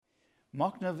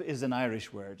Machnamh is an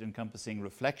Irish word encompassing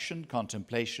reflection,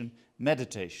 contemplation,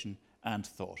 meditation and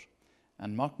thought.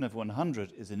 And Machnamh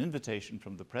 100 is an invitation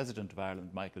from the President of Ireland,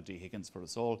 Michael D. Higgins, for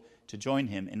us all to join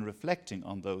him in reflecting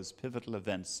on those pivotal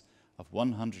events of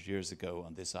 100 years ago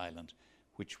on this island,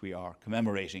 which we are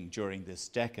commemorating during this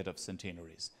decade of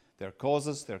centenaries, their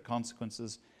causes, their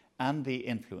consequences, and the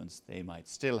influence they might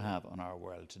still have on our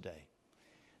world today.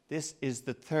 This is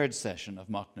the third session of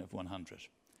Machnamh 100.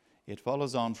 It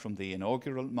follows on from the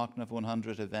inaugural Machnamh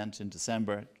 100 event in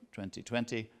December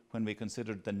 2020, when we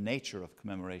considered the nature of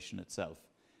commemoration itself,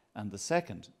 and the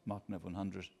second Machnamh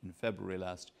 100 in February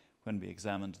last, when we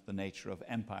examined the nature of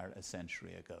empire a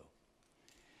century ago.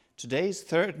 Today's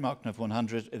third Machnamh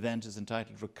 100 event is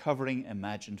entitled Recovering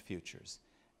Imagined Futures,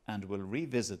 and will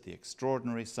revisit the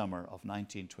extraordinary summer of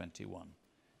 1921,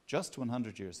 just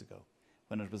 100 years ago,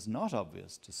 when it was not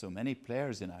obvious to so many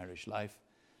players in Irish life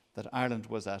that Ireland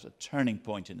was at a turning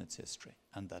point in its history,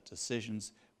 and that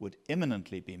decisions would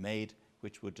imminently be made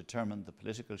which would determine the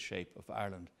political shape of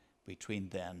Ireland between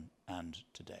then and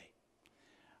today.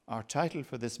 Our title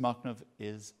for this Machnamh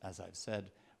is, as I've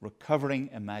said, Recovering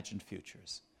Imagined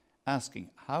Futures,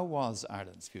 asking how was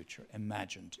Ireland's future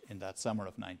imagined in that summer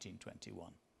of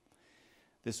 1921.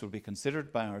 This will be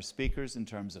considered by our speakers in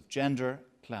terms of gender,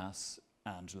 class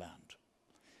and land.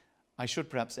 I should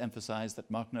perhaps emphasise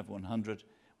that Machnamh 100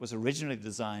 was originally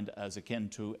designed as akin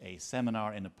to a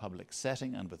seminar in a public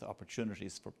setting and with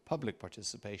opportunities for public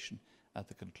participation at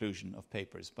the conclusion of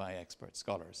papers by expert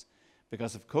scholars.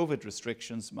 Because of COVID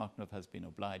restrictions, Machnamh has been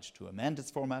obliged to amend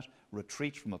its format,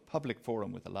 retreat from a public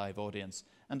forum with a live audience,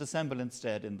 and assemble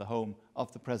instead in the home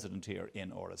of the President here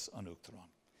in Áras an Uachtaráin,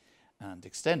 and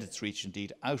extend its reach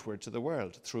indeed outward to the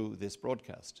world through this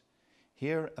broadcast.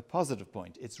 Here, a positive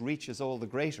point: its reach is all the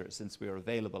greater since we are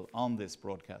available on this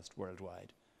broadcast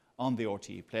worldwide, on the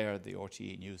RTE player, the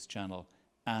RTE News channel,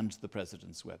 and the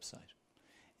President's website.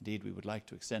 Indeed, we would like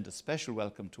to extend a special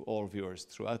welcome to all viewers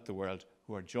throughout the world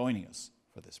who are joining us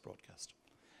for this broadcast.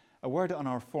 A word on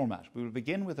our format. We will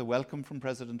begin with a welcome from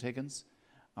President Higgins.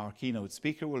 Our keynote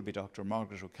speaker will be Dr.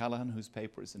 Margaret O'Callaghan, whose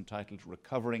paper is entitled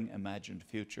Recovering Imagined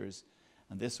Futures,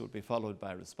 and this will be followed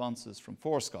by responses from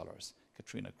four scholars: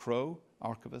 Katrina Crowe,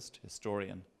 archivist,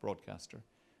 historian, broadcaster;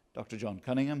 Dr. John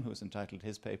Cunningham, who has entitled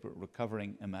his paper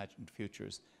Recovering Imagined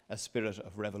Futures, A Spirit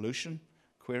of Revolution,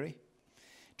 query.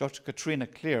 Dr. Katrina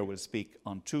Clear will speak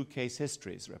on two case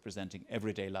histories representing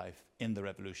everyday life in the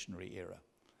revolutionary era.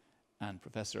 And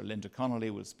Professor Linda Connolly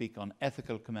will speak on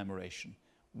ethical commemoration,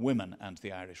 women and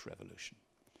the Irish Revolution.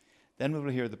 Then we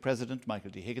will hear the President,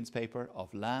 Michael D. Higgins' paper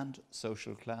of land,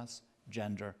 social class,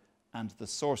 gender, and the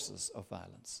sources of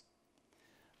violence.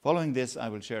 Following this, I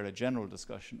will share a general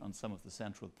discussion on some of the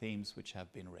central themes which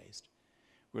have been raised.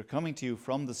 We're coming to you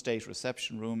from the State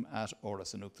Reception Room at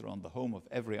Áras an Uachtaráin, the home of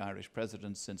every Irish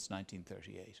president since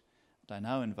 1938. And I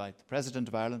now invite the President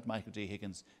of Ireland, Michael D.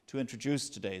 Higgins, to introduce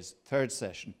today's third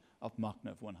session of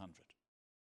Machnamh 100.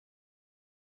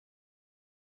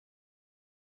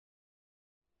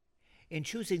 In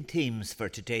choosing themes for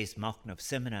today's Machnamh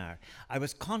seminar, I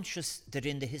was conscious that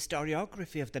in the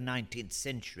historiography of the 19th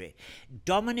century,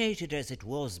 dominated as it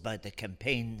was by the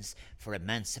campaigns for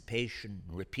emancipation,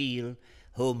 repeal,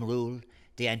 Home Rule,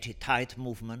 the anti-tithe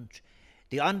movement,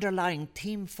 the underlying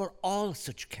theme for all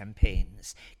such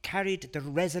campaigns carried the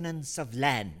resonance of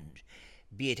land,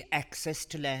 be it access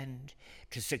to land,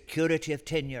 to security of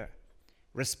tenure,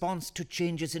 response to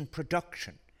changes in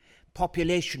production,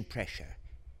 population pressure.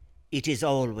 It is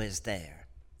always there.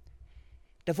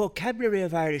 The vocabulary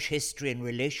of Irish history in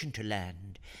relation to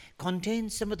land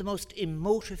contains some of the most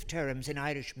emotive terms in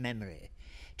Irish memory,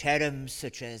 terms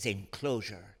such as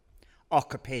enclosure,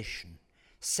 occupation,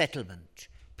 settlement,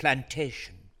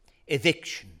 plantation,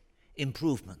 eviction,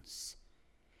 improvements.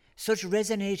 Such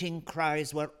resonating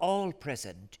cries were all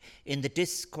present in the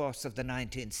discourse of the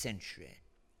 19th century.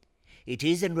 It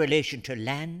is in relation to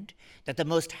land that the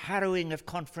most harrowing of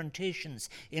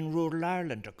confrontations in rural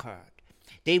Ireland occurred.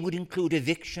 They would include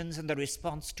evictions and the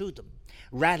response to them,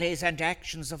 rallies and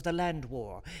actions of the land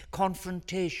war,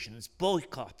 confrontations,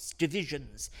 boycotts,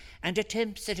 divisions, and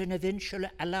attempts at an eventual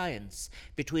alliance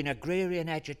between agrarian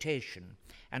agitation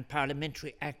and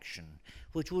parliamentary action,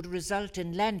 which would result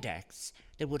in land acts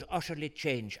that would utterly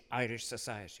change Irish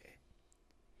society.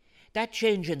 That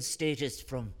change in status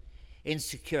from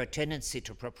insecure tenancy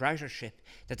to proprietorship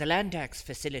that the Land Acts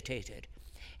facilitated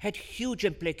had huge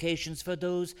implications for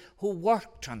those who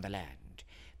worked on the land,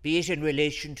 be it in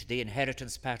relation to the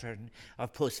inheritance pattern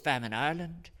of post-famine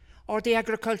Ireland or the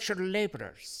agricultural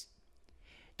labourers.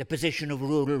 The position of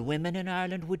rural women in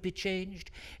Ireland would be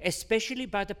changed, especially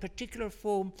by the particular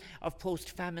form of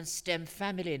post-famine STEM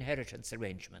family inheritance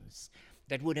arrangements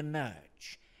that would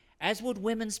emerge, as would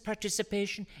women's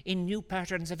participation in new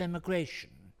patterns of immigration.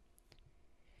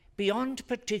 Beyond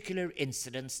particular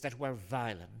incidents that were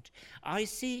violent, I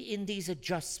see in these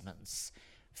adjustments,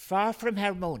 far from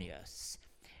harmonious,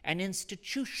 an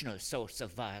institutional source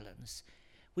of violence,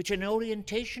 which an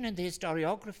orientation in the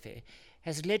historiography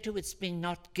has led to its being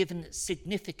not given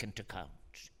significant account.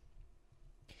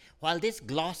 While this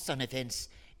gloss on events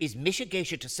is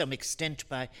mitigated to some extent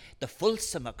by the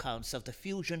fulsome accounts of the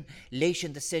fusion late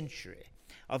in the century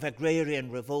of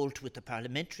agrarian revolt with the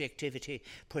parliamentary activity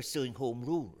pursuing Home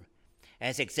Rule,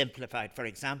 as exemplified, for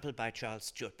example, by Charles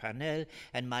Stewart Parnell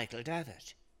and Michael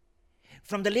Davitt.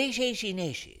 From the late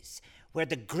 1880s, where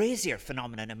the grazier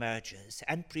phenomenon emerges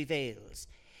and prevails,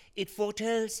 it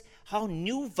foretells how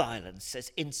new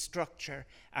violences in structure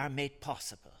are made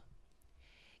possible.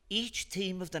 Each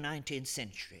theme of the 19th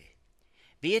century,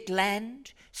 be it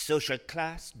land, social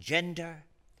class, gender,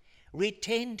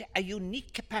 retained a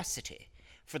unique capacity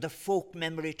for the folk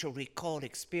memory to recall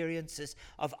experiences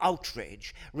of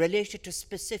outrage related to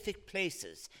specific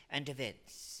places and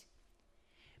events.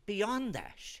 Beyond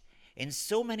that, in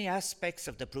so many aspects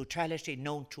of the brutality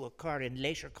known to occur in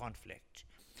later conflict,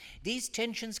 these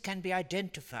tensions can be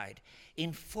identified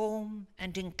in form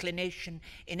and inclination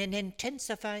in an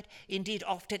intensified, indeed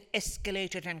often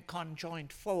escalated and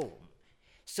conjoined form,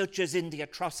 such as in the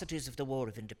atrocities of the War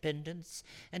of Independence,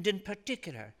 and in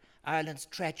particular, Ireland's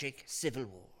tragic civil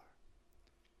war.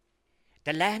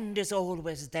 The land is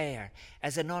always there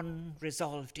as an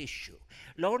unresolved issue.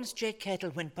 Lawrence J.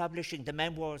 Kettle, when publishing the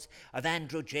memoirs of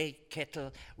Andrew J.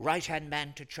 Kettle, right-hand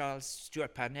man to Charles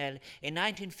Stewart Parnell, in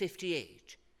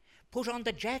 1958, put on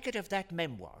the jacket of that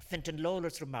memoir Fintan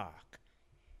Lawler's remark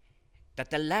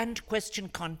that the land question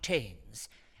contains,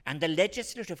 and the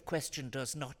legislative question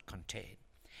does not contain,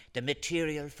 the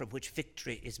material from which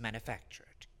victory is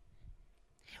manufactured.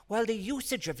 While the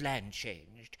usage of land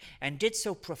changed, and did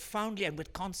so profoundly and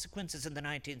with consequences in the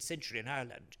 19th century in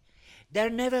Ireland, there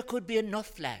never could be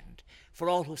enough land for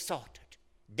all who sought it,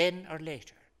 then or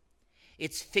later.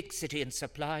 Its fixity in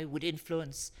supply would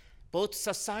influence both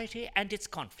society and its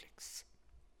conflicts.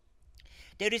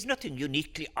 There is nothing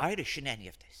uniquely Irish in any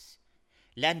of this.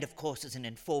 Land, of course, is an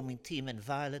informing theme in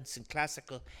violence in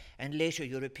classical and later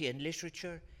European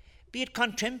literature, be it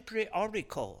contemporary or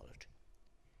recalled.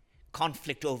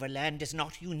 Conflict over land is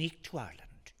not unique to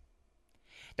Ireland.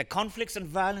 The conflicts and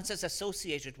violences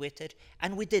associated with it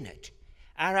and within it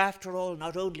are, after all,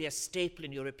 not only a staple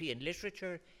in European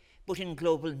literature, but in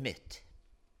global myth.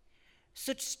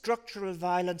 Such structural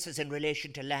violences in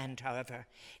relation to land, however,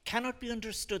 cannot be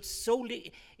understood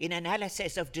solely in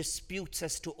analysis of disputes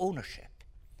as to ownership.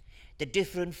 The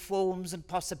different forms and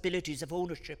possibilities of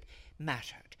ownership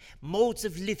mattered. Modes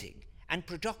of living and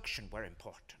production were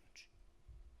important.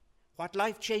 What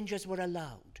life changes were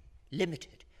allowed,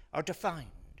 limited, or defined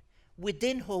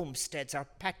within homesteads or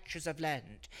patches of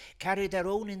land carry their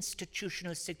own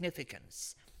institutional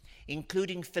significance,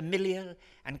 including familial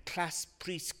and class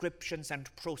prescriptions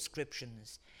and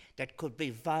proscriptions that could be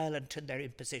violent in their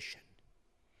imposition.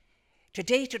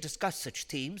 Today, to discuss such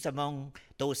themes, among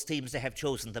those themes they have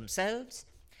chosen themselves,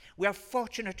 we are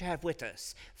fortunate to have with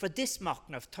us, for this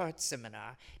Machnamh third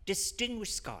seminar,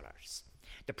 distinguished scholars.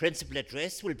 The principal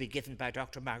address will be given by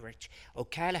Dr. Margaret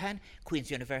O'Callaghan,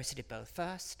 Queen's University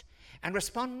Belfast, and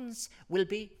respondents will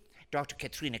be Dr.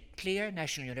 Katrina Clear,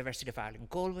 National University of Ireland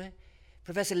Galway,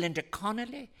 Professor Linda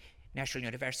Connolly, National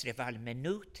University of Ireland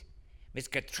Maynooth, Ms.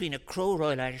 Katrina Crowe,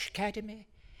 Royal Irish Academy,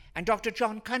 and Dr.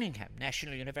 John Cunningham,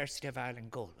 National University of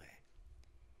Ireland Galway.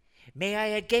 May I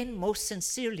again most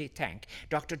sincerely thank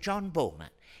Dr. John Bowman,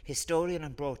 historian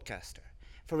and broadcaster,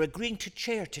 for agreeing to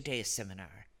chair today's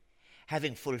seminar,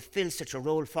 having fulfilled such a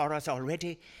role for us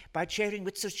already by chairing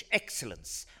with such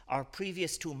excellence our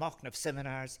previous two Machnamh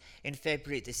seminars in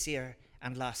February this year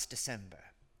and last December.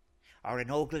 Our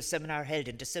inaugural seminar, held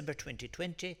in December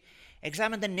 2020,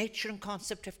 examined the nature and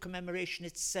concept of commemoration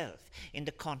itself in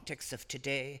the context of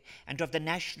today and of the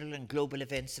national and global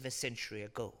events of a century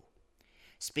ago.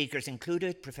 Speakers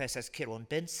included Professors Kieran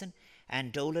Benson,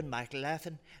 Anne Dolan, Michael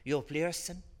Laffin, Joop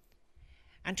Leersen,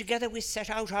 and together we set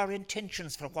out our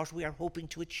intentions for what we are hoping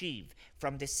to achieve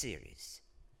from this series.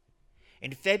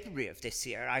 In February of this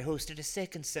year, I hosted a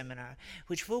second seminar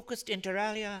which focused inter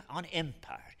alia on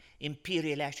empire,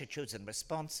 imperial attitudes and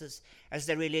responses as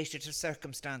they related to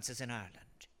circumstances in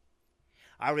Ireland.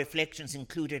 Our reflections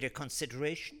included a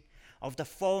consideration of the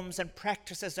forms and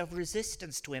practices of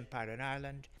resistance to empire in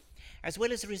Ireland as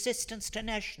well as resistance to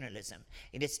nationalism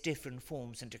in its different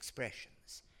forms and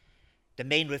expressions. The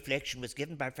main reflection was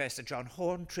given by Professor John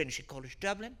Horn, Trinity College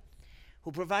Dublin,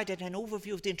 who provided an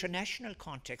overview of the international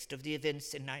context of the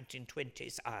events in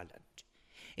 1920s Ireland,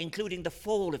 including the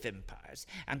fall of empires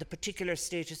and the particular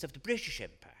status of the British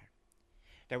Empire.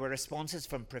 There were responses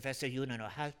from Professor Ewan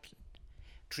O'Halpin,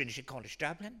 Trinity College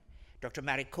Dublin, Dr.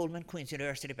 Mary Coleman, Queen's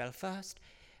University Belfast,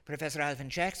 Professor Alvin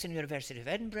Jackson, University of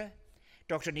Edinburgh,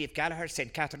 Dr. Niamh Gallagher,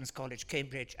 St. Catherine's College,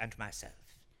 Cambridge, and myself.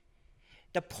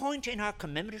 The point in our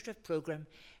commemorative programme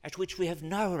at which we have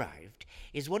now arrived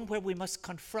is one where we must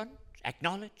confront,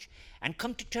 acknowledge, and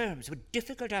come to terms with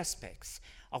difficult aspects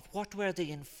of what were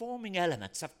the informing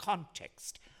elements of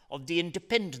context of the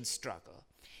independence struggle,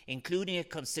 including a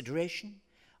consideration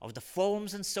of the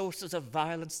forms and sources of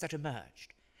violence that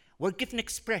emerged, were given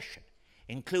expression,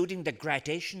 including the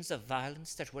gradations of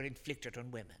violence that were inflicted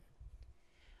on women.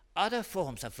 Other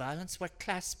forms of violence were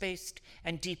class-based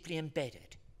and deeply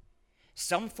embedded.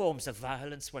 Some forms of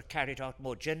violence were carried out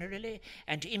more generally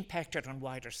and impacted on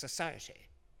wider society,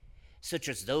 such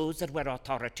as those that were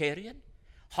authoritarian,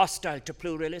 hostile to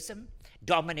pluralism,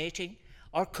 dominating,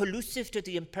 or collusive to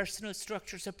the impersonal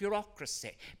structures of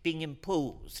bureaucracy being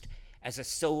imposed as a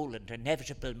sole and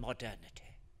inevitable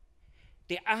modernity.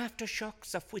 The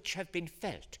aftershocks of which have been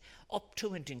felt up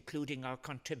to and including our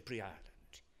contemporary Ireland.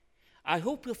 I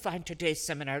hope you'll find today's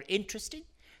seminar interesting,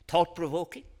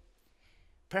 thought-provoking,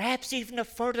 perhaps even a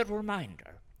further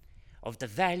reminder of the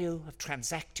value of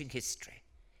transacting history.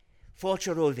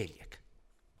 Fáilte Rómhaíoch.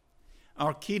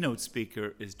 Our keynote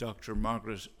speaker is Dr.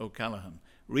 Margaret O'Callaghan,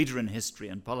 reader in history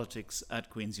and politics at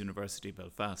Queen's University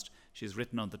Belfast. She's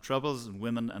written on the Troubles and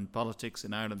women and politics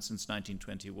in Ireland since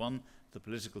 1921, the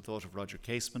political thought of Roger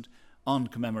Casement, on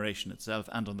commemoration itself,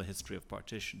 and on the history of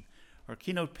partition. Her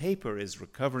keynote paper is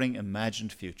Recovering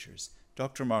Imagined Futures.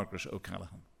 Dr. Margaret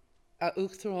O'Callaghan.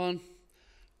 Uachtaráin,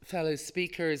 fellow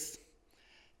speakers,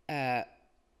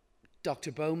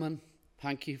 Dr. Bowman,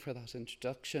 thank you for that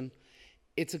introduction.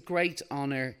 It's a great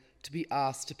honour to be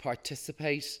asked to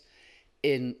participate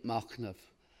in Machnamh.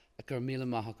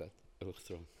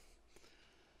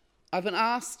 I've been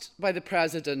asked by the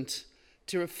President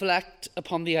to reflect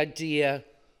upon the idea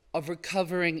of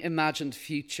recovering imagined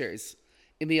futures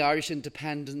in the Irish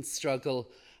independence struggle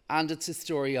and its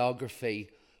historiography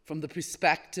from the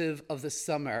perspective of the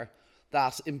summer,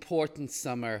 that important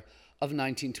summer of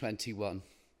 1921.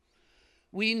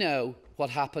 We know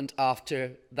what happened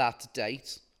after that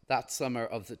date, that summer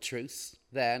of the truce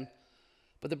then,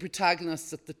 but the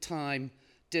protagonists at the time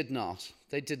did not.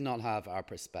 They did not have our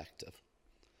perspective.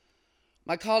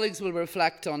 My colleagues will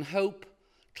reflect on hope,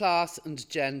 class and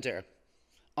gender,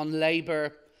 on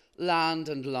labour, land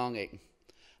and longing,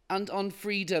 and on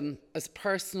freedom as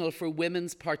personal for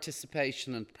women's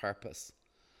participation and purpose.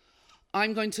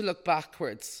 I'm going to look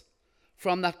backwards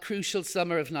from that crucial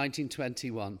summer of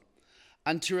 1921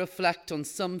 and to reflect on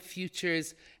some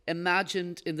futures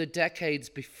imagined in the decades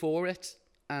before it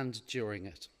and during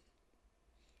it.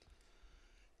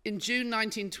 In June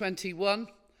 1921,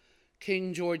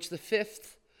 King George V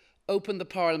opened the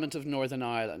Parliament of Northern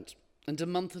Ireland, and a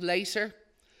month later,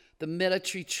 the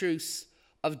military truce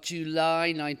of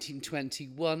July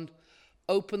 1921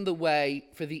 opened the way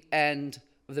for the end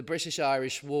of the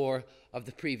British-Irish War of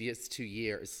the previous 2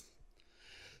 years.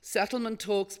 Settlement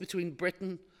talks between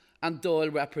Britain and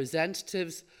Dáil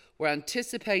representatives were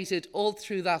anticipated all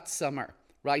through that summer,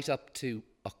 right up to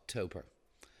October.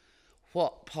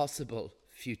 What possible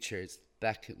futures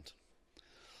beckoned?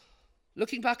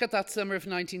 Looking back at that summer of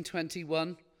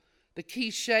 1921, the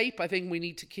key shape I think we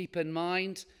need to keep in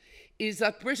mind is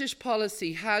that British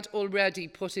policy had already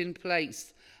put in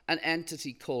place an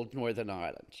entity called Northern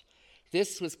Ireland.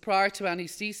 This was prior to any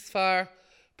ceasefire,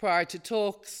 prior to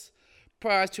talks,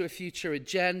 prior to a future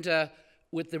agenda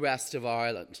with the rest of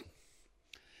Ireland.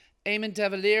 Eamon de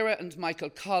Valera and Michael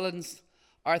Collins,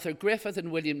 Arthur Griffith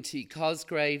and William T.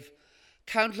 Cosgrave,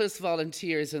 countless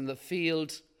volunteers in the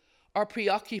field, are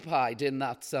preoccupied in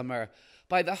that summer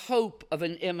by the hope of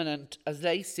an imminent, as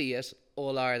they see it,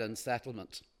 all-Ireland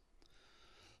settlement.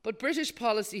 But British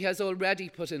policy has already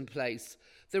put in place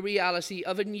the reality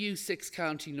of a new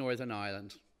six-county Northern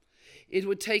Ireland. It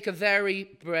would take a very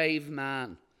brave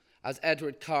man, as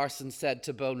Edward Carson said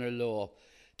to Bonar Law,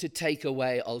 to take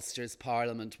away Ulster's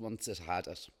Parliament once it had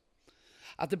it.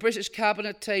 At the British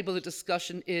Cabinet table, the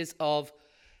discussion is of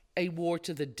a war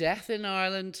to the death in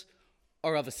Ireland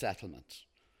or of a settlement.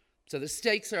 So the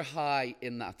stakes are high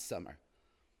in that summer,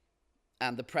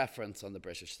 and the preference on the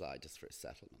British side is for a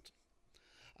settlement.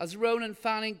 As Ronan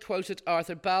Fanning quoted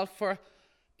Arthur Balfour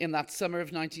in that summer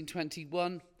of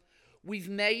 1921, We've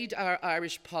made our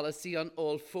Irish policy on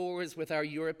all fours with our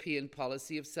European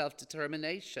policy of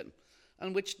self-determination,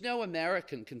 and which no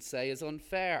American can say is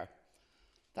unfair.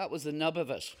 That was the nub of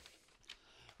it.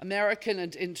 American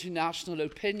and international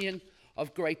opinion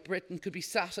of Great Britain could be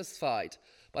satisfied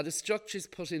by the structures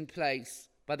put in place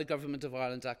by the Government of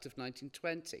Ireland Act of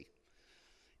 1920.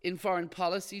 In foreign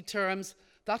policy terms,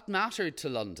 that mattered to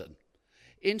London.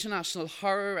 International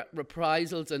horror at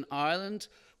reprisals in Ireland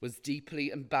was deeply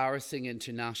embarrassing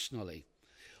internationally.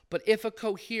 But if a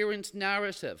coherent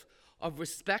narrative of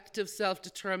respective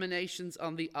self-determinations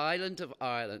on the island of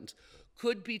Ireland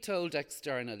could be told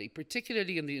externally,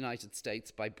 particularly in the United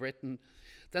States by Britain,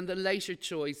 then the later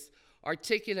choice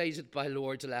articulated by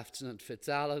Lord Lieutenant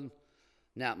Fitzalan,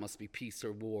 now it must be peace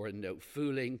or war and no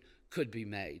fooling, could be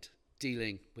made,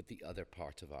 dealing with the other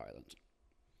part of Ireland.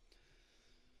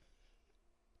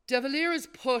 De Valera's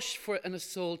push for an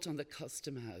assault on the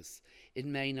Custom House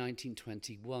in May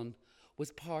 1921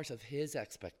 was part of his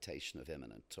expectation of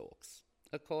imminent talks,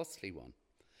 a costly one.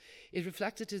 It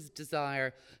reflected his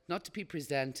desire not to be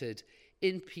presented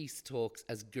in peace talks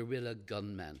as guerrilla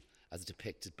gunmen, as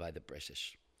depicted by the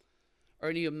British.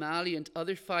 Ernie O'Malley and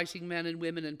other fighting men and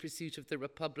women in pursuit of the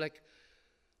Republic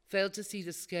failed to see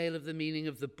the scale of the meaning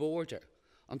of the border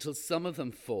until some of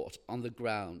them fought on the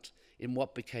ground in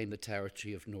what became the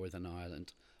territory of Northern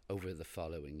Ireland over the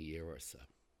following year or so.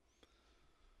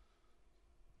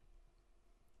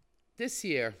 This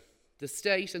year, the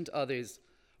state and others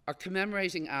are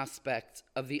commemorating aspects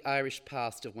of the Irish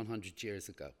past of 100 years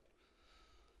ago.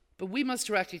 But we must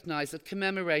recognise that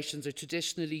commemorations are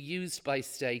traditionally used by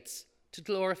states to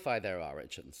glorify their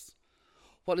origins.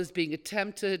 What is being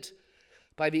attempted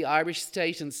by the Irish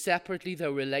state and separately,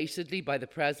 though relatedly, by the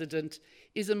President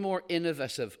is a more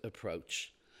innovative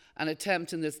approach, an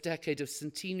attempt in this decade of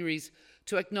centenaries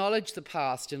to acknowledge the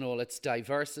past in all its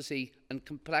diversity and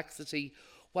complexity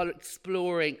while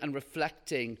exploring and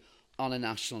reflecting on a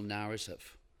national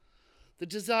narrative. The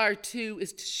desire, too,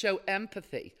 is to show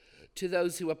empathy to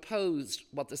those who opposed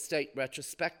what the state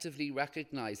retrospectively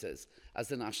recognises as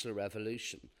the National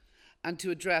Revolution, and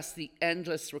to address the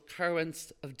endless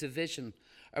recurrence of division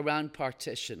around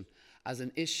partition as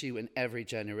an issue in every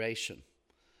generation.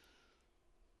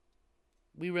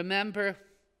 We remember,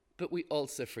 but we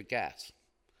also forget.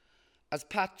 As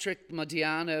Patrick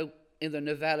Modiano, in the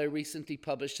novella recently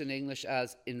published in English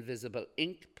as Invisible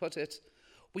Ink, put it,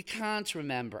 we can't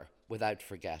remember without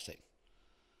forgetting.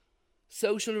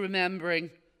 Social remembering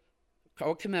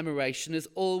or commemoration is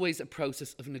always a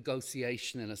process of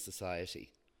negotiation in a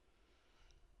society.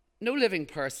 No living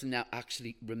person now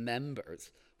actually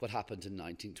remembers what happened in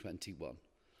 1921.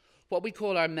 What we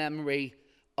call our memory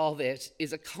of it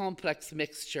is a complex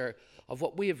mixture of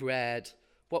what we have read,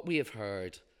 what we have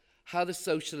heard, how the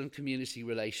social and community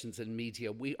relations and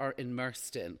media we are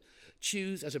immersed in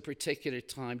choose at a particular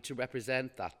time to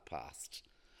represent that past.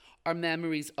 Our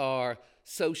memories are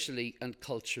socially and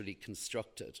culturally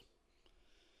constructed.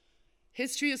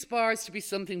 History aspires to be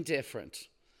something different,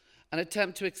 an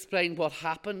attempt to explain what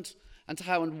happened and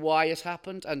how and why it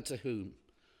happened and to whom.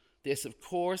 This, of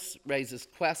course, raises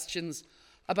questions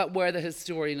about where the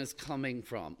historian is coming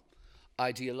from,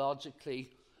 ideologically,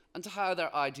 and how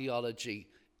their ideology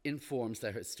informs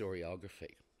their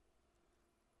historiography.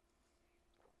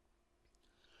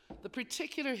 The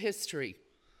particular history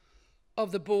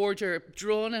of the border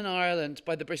drawn in Ireland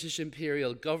by the British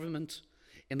Imperial Government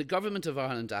in the Government of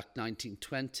Ireland Act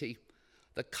 1920,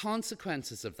 the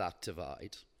consequences of that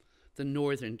divide, the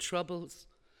Northern Troubles,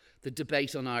 the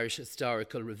debate on Irish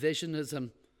historical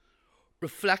revisionism,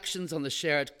 reflections on the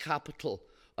shared capital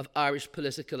of Irish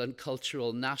political and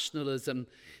cultural nationalism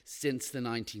since the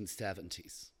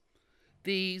 1970s.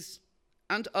 These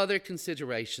and other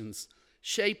considerations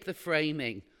shape the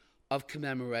framing of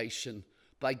commemoration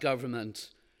by government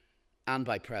and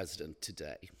by President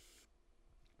today.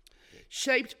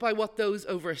 Shaped by what those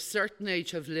over a certain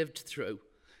age have lived through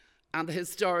and the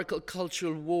historical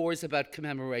cultural wars about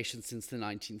commemoration since the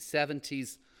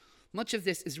 1970s, much of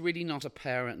this is really not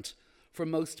apparent for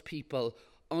most people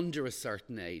under a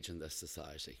certain age in this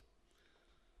society.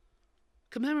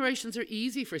 Commemorations are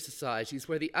easy for societies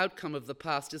where the outcome of the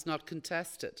past is not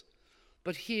contested.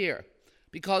 But here,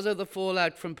 because of the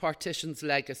fallout from partition's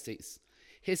legacies,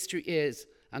 history is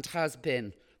and has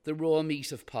been the raw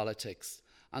meat of politics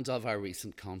and of our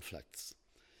recent conflicts.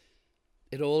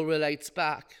 It all relates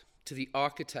back to the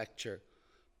architecture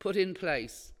put in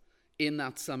place in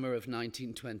that summer of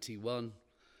 1921,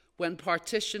 when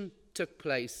partition took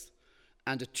place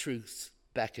and a truce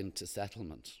beckoned to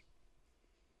settlement.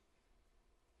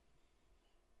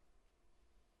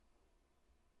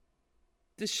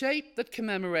 The shape that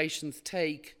commemorations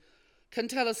take can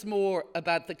tell us more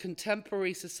about the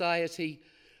contemporary society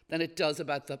than it does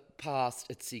about the past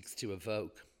it seeks to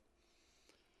evoke.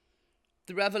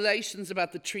 The revelations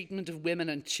about the treatment of women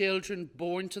and children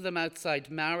born to them outside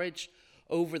marriage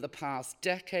over the past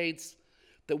decades,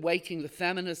 the Waking the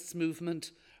Feminists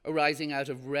movement arising out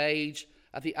of rage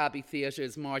at the Abbey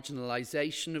Theatre's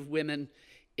marginalisation of women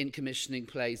in commissioning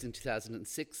plays in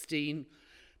 2016,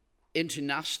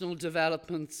 international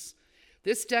developments.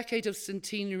 This decade of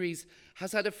centenaries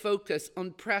has had a focus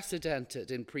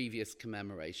unprecedented in previous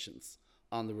commemorations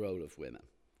on the role of women.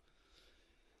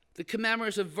 The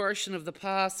commemorative version of the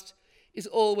past is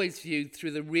always viewed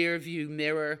through the rear-view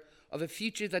mirror of a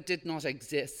future that did not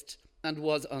exist and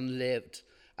was unlived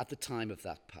at the time of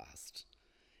that past.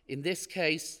 In this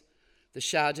case, the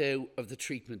shadow of the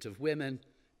treatment of women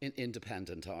in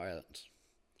independent Ireland.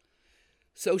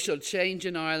 Social change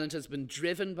in Ireland has been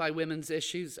driven by women's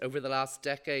issues over the last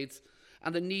decades,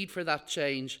 and the need for that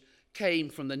change came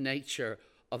from the nature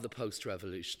of the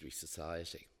post-revolutionary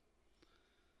society.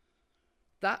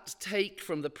 That take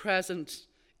from the present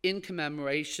in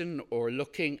commemoration or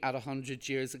looking at 100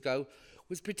 years ago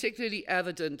was particularly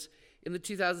evident in the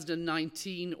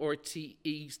 2019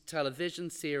 RTE television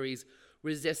series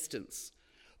Resistance,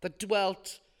 that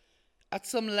dwelt at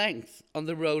some length on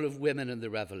the role of women in the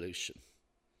revolution.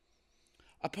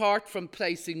 Apart from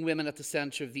placing women at the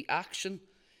centre of the action,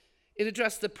 it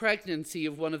addressed the pregnancy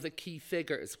of one of the key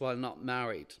figures while not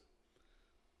married.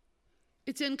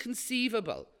 It's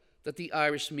inconceivable that the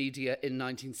Irish media in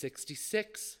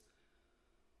 1966,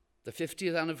 the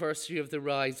 50th anniversary of the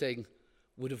Rising,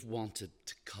 would have wanted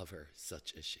to cover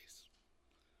such issues.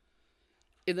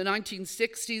 In the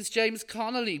 1960s, James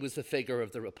Connolly was the figure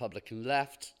of the Republican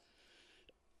left,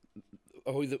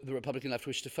 or the Republican left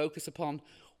wished to focus upon,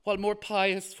 while more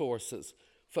pious forces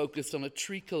focused on a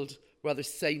treacled, rather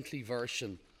saintly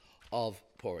version of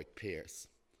Pádraig Pearse.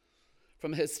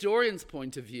 From a historian's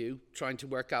point of view, trying to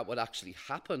work out what actually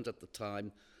happened at the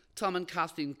time, Tom and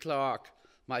Kathleen Clarke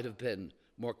might have been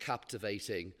more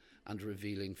captivating and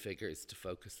revealing figures to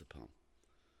focus upon.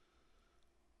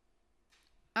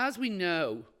 As we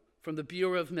know from the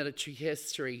Bureau of Military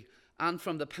History and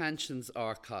from the Pensions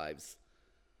Archives,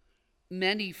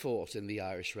 many fought in the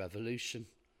Irish Revolution,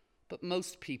 but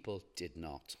most people did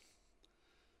not.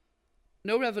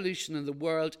 No revolution in the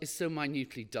world is so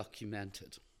minutely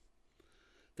documented.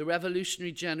 The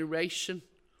revolutionary generation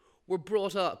were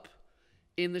brought up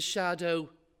in the shadow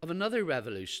of another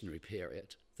revolutionary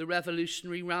period, the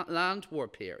Revolutionary Land War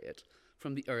period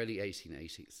from the early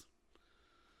 1880s.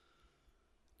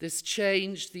 This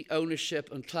changed the ownership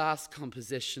and class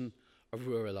composition of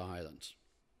rural Ireland.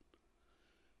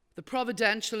 The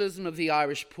providentialism of the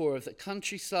Irish poor of the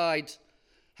countryside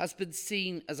has been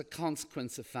seen as a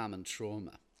consequence of famine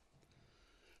trauma.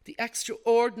 The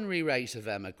extraordinary rate of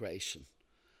emigration,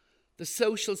 the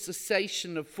social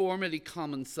cessation of formerly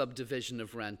common subdivision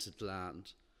of rented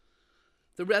land,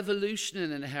 the revolution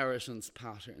in inheritance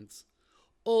patterns,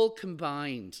 all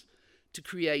combined to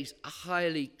create a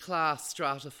highly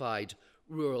class-stratified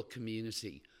rural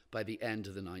community by the end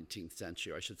of the 19th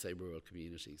century, or I should say rural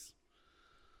communities.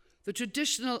 The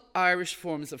traditional Irish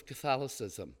forms of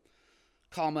Catholicism,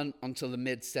 common until the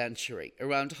mid-century,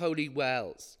 around holy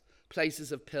wells,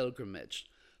 places of pilgrimage,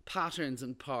 patterns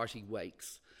and party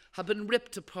wakes, have been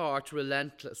ripped apart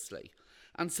relentlessly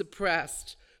and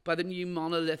suppressed by the new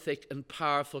monolithic and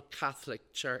powerful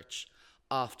Catholic Church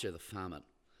after the famine,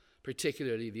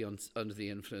 particularly under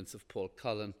the influence of Paul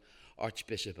Cullen,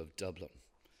 Archbishop of Dublin.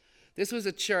 This was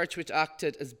a church which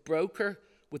acted as broker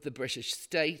with the British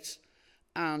state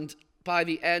and, by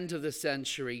the end of the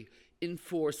century,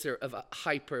 enforcer of a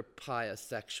hyper-pious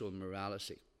sexual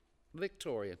morality.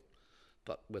 Victorian,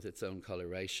 but with its own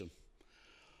coloration.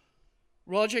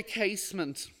 Roger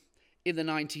Casement in the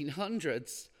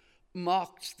 1900s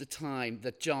mocked the time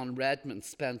that John Redmond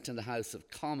spent in the House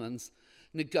of Commons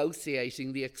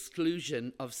negotiating the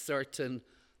exclusion of certain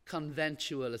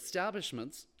conventual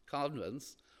establishments,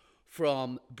 convents,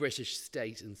 from British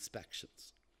state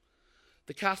inspections.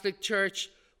 The Catholic Church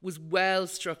was well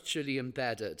structurally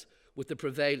embedded with the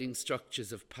prevailing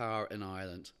structures of power in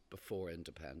Ireland before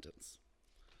independence.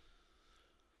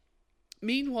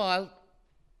 Meanwhile,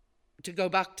 to go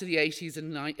back to the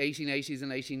 1880s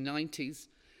and 1890s,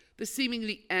 the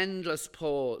seemingly endless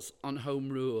pause on Home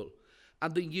Rule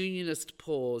and the Unionist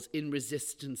pause in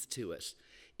resistance to it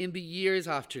in the years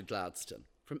after Gladstone,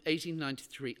 from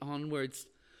 1893 onwards,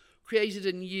 created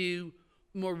a new,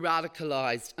 more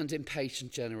radicalised and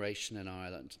impatient generation in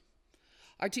Ireland.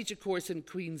 I teach a course in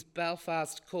Queen's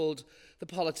Belfast called The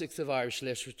Politics of Irish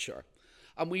Literature,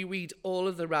 And we read all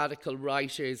of the radical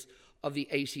writers of the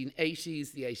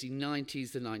 1880s, the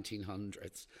 1890s, the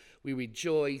 1900s. We read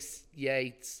Joyce,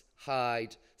 Yeats,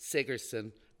 Hyde,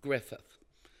 Sigerson, Griffith.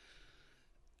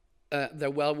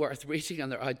 They're well worth reading,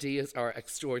 and their ideas are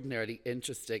extraordinarily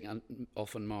interesting and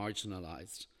often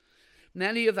marginalised.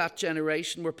 Many of that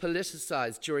generation were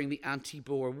politicised during the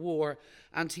anti-Boer War,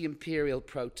 anti-imperial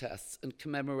protests and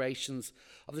commemorations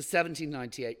of the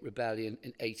 1798 rebellion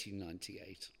in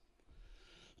 1898.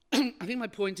 I think my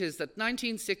point is that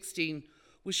 1916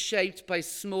 was shaped by a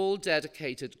small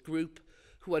dedicated group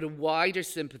who had a wider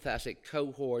sympathetic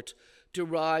cohort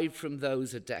derived from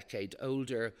those a decade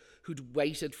older who'd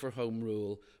waited for Home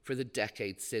Rule for the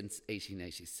decade since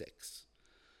 1886.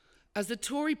 As the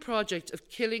Tory project of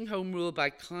killing Home Rule by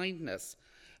kindness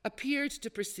appeared to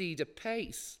proceed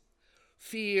apace,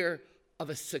 fear of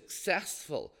a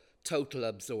successful total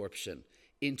absorption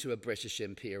into a British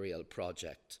imperial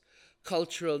project,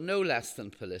 cultural no less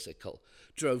than political,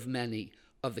 drove many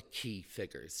of the key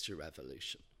figures to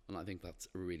revolution. And I think that's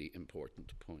a really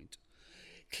important point.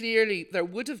 Clearly, there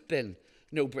would have been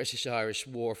no British-Irish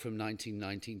War from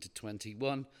 1919 to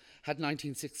 21 had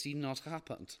 1916 not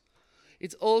happened.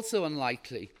 It's also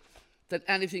unlikely that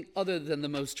anything other than the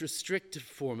most restrictive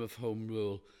form of Home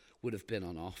Rule would have been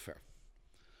on offer.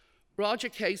 Roger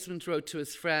Casement wrote to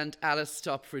his friend Alice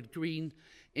Stopford Green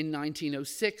in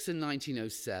 1906 and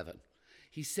 1907.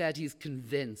 He said he's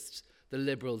convinced the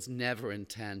Liberals never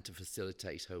intend to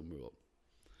facilitate Home Rule.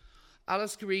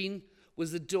 Alice Green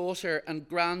was the daughter and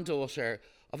granddaughter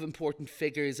of important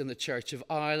figures in the Church of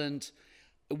Ireland,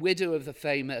 a widow of the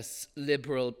famous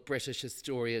liberal British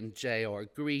historian J.R.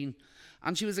 Green,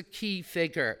 and she was a key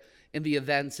figure in the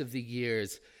events of the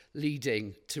years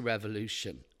leading to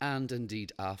revolution, and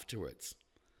indeed afterwards.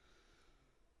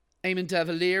 Eamon de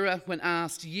Valera, when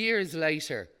asked years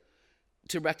later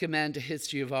to recommend a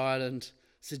history of Ireland,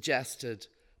 suggested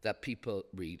that people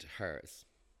read hers.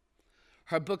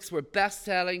 Her books were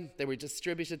best-selling. They were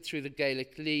distributed through the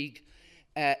Gaelic League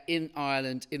in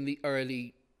Ireland in the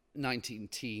early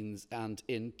 19-teens and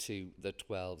into the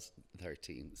 12s,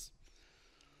 13s.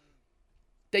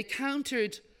 They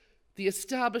countered the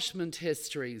establishment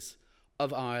histories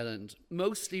of Ireland,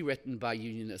 mostly written by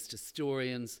Unionist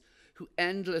historians who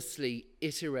endlessly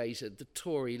iterated the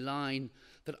Tory line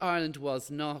that Ireland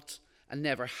was not and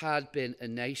never had been a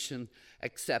nation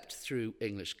except through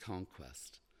English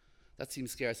conquest. That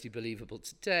seems scarcely believable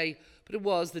today, but it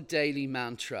was the daily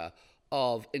mantra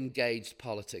of engaged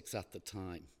politics at the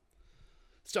time.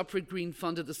 Stopford Green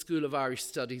funded the School of Irish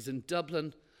Studies in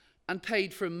Dublin and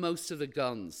paid for most of the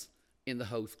guns in the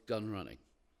Howth gun running.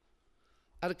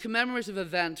 At a commemorative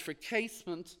event for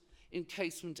Casement in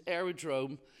Casement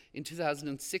Aerodrome in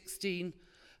 2016,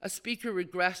 a speaker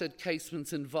regretted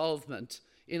Casement's involvement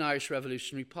in Irish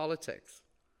revolutionary politics.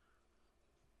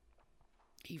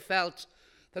 He felt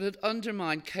that it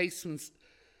undermined Casement's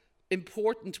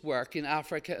important work in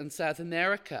Africa and South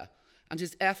America and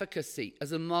his efficacy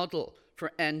as a model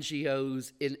for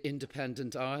NGOs in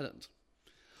independent Ireland.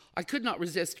 I could not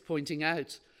resist pointing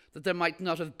out that there might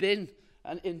not have been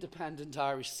an independent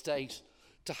Irish state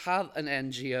to have an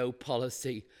NGO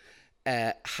policy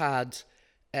had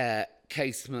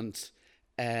Casement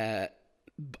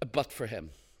but for him.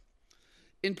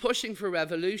 In pushing for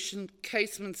revolution,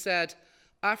 Casement said,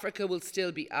 Africa will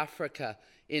still be Africa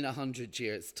in 100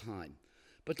 years' time.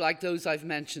 But like those I've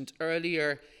mentioned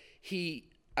earlier, he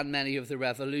and many of the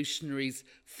revolutionaries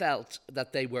felt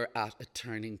that they were at a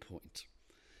turning point.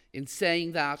 In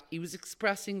saying that, he was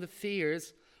expressing the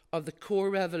fears of the core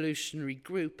revolutionary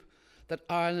group that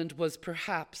Ireland was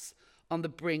perhaps on the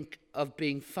brink of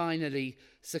being finally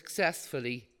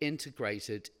successfully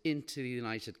integrated into the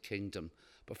United Kingdom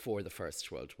before the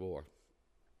First World War.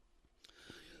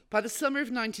 By the summer of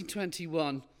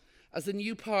 1921, as the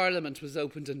new Parliament was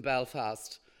opened in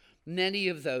Belfast, many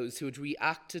of those who had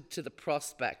reacted to the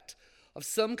prospect of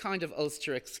some kind of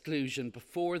Ulster exclusion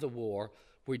before the war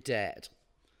were dead.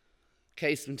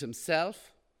 Casement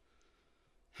himself,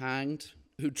 hanged,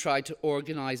 who tried to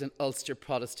organise an Ulster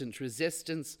Protestant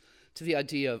resistance to the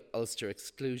idea of Ulster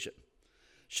exclusion.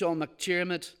 Sean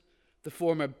McDermott, the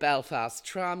former Belfast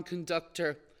tram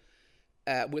conductor,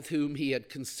 with whom he had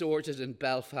consorted in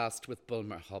Belfast with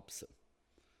Bulmer Hobson.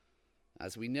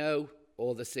 As we know,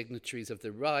 all the signatories of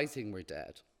the Rising were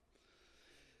dead.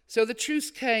 So the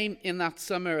truce came in that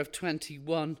summer of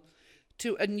 21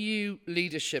 to a new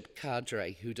leadership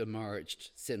cadre who'd emerged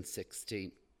since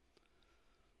 16.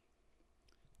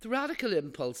 The radical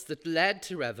impulse that led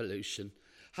to revolution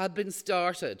had been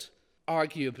started,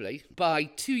 arguably, by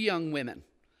two young women,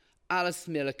 Alice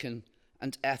Milliken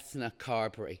and Ethna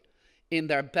Carberry, in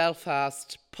their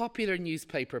Belfast popular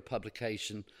newspaper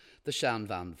publication, the Sean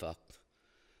Van Vocht.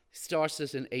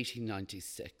 Started in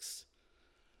 1896.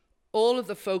 All of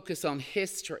the focus on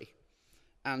history,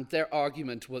 and their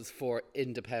argument was for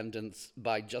independence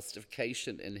by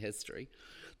justification in history,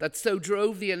 that so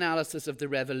drove the analysis of the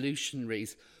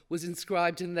revolutionaries, was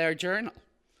inscribed in their journal.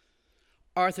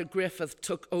 Arthur Griffith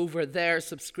took over their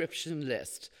subscription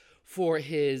list for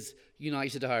his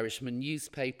United Irishman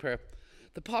newspaper,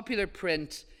 the popular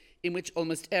print in which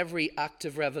almost every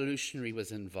active revolutionary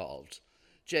was involved.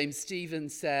 James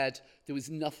Stephens said there was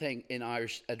nothing in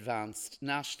Irish advanced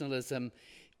nationalism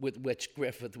with which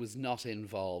Griffith was not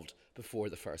involved before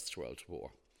the First World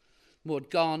War. Maud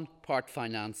Gonne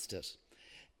part-financed it.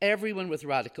 Everyone with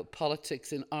radical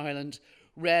politics in Ireland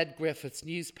read Griffith's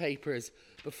newspapers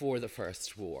before the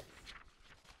First War.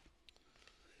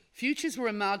 Futures were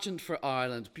imagined for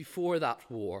Ireland before that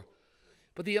war,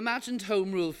 but the imagined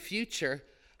Home Rule future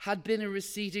had been a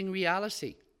receding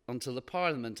reality until the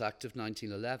Parliament Act of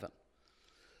 1911.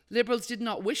 Liberals did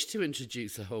not wish to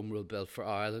introduce a Home Rule Bill for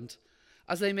Ireland,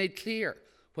 as they made clear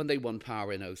when they won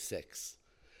power in 2006.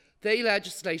 They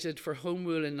legislated for Home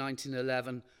Rule in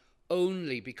 1911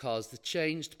 only because the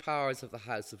changed powers of the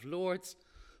House of Lords,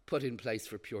 put in place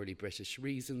for purely British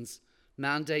reasons,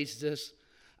 mandated it,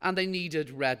 and they needed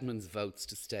Redmond's votes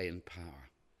to stay in power.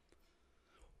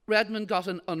 Redmond got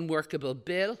an unworkable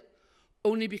bill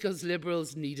only because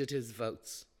Liberals needed his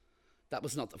votes. That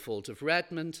was not the fault of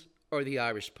Redmond or the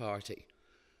Irish Party.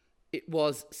 It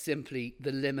was simply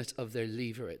the limit of their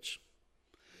leverage.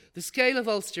 The scale of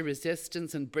Ulster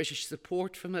resistance and British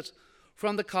support from it,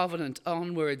 from the Covenant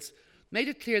onwards, made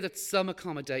it clear that some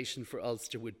accommodation for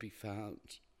Ulster would be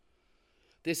found.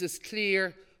 This is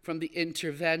clear from the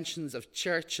interventions of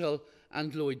Churchill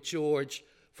and Lloyd George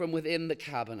from within the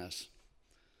Cabinet,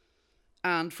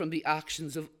 and from the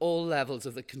actions of all levels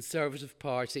of the Conservative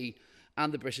Party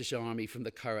and the British Army from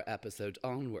the Curragh episode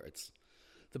onwards.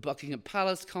 The Buckingham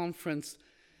Palace Conference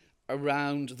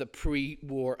around the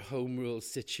pre-war Home Rule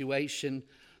situation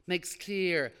makes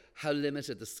clear how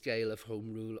limited the scale of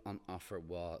Home Rule on offer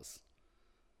was.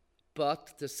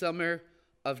 But the summer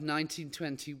of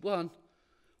 1921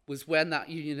 was when that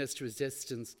Unionist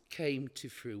resistance came to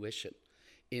fruition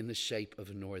in the shape of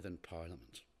a Northern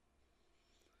Parliament.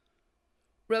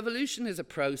 Revolution is a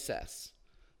process,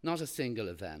 not a single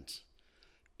event.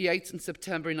 Yeats in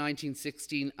September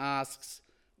 1916 asks,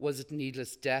 was it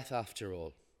needless death after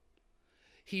all?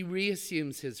 He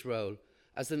reassumes his role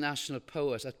as the national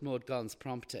poet at Maud Gonne's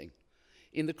prompting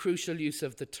in the crucial use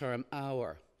of the term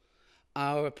our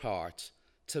part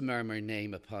to murmur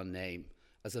name upon name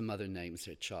as a mother names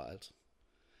her child.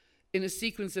 In a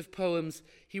sequence of poems,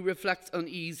 he reflects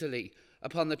uneasily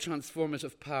upon the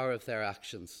transformative power of their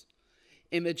actions.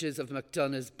 Images of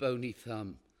MacDonagh's bony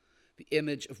thumb, the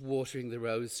image of watering the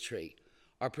rose tree,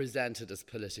 are presented as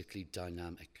politically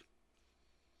dynamic.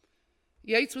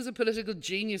 Yeats was a political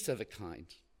genius of a kind.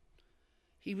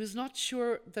 He was not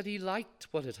sure that he liked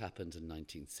what had happened in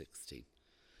 1916,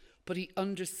 but he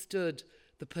understood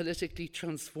the politically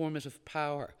transformative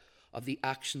power of the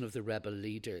action of the rebel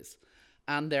leaders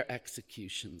and their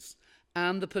executions,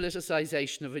 and the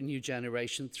politicisation of a new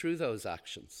generation through those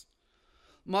actions.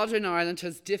 Modern Ireland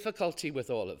has difficulty with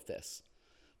all of this,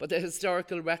 but the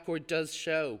historical record does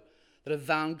show that a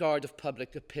vanguard of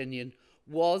public opinion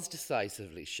was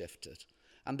decisively shifted,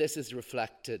 and this is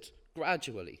reflected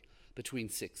gradually between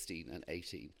 16 and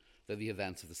 18, though the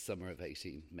events of the summer of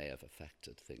 18 may have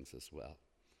affected things as well.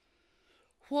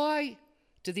 Why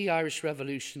did the Irish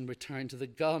Revolution return to the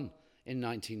gun in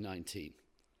 1919?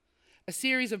 A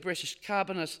series of British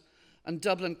cabinet and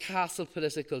Dublin Castle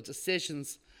political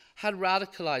decisions had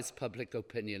radicalised public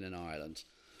opinion in Ireland,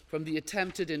 from the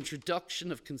attempted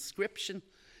introduction of conscription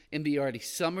in the early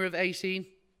summer of 18,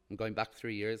 I'm going back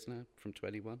 3 years now, from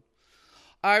 21.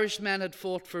 Irish men had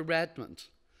fought for Redmond.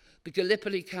 The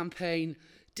Gallipoli campaign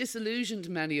disillusioned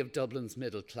many of Dublin's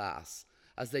middle class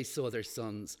as they saw their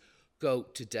sons go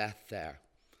to death there.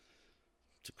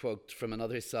 To quote from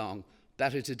another song,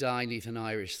 better to die neath an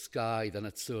Irish sky than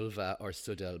at Sulva or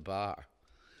Sudel Bar.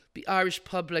 The Irish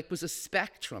public was a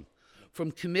spectrum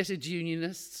from committed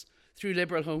unionists through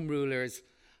liberal home rulers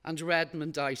and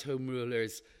Redmondite home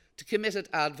rulers to committed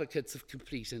advocates of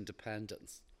complete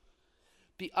independence.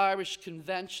 The Irish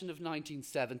Convention of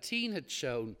 1917 had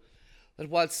shown that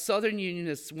while Southern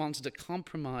Unionists wanted a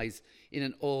compromise in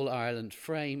an all-Ireland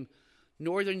frame,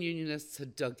 Northern Unionists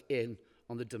had dug in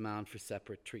on the demand for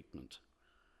separate treatment.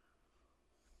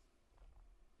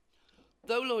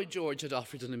 Though Lloyd George had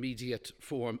offered an immediate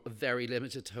form of very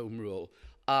limited home rule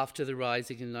after the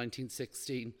Rising in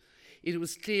 1916, it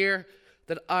was clear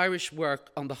that Irish work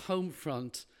on the home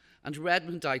front and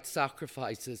Redmondite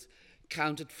sacrifices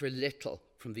counted for little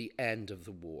from the end of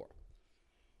the war.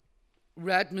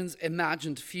 Redmond's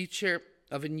imagined future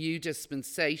of a new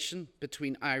dispensation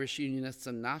between Irish Unionists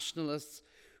and Nationalists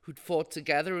who'd fought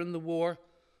together in the war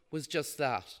was just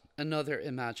that, another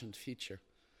imagined future,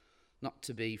 not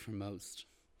to be for most.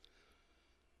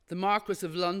 The Marquess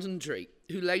of Londonderry,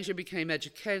 who later became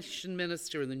Education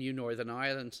Minister in the new Northern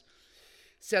Ireland,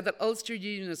 said that Ulster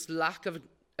Unionists' lack of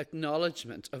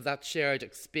acknowledgement of that shared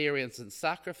experience and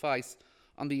sacrifice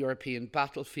on the European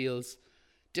battlefields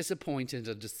disappointed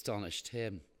and astonished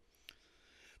him.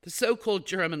 The so-called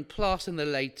German plot in the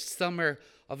late summer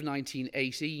of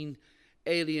 1918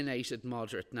 alienated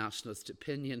moderate nationalist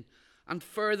opinion and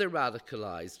further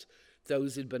radicalised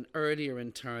those who'd been earlier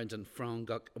interned in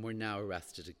Frongach and were now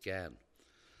arrested again.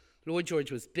 Lloyd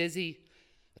George was busy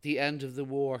at the end of the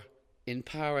war in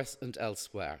Paris and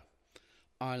elsewhere.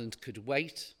 Ireland could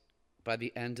wait by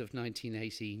the end of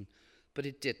 1918, but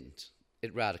it didn't.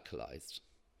 It radicalised.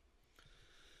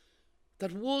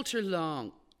 That Walter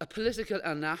Long, a political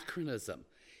anachronism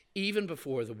even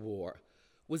before the war,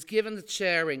 was given the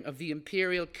chairing of the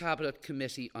Imperial Cabinet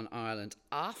Committee on Ireland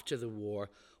after the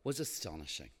war was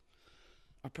astonishing.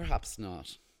 Or perhaps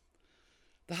not.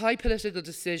 The high political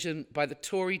decision by the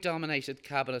Tory-dominated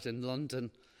cabinet in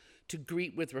London to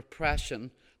greet with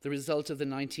repression the result of the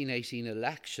 1918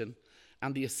 election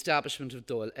and the establishment of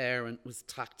Dáil Éireann was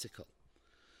tactical.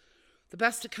 The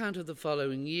best account of the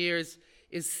following years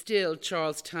is still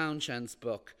Charles Townshend's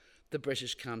book, The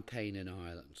British Campaign in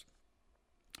Ireland.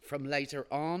 From later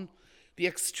on, the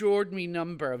extraordinary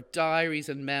number of diaries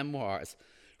and memoirs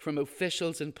from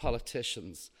officials and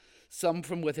politicians, some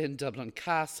from within Dublin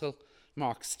Castle,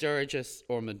 Mark Sturgis,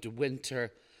 Ormond de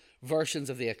Winter, versions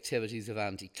of the activities of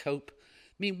Andy Cope,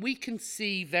 mean we can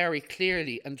see very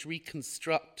clearly and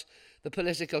reconstruct the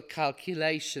political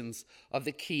calculations of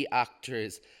the key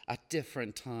actors at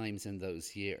different times in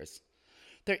those years.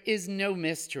 There is no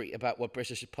mystery about what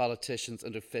British politicians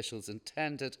and officials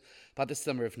intended by the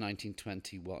summer of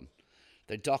 1921.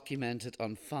 They're documented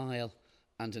on file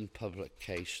and in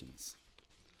publications.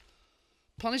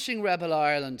 Punishing rebel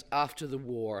Ireland after the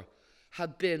war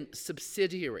had been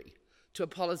subsidiary to a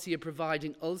policy of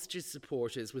providing Ulster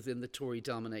supporters within the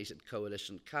Tory-dominated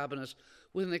coalition cabinet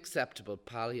with an acceptable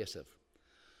palliative.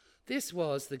 This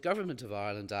was the Government of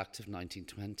Ireland Act of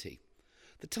 1920.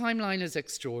 The timeline is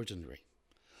extraordinary.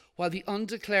 While the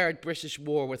undeclared British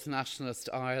war with nationalist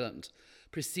Ireland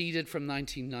proceeded from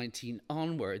 1919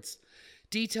 onwards,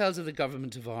 details of the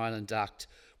Government of Ireland Act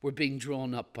were being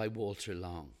drawn up by Walter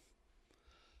Long.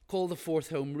 Called the Fourth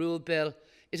Home Rule Bill,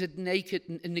 it had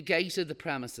negated the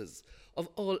premises of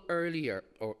all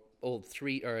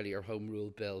three earlier Home Rule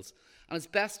Bills and is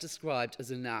best described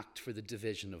as an act for the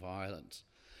division of Ireland.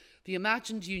 The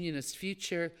imagined unionist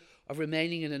future of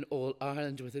remaining in an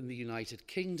all-Ireland within the United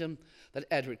Kingdom that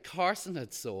Edward Carson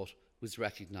had sought was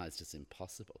recognised as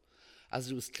impossible, as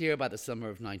it was clear by the summer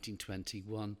of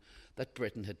 1921 that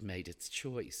Britain had made its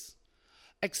choice.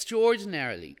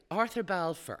 Extraordinarily, Arthur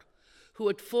Balfour, who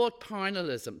had fought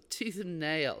Parnellism tooth and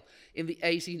nail in the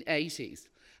 1880s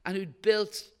and who'd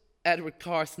built Edward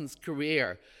Carson's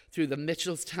career through the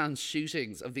Mitchelstown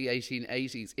shootings of the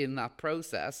 1880s in that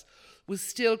process, was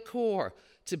still core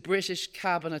to British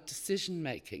cabinet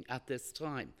decision-making at this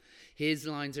time. His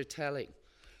lines are telling.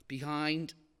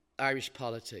 Behind Irish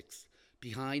politics,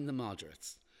 behind the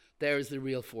moderates, there is the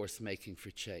real force making for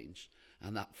change,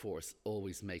 and that force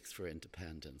always makes for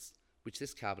independence, which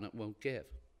this cabinet won't give.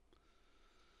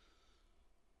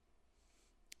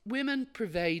 Women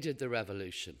pervaded the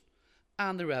revolution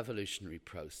and the revolutionary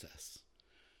process.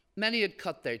 Many had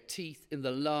cut their teeth in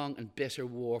the long and bitter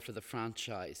war for the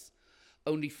franchise,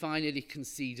 only finally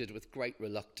conceded with great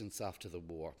reluctance after the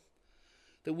war.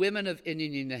 The women of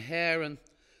Inine na hÉireann,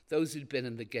 those who'd been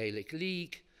in the Gaelic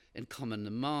League, in Cumann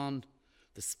na mBan,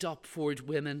 the Stopford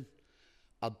women,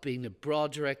 Albina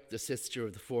Broderick, the sister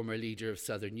of the former leader of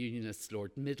Southern Unionists,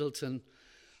 Lord Middleton,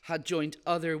 had joined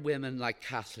other women like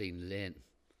Kathleen Lynn.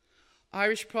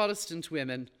 Irish Protestant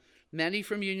women, many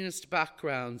from Unionist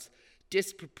backgrounds,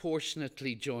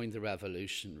 disproportionately joined the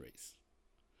revolutionaries.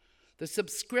 The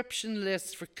subscription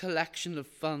list for collection of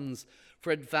funds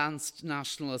for advanced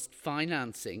nationalist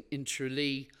financing in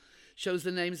Tralee shows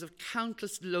the names of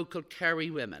countless local Kerry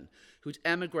women who'd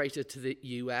emigrated to the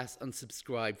US and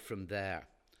subscribed from there.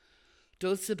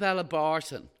 Dulcibella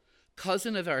Barton,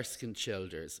 cousin of Erskine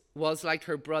Childers, was, like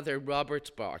her brother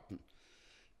Robert Barton,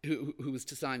 who was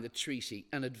to sign the treaty,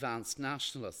 an advanced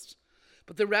nationalist.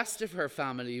 But the rest of her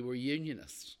family were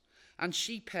Unionists, and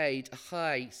she paid a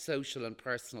high social and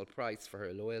personal price for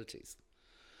her loyalties.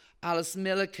 Alice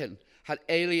Milliken had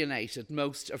alienated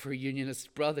most of her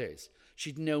Unionist brothers.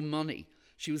 She'd no money.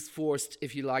 She was forced,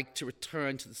 if you like, to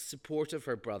return to the support of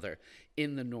her brother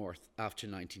in the North after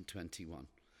 1921.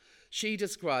 She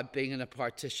described being in a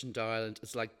partitioned Ireland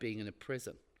as like being in a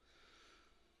prison.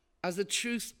 As the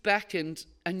truce beckoned,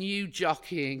 a new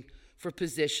jockeying for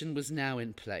position was now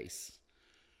in place.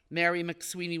 Mary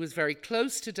McSweeney was very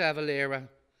close to De Valera,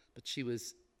 but she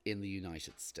was in the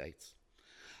United States,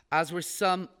 as were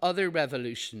some other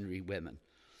revolutionary women.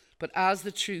 But as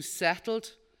the truce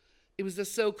settled, it was the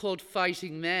so-called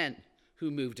fighting men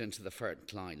who moved into the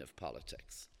front line of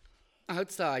politics.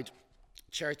 Outside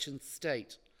church and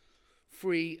state,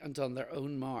 free and on their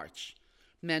own march,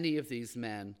 many of these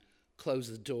men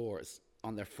closed the doors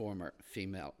on their former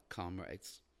female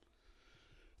comrades.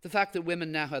 The fact that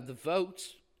women now had the vote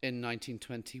in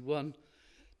 1921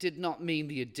 did not mean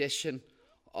the addition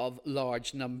of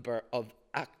large number of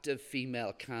active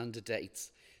female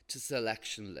candidates to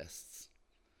selection lists.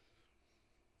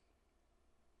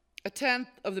 A tenth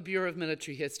of the Bureau of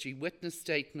Military History witness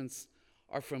statements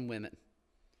are from women.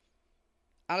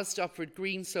 Alice Stopford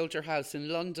Green sold her house in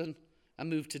London and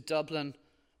moved to Dublin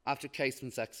after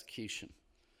Casement's execution.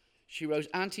 She wrote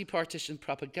anti-partition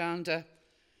propaganda.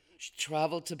 She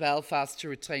travelled to Belfast to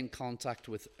retain contact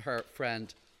with her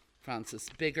friend Frances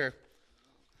Biggar.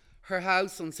 Her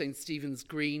house on St. Stephen's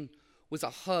Green was a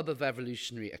hub of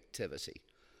revolutionary activity.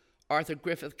 Arthur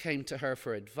Griffith came to her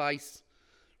for advice.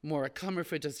 Maura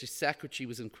Comerford, as her secretary,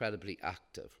 was incredibly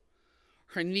active.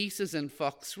 Her nieces in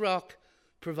Foxrock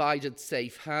provided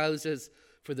safe houses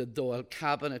for the Dáil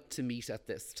cabinet to meet at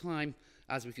this time,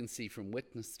 as we can see from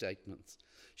witness statements.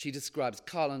 She describes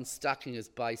Colin stacking his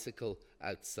bicycle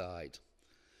outside.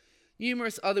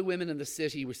 Numerous other women in the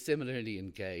city were similarly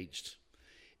engaged.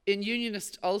 In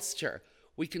Unionist Ulster,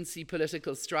 we can see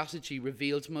political strategy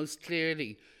revealed most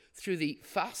clearly through the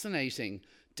fascinating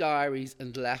diaries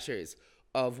and letters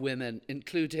of women,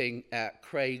 including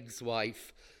Craig's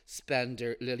wife,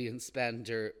 Spender, Lillian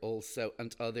Spender also,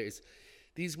 and others.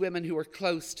 These women who were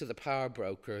close to the power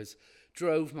brokers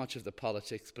drove much of the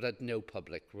politics but had no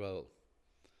public role.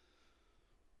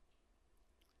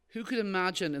 Who could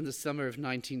imagine in the summer of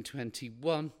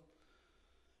 1921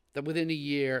 that within a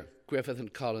year Griffith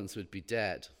and Collins would be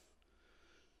dead?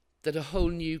 That a whole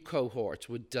new cohort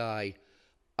would die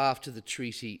after the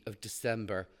Treaty of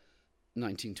December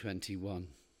 1921?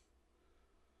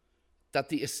 That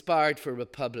the aspired for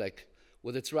republic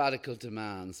with its radical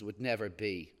demands would never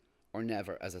be, or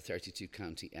never as a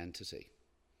 32-county entity?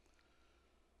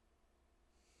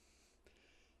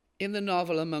 In the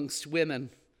novel Amongst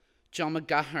Women, John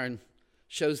McGahern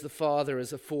shows the father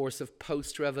as a force of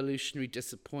post-revolutionary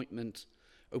disappointment,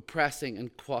 oppressing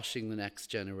and quashing the next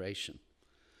generation.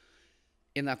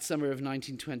 In that summer of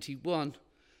 1921,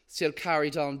 still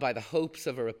carried on by the hopes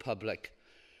of a republic,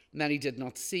 many did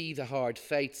not see the hard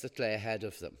fates that lay ahead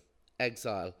of them: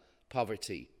 exile,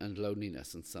 poverty, and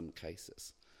loneliness in some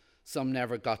cases. Some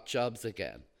never got jobs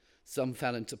again. Some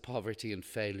fell into poverty and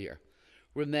failure,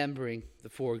 remembering the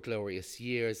 4 glorious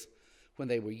years when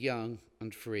they were young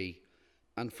and free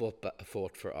and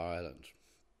fought for Ireland.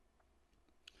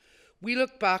 We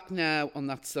look back now on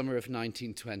that summer of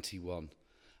 1921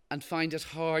 and find it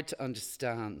hard to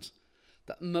understand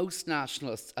that most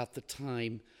nationalists at the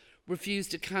time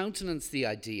refused to countenance the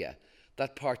idea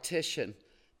that partition,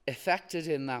 effected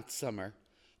in that summer,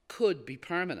 could be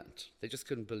permanent. They just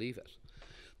couldn't believe it.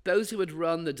 Those who had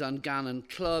run the Dungannon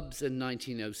clubs in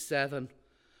 1907,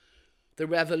 the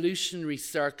revolutionary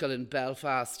circle in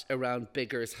Belfast around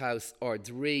Biggar's house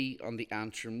Ardree on the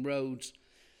Antrim Road,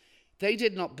 they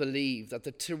did not believe that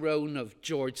the Tyrone of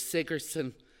George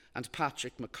Sigerson and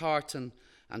Patrick McCartan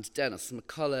and Dennis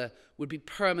McCullough would be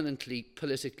permanently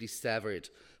politically severed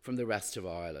from the rest of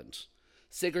Ireland.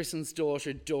 Sigerson's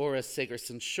daughter, Dora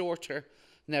Sigerson Shorter,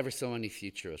 never saw any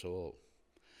future at all.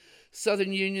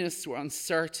 Southern Unionists were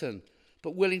uncertain,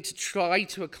 but willing to try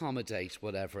to accommodate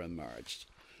whatever emerged.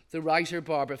 The writer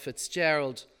Barbara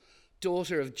Fitzgerald,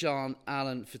 daughter of John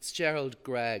Allen Fitzgerald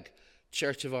Gregg,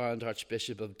 Church of Ireland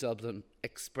Archbishop of Dublin,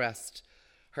 expressed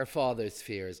her father's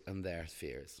fears and their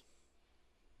fears.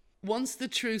 Once the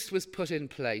truce was put in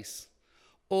place,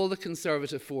 all the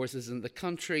conservative forces in the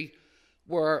country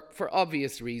were, for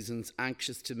obvious reasons,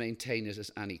 anxious to maintain it at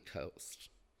any cost.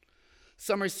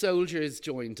 Summer soldiers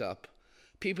joined up.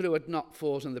 People who had not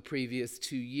fought in the previous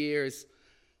 2 years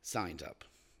signed up.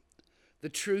 The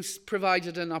truce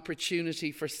provided an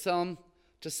opportunity for some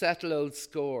to settle old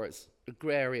scores,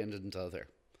 agrarian and other.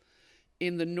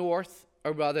 In the north,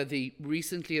 or rather the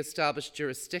recently established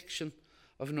jurisdiction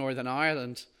of Northern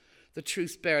Ireland, the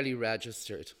truce barely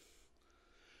registered.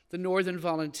 The Northern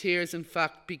Volunteers, in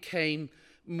fact, became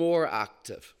more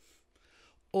active.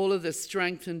 All of this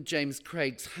strengthened James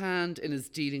Craig's hand in his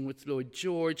dealing with Lloyd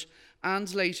George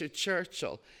and later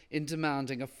Churchill in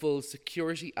demanding a full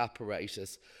security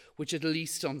apparatus, which at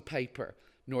least on paper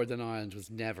Northern Ireland was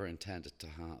never intended to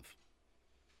have.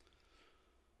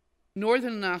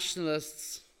 Northern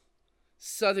nationalists,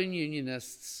 Southern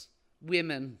Unionists,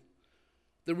 women,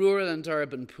 the rural and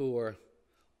urban poor,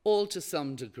 all to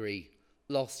some degree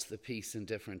lost the peace in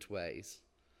different ways.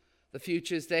 The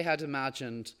futures they had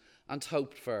imagined and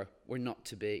hoped for were not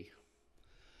to be.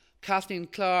 Kathleen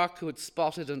Clarke, who had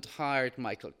spotted and hired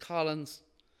Michael Collins,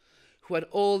 who had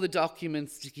all the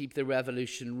documents to keep the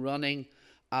revolution running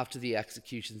after the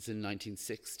executions in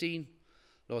 1916,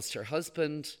 lost her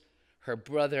husband, her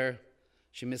brother.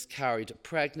 She miscarried a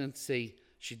pregnancy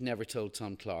she'd never told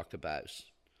Tom Clarke about.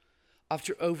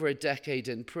 After over a decade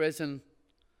in prison,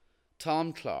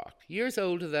 Tom Clarke, years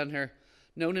older than her,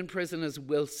 known in prison as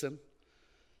Wilson,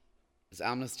 his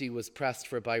amnesty was pressed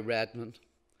for by Redmond,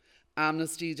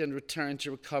 amnestied and returned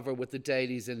to recover with the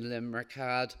dailies in Limerick,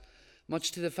 had,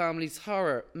 much to the family's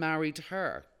horror, married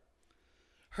her.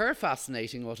 Her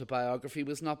fascinating autobiography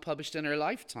was not published in her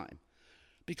lifetime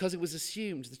because it was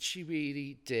assumed that she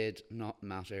really did not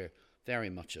matter very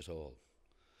much at all.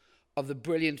 Of the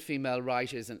brilliant female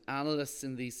writers and analysts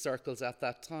in these circles at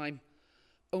that time,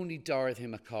 only Dorothy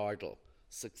McArdle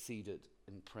succeeded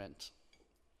in print.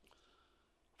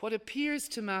 What appears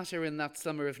to matter in that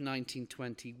summer of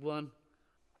 1921,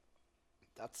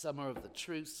 that summer of the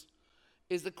truce,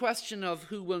 is the question of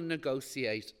who will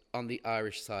negotiate on the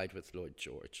Irish side with Lloyd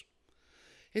George.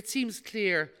 It seems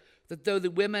clear that though the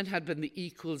women had been the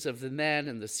equals of the men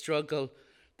in the struggle,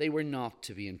 they were not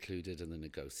to be included in the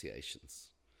negotiations.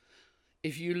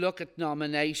 If you look at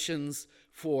nominations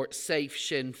for safe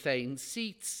Sinn Féin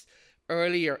seats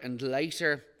earlier and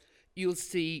later, you'll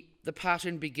see the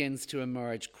pattern begins to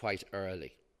emerge quite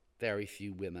early. Very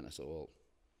few women at all.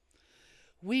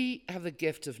 We have the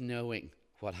gift of knowing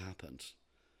what happened.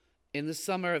 In the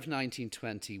summer of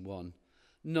 1921,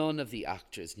 none of the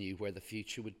actors knew where the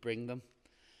future would bring them.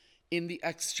 In the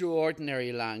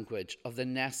extraordinary language of the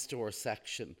Nestor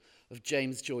section of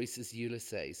James Joyce's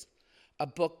Ulysses, a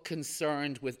book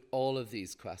concerned with all of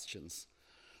these questions,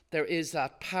 there is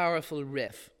that powerful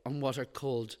riff on what are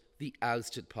called the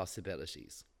ousted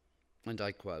possibilities. And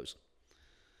I quote,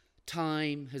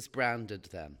 "Time has branded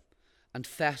them and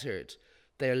fettered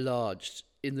their lodged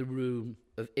in the room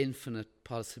of infinite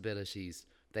possibilities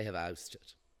they have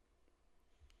ousted."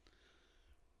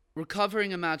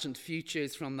 Recovering imagined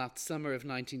futures from that summer of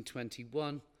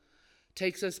 1921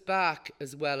 takes us back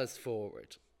as well as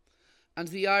forward. And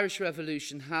the Irish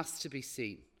Revolution has to be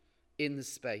seen in the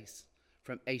space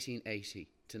from 1880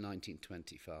 to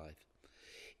 1925.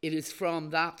 It is from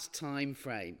that time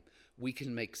frame we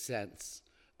can make sense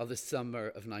of the summer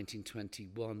of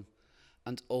 1921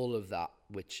 and all of that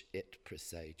which it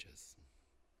presages.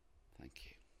 Thank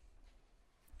you.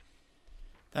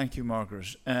 Thank you,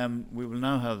 Margaret. We will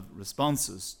now have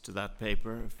responses to that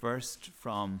paper. First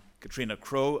from Katrina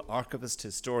Crowe, archivist,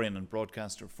 historian and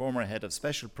broadcaster, former head of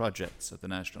special projects at the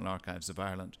National Archives of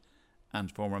Ireland and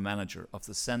former manager of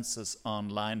the Census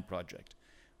Online project,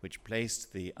 which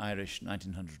placed the Irish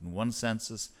 1901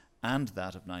 census and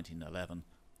that of 1911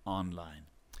 online.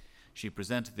 She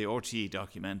presented the RTE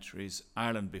documentaries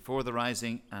Ireland Before the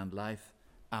Rising and Life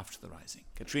After the Rising.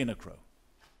 Katrina Crowe.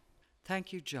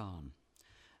 Thank you, John.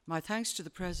 My thanks to the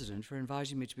President for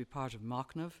inviting me to be part of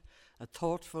Machnamh, a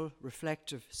thoughtful,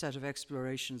 reflective set of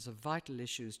explorations of vital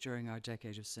issues during our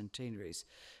decade of centenaries,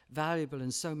 valuable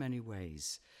in so many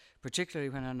ways, particularly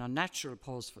when an unnatural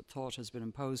pause for thought has been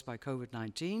imposed by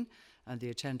COVID-19 and the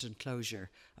attendant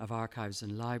closure of archives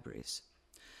and libraries.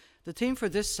 The theme for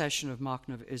this session of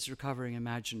Machnamh is Recovering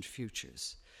Imagined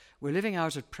Futures. We're living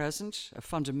out at present a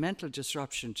fundamental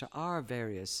disruption to our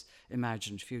various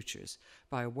imagined futures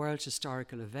by a world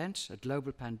historical event, a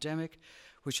global pandemic,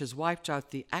 which has wiped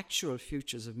out the actual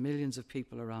futures of millions of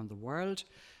people around the world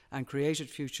and created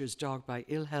futures dogged by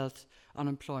ill health,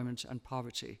 unemployment and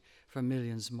poverty for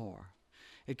millions more.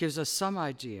 It gives us some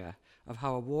idea of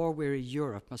how a war-weary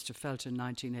Europe must have felt in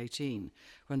 1918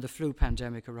 when the flu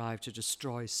pandemic arrived to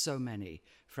destroy so many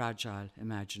fragile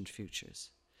imagined futures.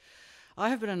 I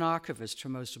have been an archivist for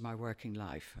most of my working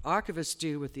life. Archivists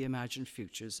deal with the imagined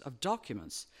futures of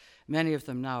documents, many of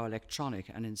them now electronic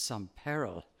and in some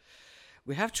peril.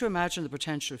 We have to imagine the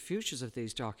potential futures of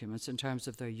these documents in terms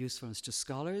of their usefulness to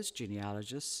scholars,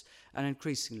 genealogists, and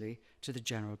increasingly to the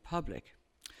general public.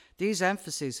 These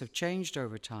emphases have changed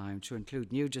over time to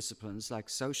include new disciplines like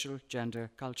social, gender,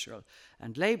 cultural,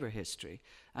 and labour history,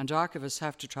 and archivists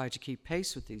have to try to keep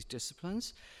pace with these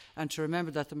disciplines and to remember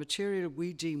that the material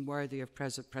we deem worthy of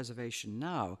preservation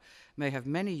now may have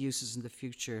many uses in the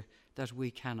future that we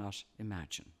cannot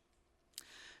imagine.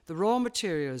 The raw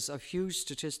materials of huge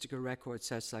statistical record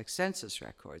sets like census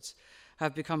records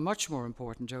have become much more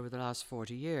important over the last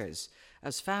 40 years,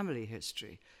 as family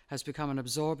history has become an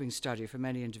absorbing study for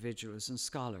many individuals and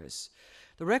scholars.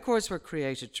 The records were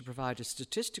created to provide a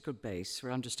statistical base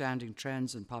for understanding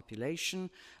trends in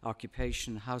population,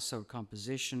 occupation, household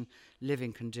composition,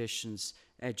 living conditions,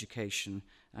 education,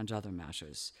 and other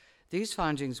matters. These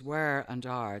findings were and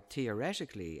are,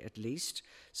 theoretically at least,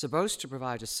 supposed to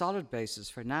provide a solid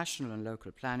basis for national and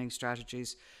local planning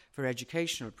strategies, for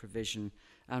educational provision,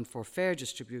 and for fair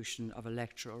distribution of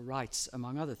electoral rights,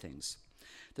 among other things.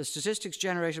 The statistics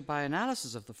generated by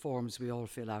analysis of the forms we all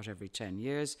fill out every 10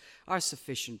 years are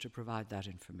sufficient to provide that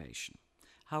information.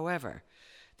 However,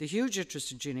 the huge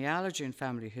interest in genealogy and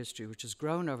family history, which has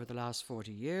grown over the last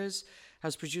 40 years,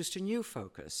 has produced a new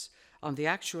focus on the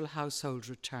actual household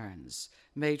returns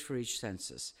made for each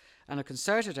census, and a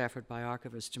concerted effort by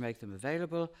archivists to make them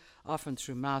available, often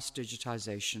through mass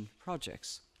digitization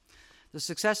projects. The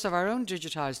success of our own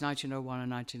digitised 1901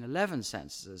 and 1911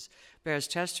 censuses bears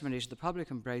testimony to the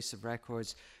public embrace of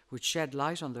records which shed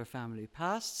light on their family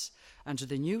pasts and to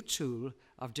the new tool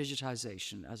of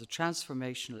digitisation as a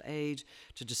transformational aid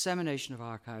to dissemination of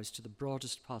archives to the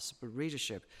broadest possible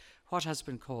readership, what has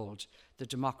been called the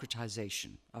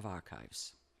democratisation of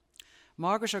archives.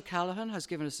 Margaret O'Callaghan has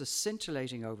given us a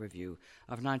scintillating overview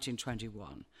of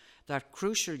 1921, that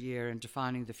crucial year in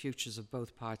defining the futures of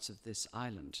both parts of this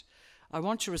island. I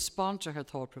want to respond to her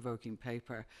thought-provoking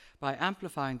paper by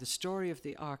amplifying the story of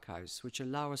the archives which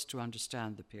allow us to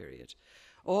understand the period.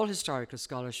 All historical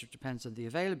scholarship depends on the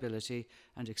availability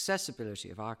and accessibility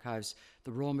of archives,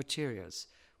 the raw materials,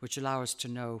 which allow us to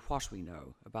know what we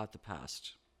know about the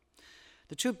past.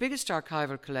 The two biggest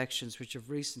archival collections which have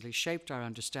recently shaped our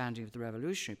understanding of the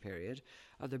revolutionary period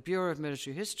are the Bureau of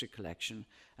Military History collection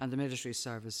and the Military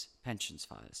Service Pensions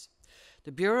Files.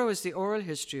 The Bureau is the oral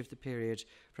history of the period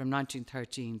from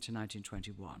 1913 to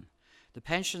 1921. The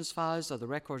Pensions Files are the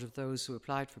record of those who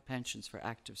applied for pensions for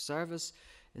active service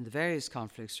in the various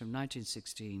conflicts from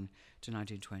 1916 to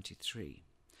 1923.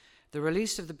 The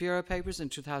release of the Bureau papers in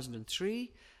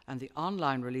 2003 and the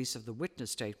online release of the witness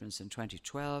statements in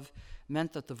 2012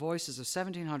 meant that the voices of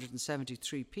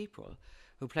 1,773 people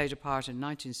who played a part in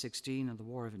 1916 and the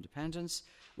War of Independence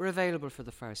were available for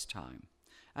the first time,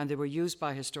 and they were used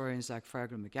by historians like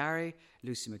Fergal McGarry,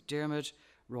 Lucy McDermott,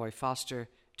 Roy Foster,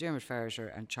 Dermot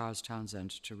Ferreter, and Charles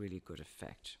Townsend to really good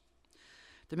effect.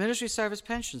 The Military Service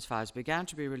Pensions Files began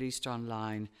to be released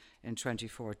online in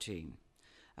 2014,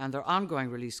 and their ongoing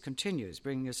release continues,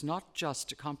 bringing us not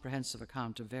just a comprehensive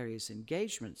account of various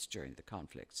engagements during the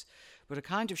conflicts, but a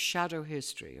kind of shadow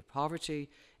history of poverty,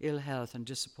 ill health, and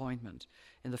disappointment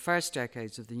in the first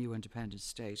decades of the new independent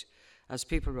state, as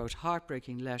people wrote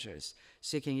heartbreaking letters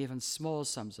seeking even small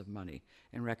sums of money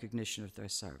in recognition of their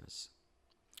service.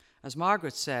 As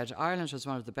Margaret said, Ireland has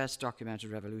one of the best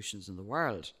documented revolutions in the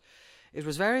world. It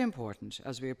was very important,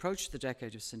 as we approached the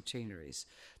decade of centenaries,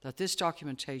 that this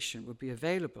documentation would be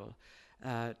available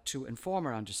to inform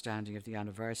our understanding of the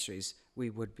anniversaries we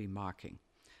would be marking.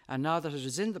 And now that it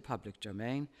is in the public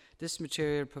domain, this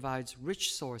material provides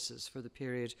rich sources for the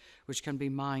period which can be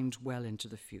mined well into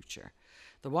the future.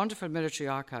 The wonderful Military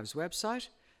Archives website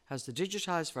has the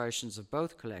digitised versions of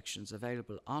both collections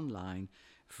available online,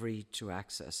 free to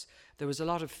access. There was a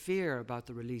lot of fear about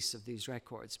the release of these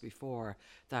records before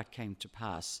that came to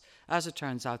pass. As it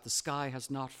turns out, the sky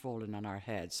has not fallen on our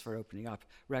heads for opening up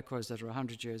records that are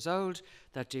 100 years old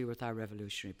that deal with our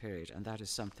revolutionary period, and that is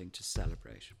something to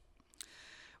celebrate.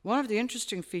 One of the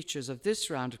interesting features of this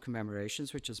round of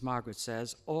commemorations, which, as Margaret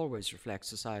says, always reflects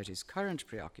society's current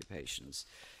preoccupations,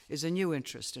 is a new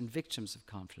interest in victims of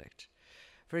conflict.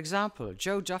 For example,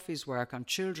 Joe Duffy's work on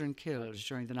children killed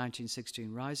during the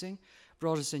 1916 Rising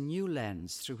brought us a new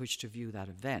lens through which to view that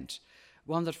event,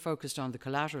 one that focused on the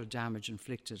collateral damage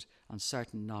inflicted on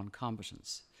certain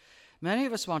non-combatants. Many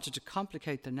of us wanted to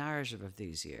complicate the narrative of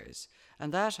these years,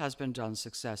 and that has been done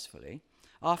successfully,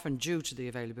 often due to the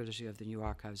availability of the new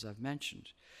archives I've mentioned.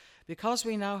 Because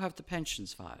we now have the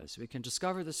Pensions Files, we can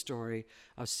discover the story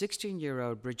of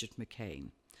 16-year-old Bridget McCain,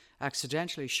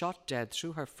 accidentally shot dead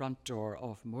through her front door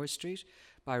off Moore Street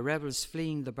by rebels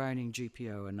fleeing the burning GPO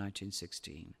in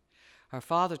 1916. Her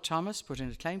father, Thomas, put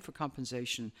in a claim for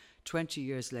compensation 20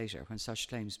 years later when such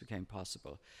claims became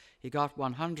possible. He got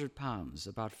 £100,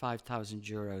 about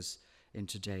 €5,000 in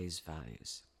today's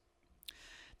values.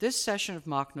 This session of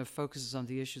Machnamh focuses on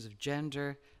the issues of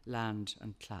gender, land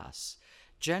and class.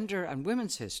 Gender and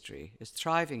women's history is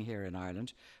thriving here in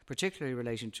Ireland, particularly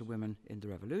relating to women in the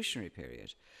revolutionary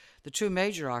period. The two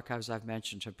major archives I've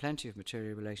mentioned have plenty of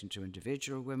material relating to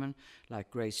individual women like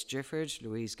Grace Gifford,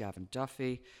 Louise Gavin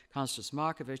Duffy, Constance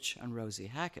Markovich and Rosie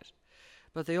Hackett.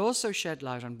 But they also shed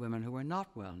light on women who are not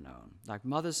well known, like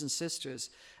mothers and sisters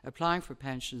applying for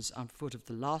pensions on foot of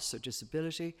the loss or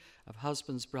disability of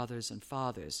husbands, brothers and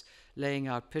fathers, laying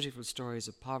out pitiful stories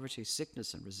of poverty,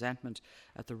 sickness and resentment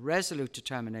at the resolute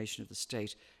determination of the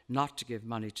state not to give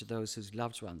money to those whose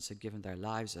loved ones had given their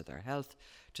lives or their health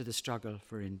to the struggle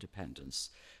for independence.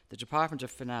 The Department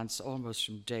of Finance almost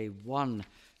from day one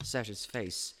set its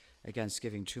face against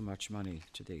giving too much money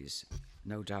to these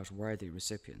no doubt worthy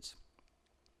recipients.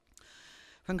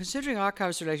 When considering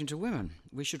archives relating to women,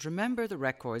 we should remember the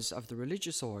records of the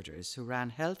religious orders who ran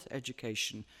health,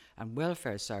 education and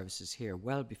welfare services here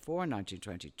well before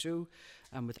 1922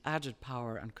 and with added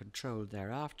power and control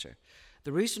thereafter.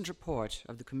 The recent report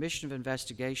of the Commission of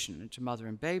Investigation into Mother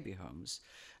and Baby Homes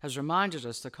has reminded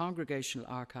us that congregational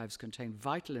archives contain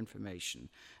vital information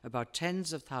about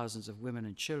tens of thousands of women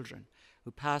and children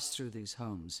who passed through these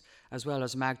homes, as well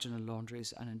as Magdalen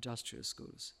laundries and industrial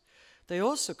schools. They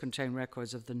also contain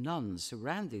records of the nuns who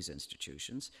ran these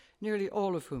institutions, nearly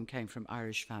all of whom came from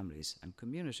Irish families and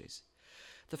communities.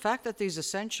 The fact that these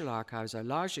essential archives are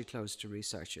largely closed to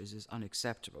researchers is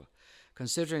unacceptable,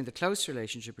 considering the close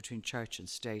relationship between church and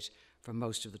state for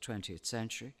most of the 20th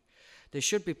century. They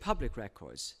should be public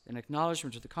records in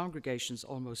acknowledgement of the congregation's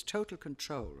almost total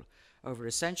control over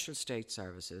essential state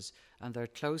services and their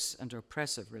close and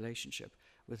oppressive relationship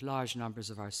with large numbers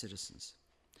of our citizens.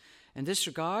 In this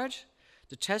regard,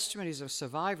 the testimonies of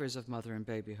survivors of mother and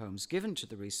baby homes given to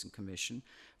the recent commission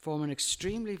form an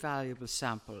extremely valuable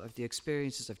sample of the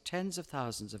experiences of tens of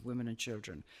thousands of women and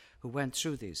children who went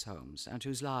through these homes and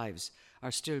whose lives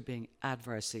are still being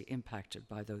adversely impacted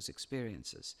by those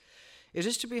experiences. It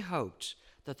is to be hoped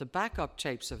that the backup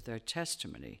tapes of their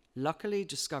testimony, luckily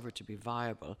discovered to be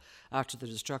viable after the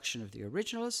destruction of the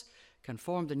originals, can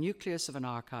form the nucleus of an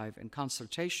archive in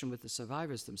consultation with the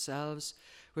survivors themselves,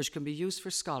 which can be used for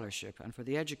scholarship and for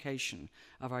the education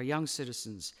of our young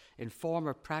citizens in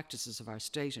former practices of our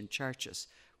state and churches,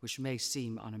 which may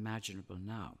seem unimaginable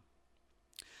now.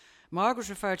 Margaret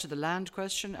referred to the land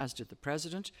question, as did the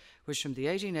President, which from the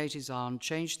 1880s on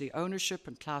changed the ownership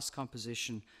and class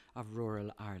composition of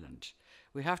rural Ireland.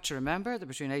 We have to remember that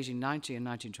between 1890 and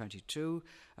 1922,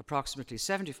 approximately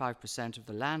 75% of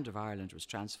the land of Ireland was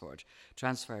transferred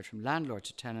from landlord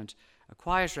to tenant, a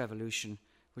quiet revolution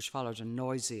which followed a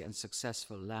noisy and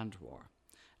successful land war.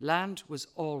 Land was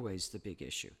always the big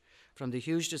issue, from the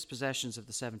huge dispossessions of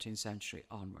the 17th century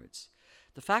onwards.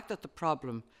 The fact that the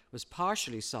problem was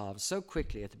partially solved so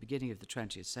quickly at the beginning of the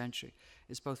 20th century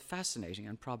is both fascinating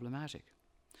and problematic.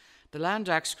 The Land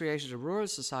Acts created a rural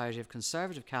society of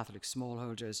conservative Catholic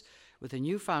smallholders with a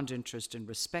newfound interest in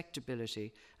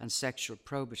respectability and sexual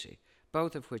probity,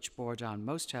 both of which bore down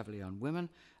most heavily on women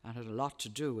and had a lot to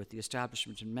do with the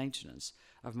establishment and maintenance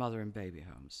of mother and baby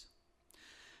homes.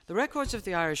 The records of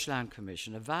the Irish Land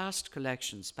Commission, a vast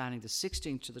collection spanning the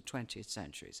 16th to the 20th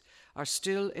centuries, are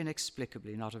still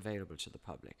inexplicably not available to the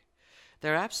public.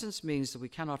 Their absence means that we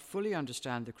cannot fully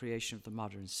understand the creation of the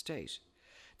modern state.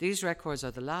 These records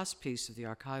are the last piece of the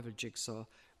archival jigsaw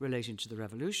relating to the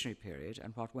revolutionary period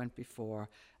and what went before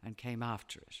and came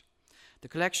after it. The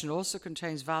collection also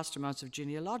contains vast amounts of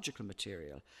genealogical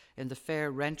material in the fair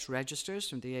rent registers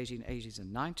from the 1880s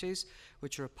and 90s,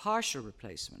 which are a partial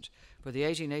replacement for the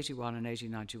 1881 and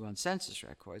 1891 census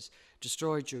records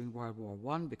destroyed during World War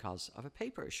I because of a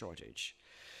paper shortage.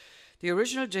 The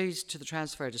original deeds to the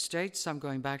transferred estates, some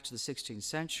going back to the 16th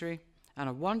century, and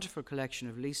a wonderful collection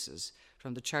of leases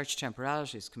from the Church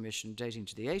Temporalities Commission dating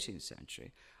to the 18th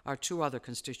century are two other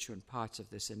constituent parts of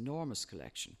this enormous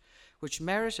collection, which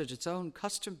merited its own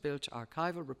custom-built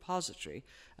archival repository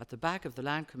at the back of the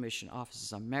Land Commission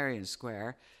offices on Merrion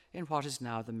Square in what is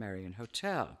now the Merrion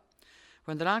Hotel.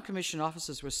 When the Land Commission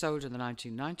offices were sold in the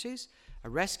 1990s, a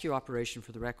rescue operation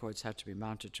for the records had to be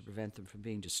mounted to prevent them from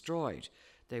being destroyed.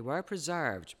 They were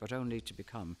preserved, but only to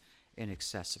become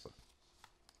inaccessible.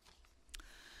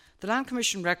 The Land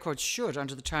Commission records should,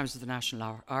 under the terms of the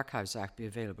National Archives Act, be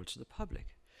available to the public.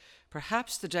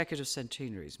 Perhaps the decade of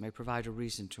centenaries may provide a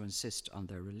reason to insist on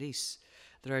their release.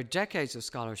 There are decades of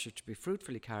scholarship to be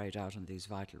fruitfully carried out on these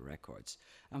vital records.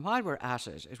 And while we're at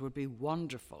it, it would be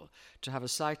wonderful to have a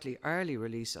slightly early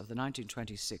release of the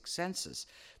 1926 census,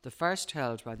 the first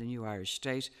held by the new Irish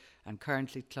state and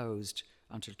currently closed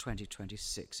until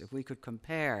 2026. If we could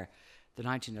compare the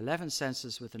 1911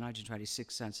 census with the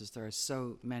 1926 census. There are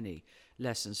so many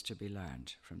lessons to be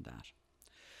learned from that.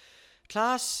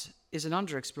 Class is an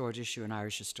underexplored issue in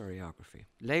Irish historiography.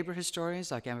 Labour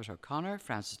historians like Emmett O'Connor,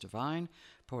 Francis Devine,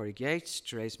 Porrick Yates,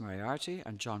 Therese Moriarty,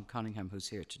 and John Cunningham, who's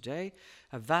here today,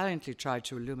 have valiantly tried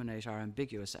to illuminate our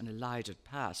ambiguous and elided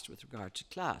past with regard to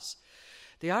class.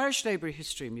 The Irish Labour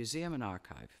History Museum and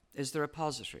Archive is the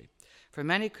repository for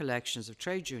many collections of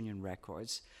trade union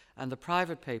records and the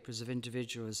private papers of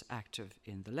individuals active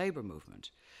in the labour movement.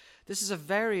 This is a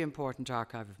very important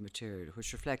archive of material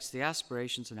which reflects the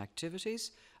aspirations and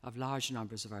activities of large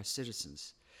numbers of our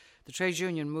citizens. The trade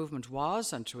union movement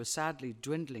was, and to a sadly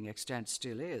dwindling extent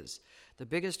still is, the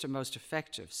biggest and most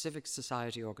effective civic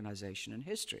society organisation in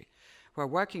history, where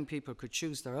working people could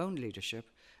choose their own leadership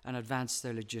and advance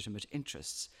their legitimate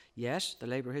interests. Yet, the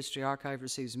Labour History Archive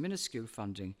receives minuscule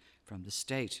funding from the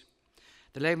state.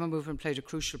 The labour movement played a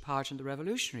crucial part in the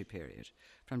revolutionary period,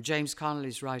 from James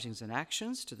Connolly's writings and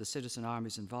actions to the Citizen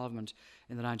Army's involvement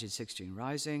in the 1916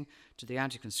 Rising, to the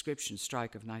anti-conscription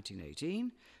strike of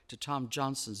 1918, to Tom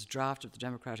Johnson's draft of the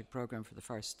Democratic Programme for the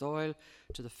First Dáil,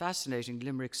 to the fascinating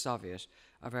Limerick Soviet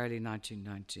of early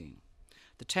 1919.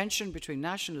 The tension between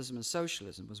nationalism and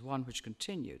socialism was one which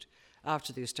continued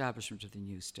after the establishment of the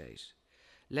new state.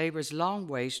 Labour's long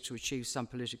wait to achieve some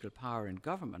political power in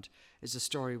government is a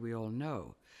story we all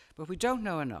know, but we don't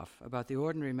know enough about the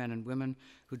ordinary men and women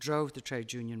who drove the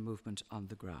trade union movement on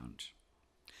the ground.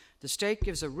 The state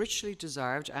gives a richly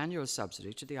deserved annual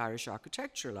subsidy to the Irish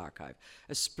Architectural Archive,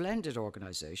 a splendid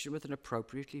organisation with an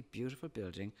appropriately beautiful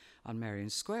building on Merrion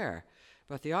Square.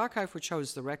 But the archive, which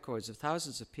holds the records of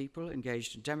thousands of people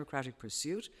engaged in democratic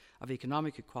pursuit of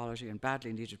economic equality and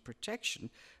badly needed protection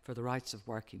for the rights of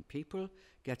working people,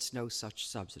 gets no such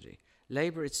subsidy.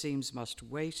 Labour, it seems, must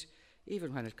wait,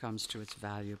 even when it comes to its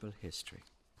valuable history.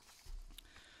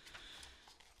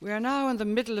 We are now in the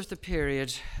middle of the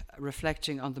period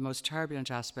reflecting on the most turbulent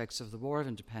aspects of the War of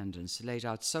Independence, laid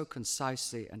out so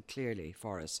concisely and clearly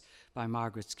for us by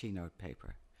Margaret's keynote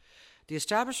paper. The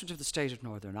establishment of the State of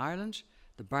Northern Ireland,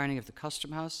 the burning of the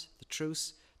Custom House, the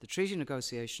truce, the treaty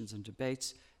negotiations and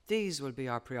debates, these will be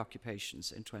our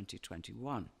preoccupations in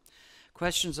 2021.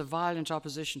 Questions of violent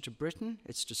opposition to Britain,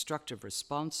 its destructive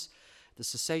response, the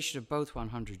cessation of both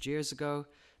 100 years ago,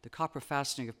 the copper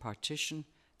fastening of partition,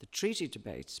 the treaty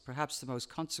debates, perhaps the most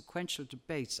consequential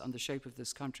debates on the shape of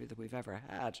this country that we've ever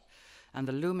had, and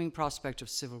the looming prospect of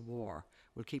civil war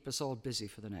will keep us all busy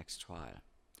for the next while.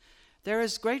 There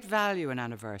is great value in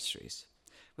anniversaries.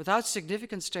 Without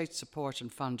significant state support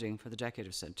and funding for the decade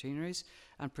of centenaries,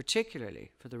 and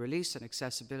particularly for the release and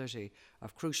accessibility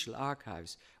of crucial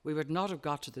archives, we would not have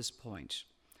got to this point.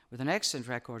 With an excellent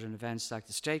record in events like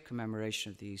the state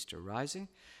commemoration of the Easter Rising,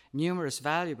 numerous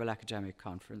valuable academic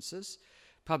conferences,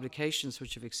 publications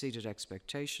which have exceeded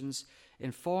expectations,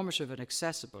 informative and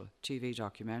accessible TV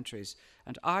documentaries,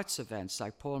 and arts events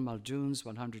like Paul Muldoon's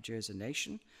 100 Years a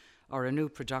Nation, or a new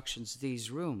production's These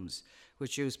Rooms,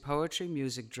 which use poetry,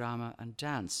 music, drama, and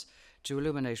dance to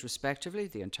illuminate respectively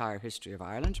the entire history of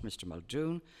Ireland, Mr.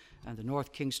 Muldoon, and the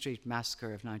North King Street Massacre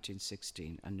of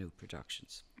 1916, and new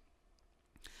productions.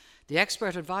 The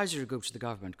expert advisory group to the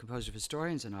government, composed of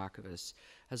historians and archivists,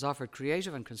 has offered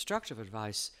creative and constructive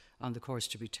advice on the course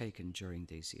to be taken during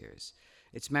these years.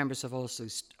 Its members have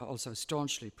also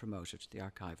staunchly promoted the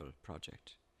archival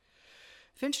project.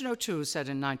 Fintan O'Toole said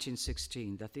in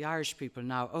 1916 that the Irish people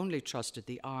now only trusted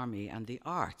the army and the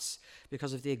arts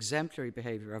because of the exemplary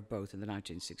behaviour of both in the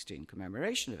 1916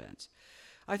 commemoration events.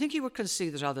 I think he would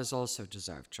concede that others also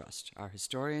deserve trust: our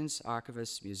historians,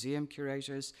 archivists, museum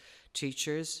curators,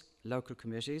 teachers, local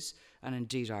committees, and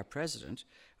indeed our president,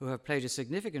 who have played a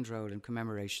significant role in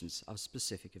commemorations of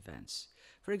specific events.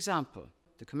 For example,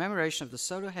 the commemoration of the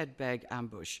Solohead Beg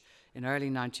ambush in early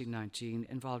 1919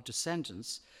 involved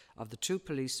descendants of the two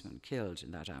policemen killed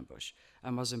in that ambush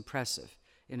and was impressive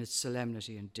in its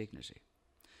solemnity and dignity.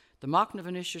 The Machnamh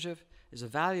Initiative is a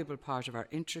valuable part of our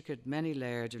intricate,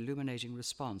 many-layered, illuminating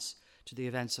response to the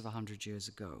events of 100 years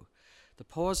ago. The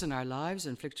pause in our lives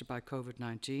inflicted by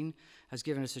COVID-19 has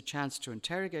given us a chance to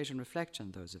interrogate and reflect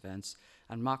on those events,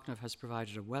 and Machnamh has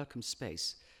provided a welcome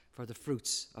space for the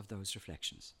fruits of those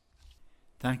reflections.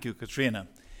 Thank you, Katrina.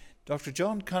 Dr.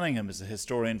 John Cunningham is a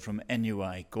historian from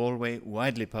NUI Galway,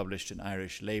 widely published in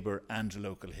Irish Labour and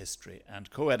Local History, and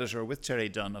co-editor with Terry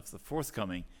Dunn of the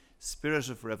forthcoming Spirit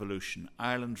of Revolution,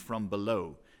 Ireland from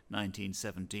Below,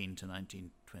 1917 to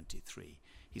 1923.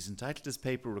 He's entitled his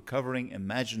paper Recovering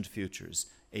Imagined Futures,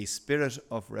 A Spirit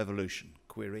of Revolution.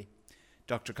 Query.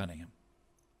 Dr. Cunningham.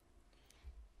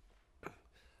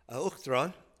 A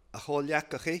uachtarán, a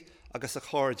chóleacachi agus a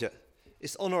chóirde,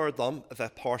 Is unor dom a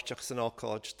bheith páirteach san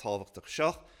ácáid tábhachtach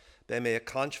seo, be mé a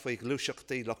cant faoi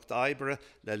glúiseachtaí Loch d'Oibre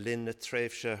le linn na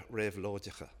tréimhse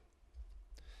réamhlóideacha.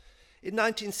 In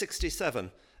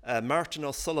 1967, Martin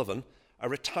O'Sullivan, a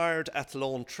retired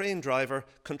Athlone train driver,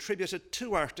 contributed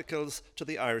 2 articles to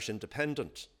the Irish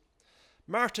Independent.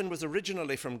 Martin was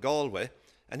originally from Galway,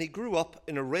 and he grew up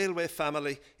in a railway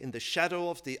family in the shadow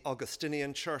of the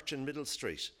Augustinian Church in Middle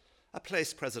Street, a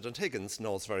place President Higgins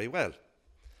knows very well.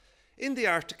 In the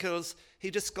articles, he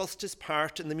discussed his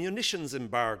part in the munitions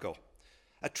embargo,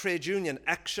 a trade union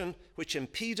action which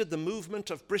impeded the movement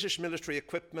of British military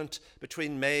equipment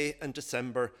between May and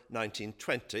December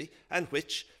 1920, and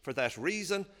which, for that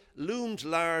reason, loomed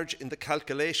large in the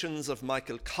calculations of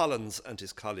Michael Collins and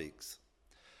his colleagues.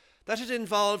 That it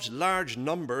involved large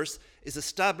numbers is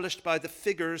established by the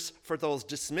figures for those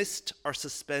dismissed or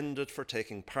suspended for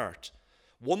taking part: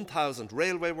 1,000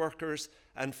 railway workers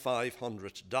and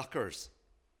 500 dockers.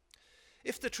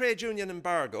 If the trade union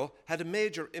embargo had a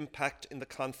major impact in the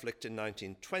conflict in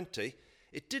 1920,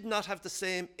 it did not have the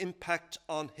same impact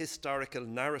on historical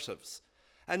narratives.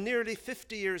 And nearly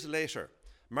 50 years later,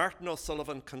 Martin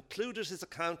O'Sullivan concluded his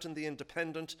account in The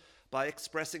Independent by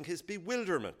expressing his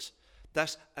bewilderment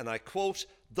that, and I quote,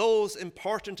 "those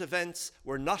important events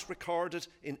were not recorded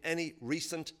in any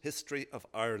recent history of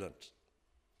Ireland."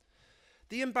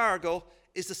 The embargo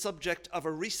is the subject of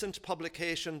a recent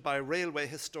publication by railway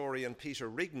historian Peter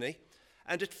Rigney,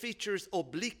 and it features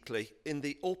obliquely in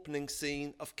the opening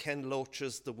scene of Ken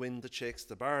Loach's The Wind That Shakes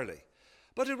the Barley.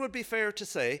 But it would be fair to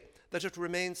say that it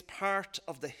remains part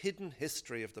of the hidden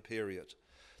history of the period.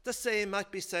 The same might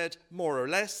be said, more or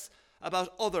less,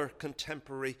 about other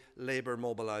contemporary labour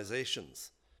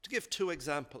mobilisations. To give 2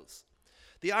 examples,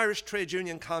 the Irish Trade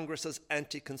Union Congress's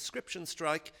anti-conscription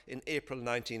strike in April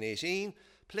 1918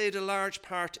 played a large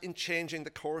part in changing the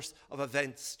course of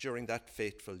events during that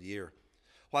fateful year,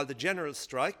 while the general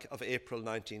strike of April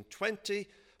 1920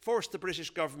 forced the British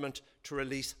government to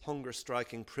release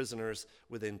hunger-striking prisoners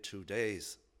within 2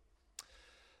 days.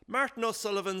 Martin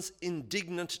O'Sullivan's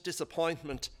indignant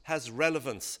disappointment has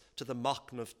relevance to the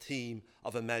Machnamh theme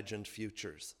of imagined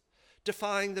futures.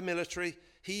 Defying the military,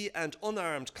 he and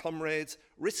unarmed comrades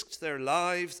risked their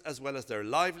lives as well as their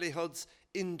livelihoods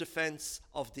in defence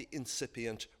of the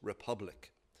incipient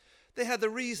republic. They had the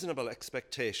reasonable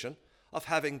expectation of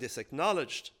having this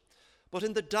acknowledged, but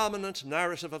in the dominant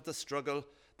narrative of the struggle,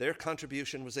 their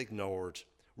contribution was ignored,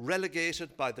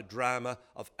 relegated by the drama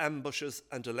of ambushes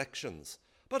and elections,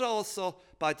 but also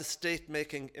by the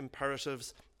state-making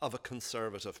imperatives of a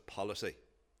conservative polity.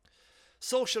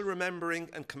 Social remembering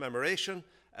and commemoration,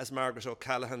 as Margaret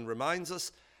O'Callaghan reminds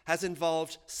us, has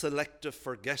involved selective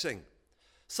forgetting.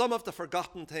 Some of the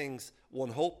forgotten things,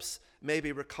 one hopes, may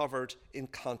be recovered in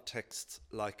contexts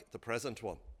like the present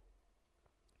one.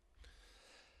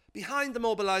 Behind the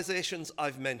mobilisations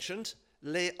I've mentioned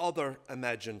lay other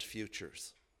imagined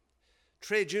futures.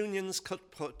 Trade unions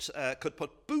could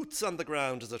put boots on the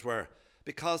ground, as it were,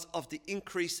 because of the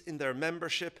increase in their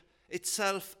membership,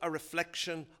 itself a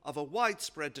reflection of a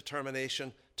widespread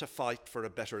determination to fight for a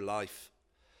better life.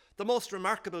 The most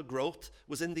remarkable growth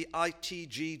was in the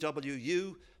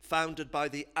ITGWU, founded by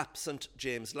the absent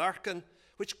James Larkin,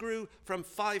 which grew from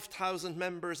 5,000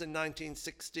 members in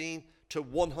 1916 to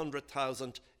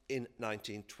 100,000 in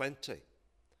 1920.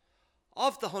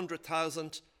 Of the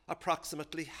 100,000,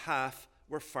 approximately half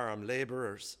were farm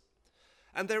labourers,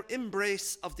 and their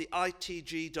embrace of the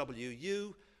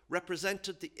ITGWU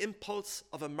represented the impulse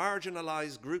of a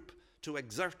marginalised group to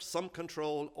exert some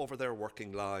control over their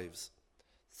working lives.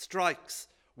 Strikes,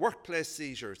 workplace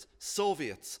seizures,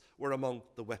 Soviets were among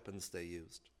the weapons they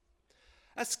used.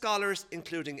 As scholars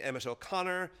including Emmett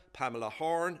O'Connor, Pamela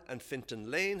Horn and Fintan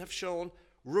Lane have shown,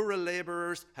 rural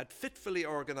labourers had fitfully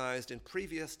organised in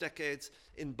previous decades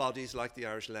in bodies like the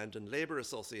Irish Land and Labour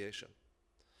Association.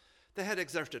 They had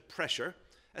exerted pressure,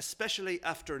 especially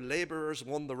after labourers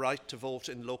won the right to vote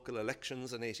in local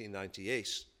elections in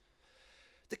 1898.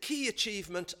 The key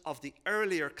achievement of the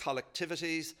earlier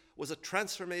collectivities was a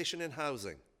transformation in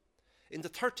housing. In the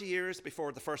 30 years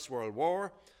before the First World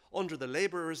War, under the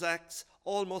Labourers' Acts,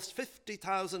 almost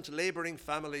 50,000 labouring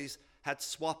families had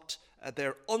swapped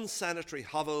their unsanitary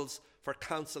hovels for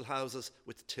council houses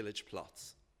with tillage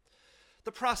plots.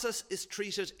 The process is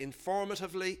treated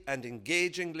informatively and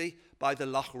engagingly by the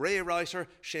Loughrea writer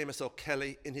Seamus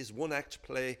O'Kelly in his one-act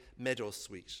play Meadow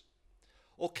Suite.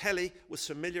 O'Kelly was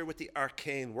familiar with the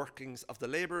arcane workings of the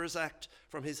Labourers' Act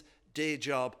from his day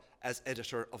job as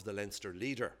editor of the Leinster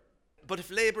Leader. But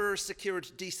if labourers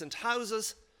secured decent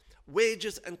houses,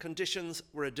 wages and conditions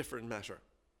were a different matter.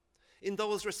 In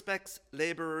those respects,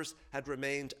 labourers had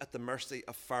remained at the mercy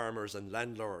of farmers and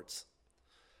landlords.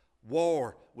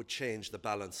 War would change the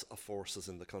balance of forces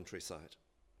in the countryside.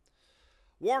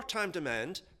 Wartime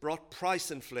demand brought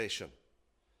price inflation.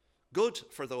 Good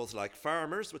for those like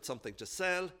farmers with something to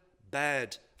sell,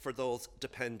 bad for those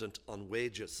dependent on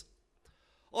wages.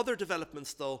 Other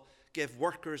developments, though, gave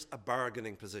workers a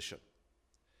bargaining position.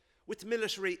 With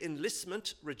military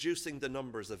enlistment reducing the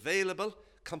numbers available,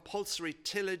 compulsory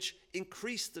tillage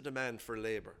increased the demand for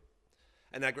labour.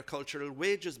 An agricultural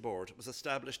wages board was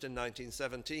established in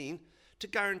 1917 to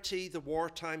guarantee the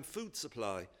wartime food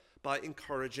supply by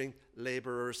encouraging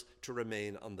labourers to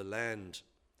remain on the land.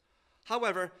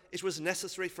 However, it was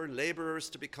necessary for labourers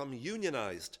to become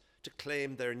unionised to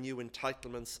claim their new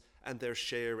entitlements and their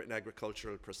share in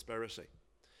agricultural prosperity.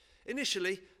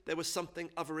 Initially, there was something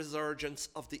of a resurgence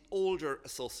of the older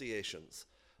associations,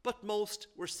 but most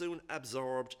were soon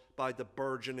absorbed by the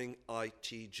burgeoning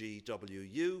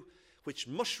ITGWU, which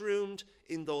mushroomed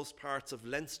in those parts of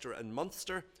Leinster and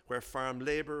Munster where farm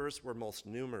labourers were most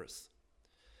numerous.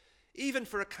 Even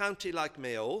for a county like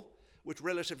Mayo, with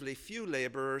relatively few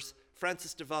labourers,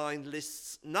 Francis Devine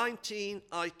lists 19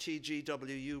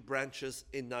 ITGWU branches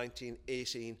in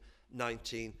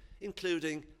 1918-19,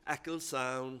 including Achill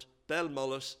Sound,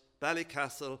 Belmullet,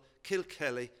 Ballycastle,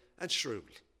 Kilkelly and Shrewell.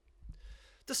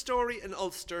 The story in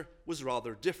Ulster was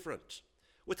rather different,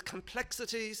 with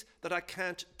complexities that I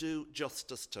can't do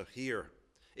justice to here.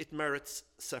 It merits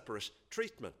separate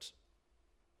treatment.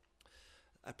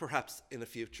 Perhaps in a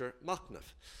future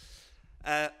Machnamh.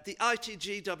 The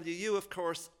ITGWU, of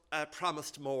course,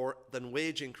 promised more than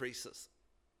wage increases.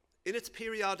 In its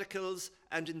periodicals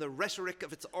and in the rhetoric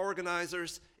of its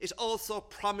organisers, it also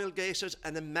promulgated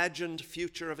an imagined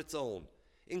future of its own,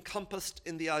 encompassed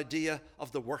in the idea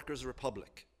of the Workers'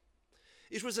 Republic.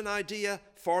 It was an idea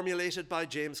formulated by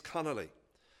James Connolly,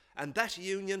 and that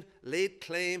union laid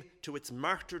claim to its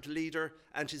martyred leader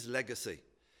and his legacy,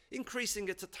 increasing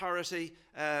its authority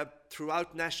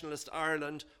throughout nationalist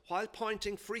Ireland while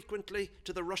pointing frequently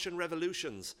to the Russian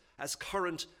revolutions as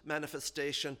current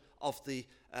manifestation of the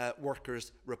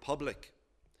Workers' Republic.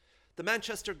 The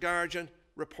Manchester Guardian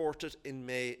reported in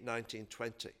May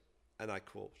 1920, and I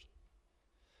quote,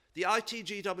 "The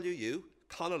ITGWU,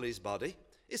 Connolly's body,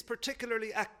 is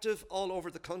particularly active all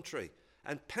over the country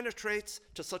and penetrates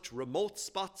to such remote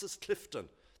spots as Clifton,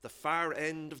 the far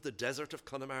end of the desert of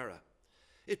Connemara.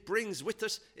 It brings with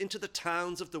it into the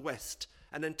towns of the West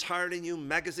an entirely new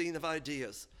magazine of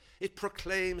ideas. It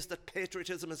proclaims that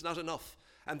patriotism is not enough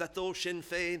and that though Sinn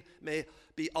Féin may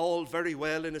be all very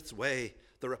well in its way,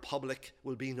 the Republic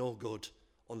will be no good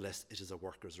unless it is a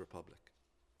workers' republic."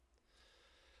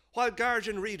 While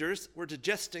Guardian readers were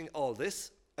digesting all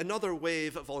this, another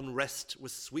wave of unrest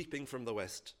was sweeping from the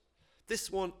West, this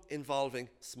one involving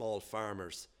small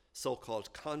farmers,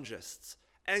 so-called congests,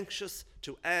 anxious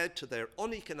to add to their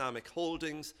uneconomic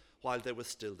holdings while there was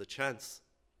still the chance.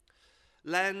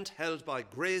 Land held by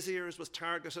graziers was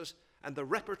targeted, and the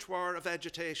repertoire of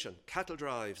agitation, cattle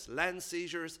drives, land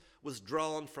seizures, was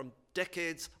drawn from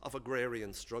decades of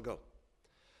agrarian struggle.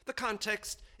 The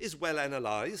context is well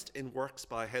analysed in works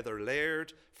by Heather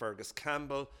Laird, Fergus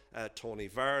Campbell, Tony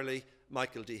Varley,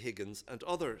 Michael D. Higgins and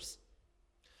others.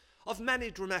 Of many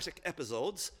dramatic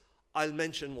episodes, I'll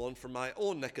mention one from my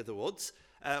own neck of the woods,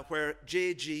 where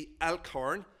J.G.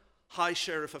 Alcorn, High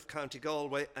Sheriff of County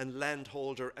Galway and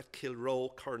landholder at Kilroe,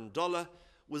 Kerndulla,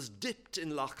 was dipped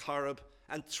in Lough Corrib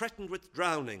and threatened with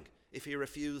drowning if he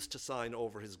refused to sign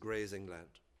over his grazing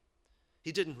land.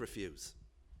 He didn't refuse.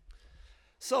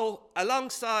 So,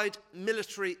 alongside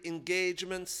military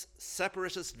engagements,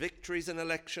 separatist victories in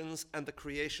elections and the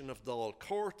creation of Dáil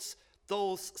courts,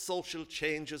 those social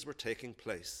changes were taking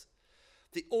place.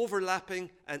 The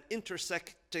overlapping and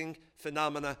intersecting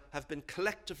phenomena have been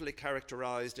collectively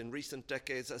characterised in recent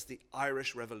decades as the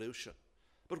Irish Revolution.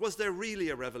 But was there really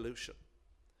a revolution?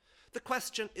 The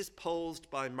question is posed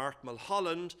by Mark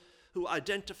Mulholland, who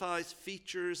identifies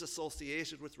features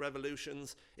associated with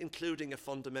revolutions, including a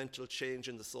fundamental change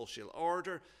in the social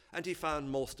order, and he found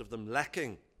most of them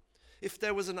lacking. If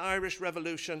there was an Irish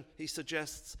Revolution, he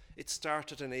suggests, it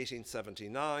started in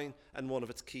 1879, and one of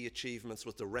its key achievements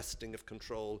was the wresting of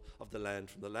control of the land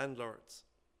from the landlords.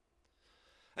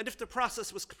 And if the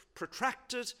process was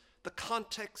protracted, the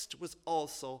context was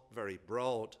also very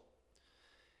broad.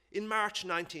 In March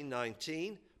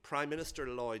 1919, Prime Minister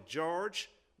Lloyd George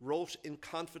wrote in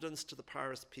confidence to the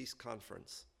Paris Peace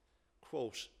Conference,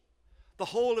 quote, "The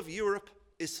whole of Europe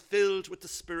is filled with the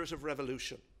spirit of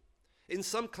revolution. In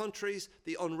some countries,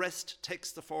 the unrest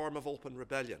takes the form of open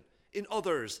rebellion. In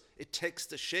others, it takes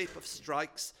the shape of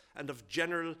strikes and of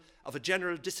a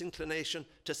general disinclination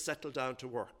to settle down to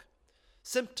work.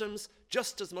 Symptoms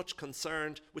just as much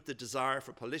concerned with the desire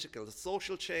for political and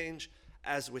social change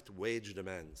as with wage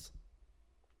demands.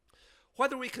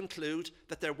 Whether we conclude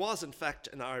that there was in fact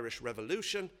an Irish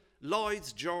Revolution, Lloyd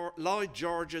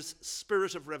George's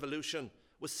spirit of revolution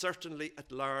was certainly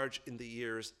at large in the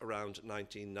years around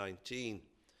 1919.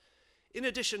 In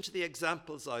addition to the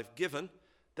examples I've given,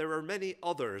 there are many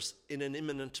others in an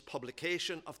imminent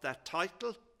publication of that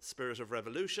title, Spirit of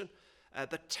Revolution,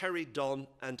 that Terry Dunn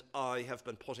and I have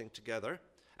been putting together,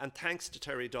 and thanks to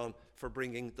Terry Dunn for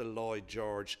bringing the Lloyd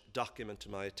George document to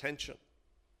my attention.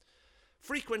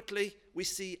 Frequently, we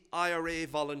see IRA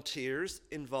volunteers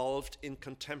involved in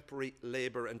contemporary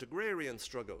labour and agrarian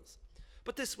struggles,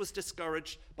 but this was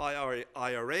discouraged by our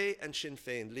IRA and Sinn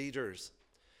Féin leaders.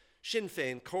 Sinn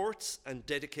Féin courts and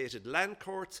dedicated land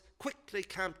courts quickly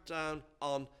clamped down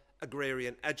on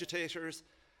agrarian agitators,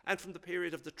 and from the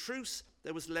period of the truce,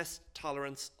 there was less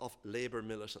tolerance of labour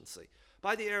militancy.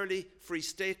 By the early Free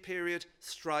State period,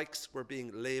 strikes were being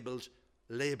labelled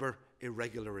labour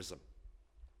irregularism.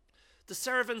 The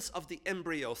servants of the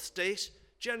embryo state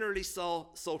generally saw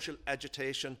social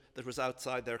agitation that was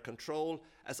outside their control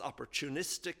as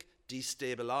opportunistic,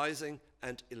 destabilising,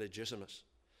 and illegitimate.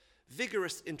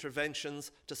 Vigorous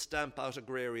interventions to stamp out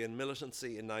agrarian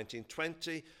militancy in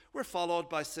 1920 were followed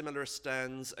by similar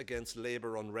stands against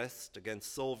labour unrest,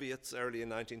 against Soviets early in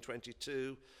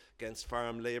 1922, against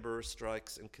farm labour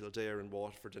strikes in Kildare and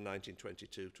Waterford in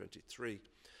 1922-23.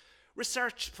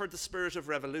 Research for the Spirit of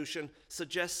Revolution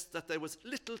suggests that there was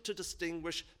little to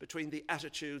distinguish between the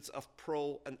attitudes of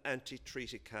pro- and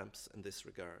anti-treaty camps in this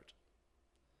regard.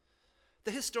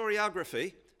 The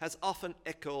historiography has often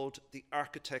echoed the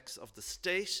architects of the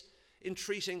state in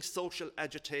treating social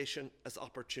agitation as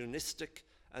opportunistic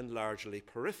and largely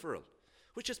peripheral,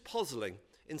 which is puzzling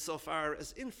insofar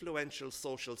as influential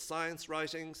social science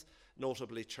writings,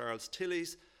 notably Charles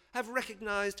Tilley's, have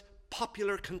recognised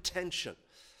popular contention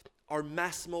or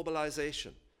mass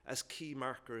mobilisation as key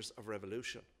markers of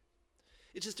revolution.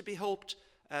 It is to be hoped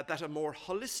that a more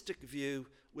holistic view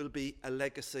will be a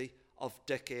legacy of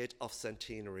decade of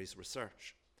centenaries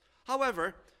research.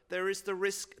 However, there is the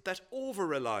risk that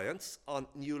over-reliance on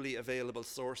newly available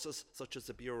sources, such as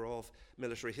the Bureau of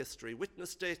Military History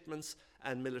witness statements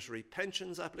and military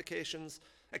pensions applications,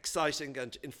 exciting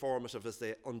and informative as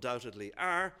they undoubtedly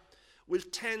are, will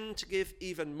tend to give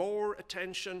even more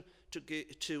attention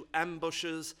to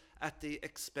ambushes at the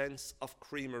expense of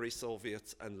creamery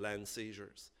Soviets and land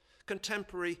seizures.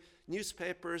 Contemporary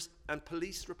newspapers and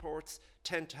police reports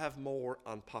tend to have more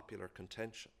on popular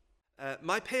contention.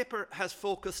 My paper has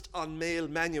focused on male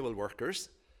manual workers,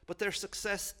 but their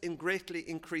success in greatly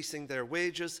increasing their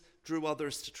wages drew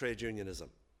others to trade unionism.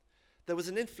 There was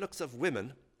an influx of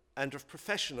women and of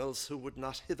professionals who would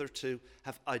not hitherto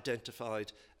have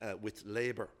identified with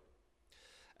labour.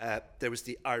 There was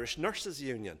the Irish Nurses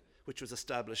Union, which was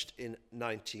established in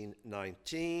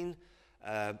 1919.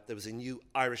 There was a new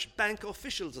Irish Bank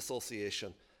Officials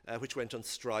Association, which went on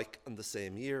strike in the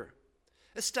same year.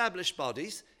 Established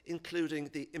bodies, including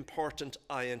the important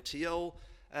INTO,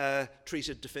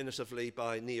 treated definitively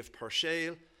by Niamh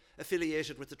Purshale,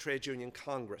 affiliated with the Trade Union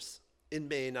Congress. In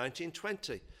May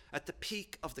 1920, at the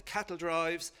peak of the cattle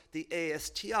drives, the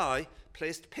ASTI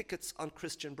placed pickets on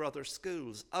Christian Brothers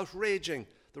schools, outraging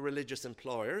the religious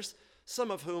employers,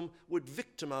 some of whom would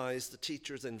victimise the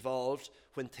teachers involved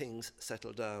when things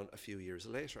settled down a few years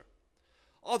later.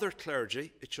 Other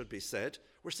clergy, it should be said,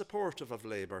 were supportive of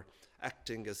labour,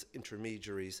 acting as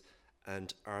intermediaries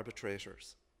and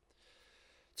arbitrators.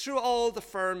 Through all the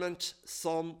ferment,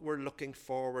 some were looking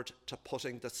forward to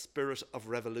putting the spirit of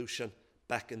revolution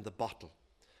back in the bottle.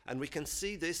 And we can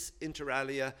see this inter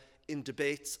alia in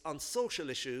debates on social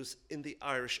issues in the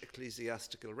Irish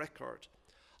ecclesiastical record.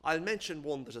 I'll mention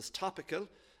one that is topical,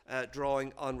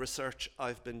 drawing on research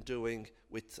I've been doing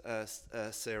with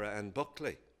Sarah Ann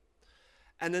Buckley.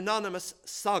 An anonymous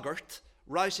Sogart,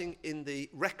 writing in the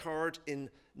record in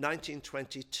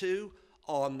 1922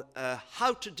 on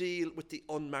how to deal with the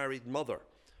unmarried mother,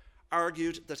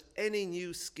 argued that any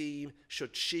new scheme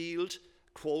should shield,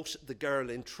 quote, the girl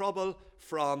in trouble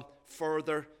from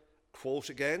further, quote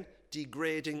again,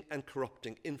 degrading and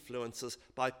corrupting influences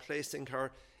by placing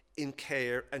her in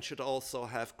care, and should also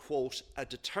have, quote, a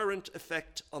deterrent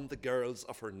effect on the girls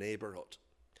of her neighbourhood.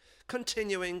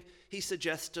 Continuing, he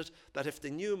suggested that if the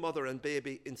new mother and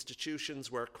baby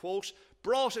institutions were, quote,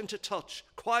 brought into touch,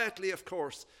 quietly of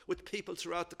course, with people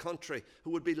throughout the country who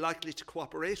would be likely to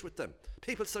cooperate with them,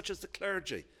 people such as the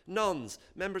clergy, nuns,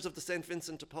 members of the St.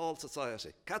 Vincent de Paul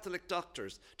Society, Catholic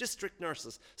doctors, district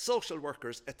nurses, social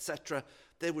workers, etc.,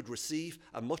 they would receive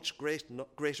a much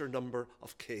greater number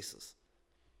of cases.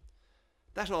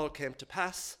 That all came to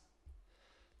pass.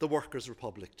 The Workers'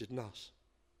 Republic did not.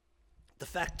 The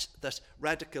fact that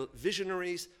radical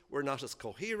visionaries were not as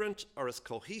coherent or as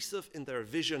cohesive in their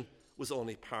vision was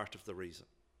only part of the reason.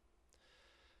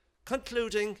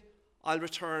 Concluding, I'll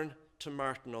return to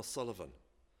Martin O'Sullivan,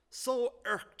 so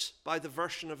irked by the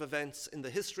version of events in the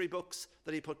history books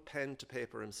that he put pen to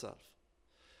paper himself.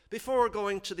 Before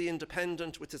going to The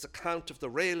Independent with his account of the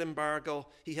rail embargo,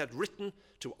 he had written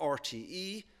to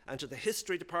RTE and to the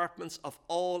history departments of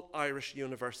all Irish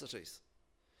universities.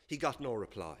 He got no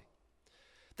reply.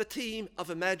 The theme of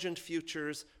imagined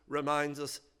futures reminds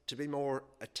us to be more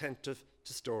attentive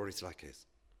to stories like his.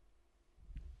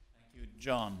 Thank you,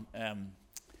 John.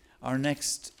 Our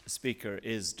next speaker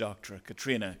is Dr.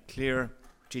 Katrina Clear,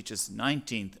 teaches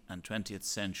 19th and 20th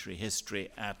century history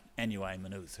at NUI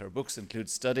Maynooth. Her books include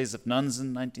Studies of Nuns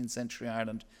in 19th Century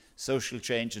Ireland, Social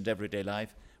Change and Everyday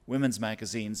Life, Women's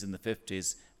Magazines in the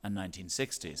 50s and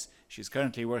 1960s. She's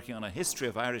currently working on a history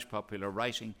of Irish popular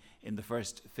writing in the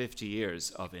first 50 years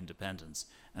of independence,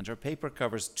 and her paper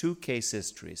covers 2 case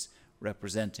histories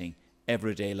representing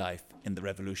everyday life in the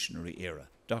revolutionary era.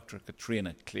 Dr.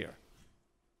 Katrina Clear.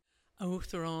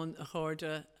 It's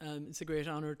a great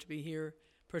honour to be here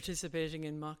participating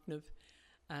in Machnamh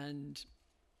and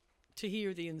to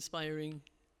hear the inspiring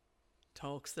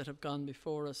talks that have gone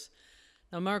before us.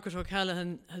 Now, Margaret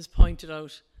O'Callaghan has pointed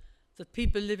out that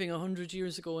people living 100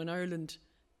 years ago in Ireland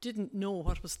didn't know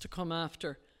what was to come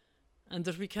after, and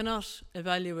that we cannot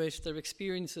evaluate their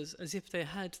experiences as if they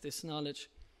had this knowledge.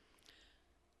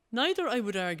 Neither, I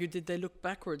would argue, did they look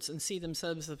backwards and see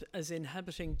themselves as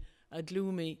inhabiting a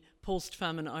gloomy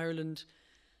post-famine Ireland.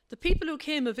 The people who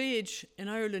came of age in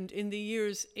Ireland in the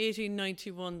years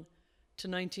 1891 to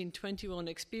 1921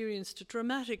 experienced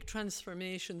dramatic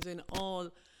transformations in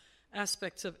all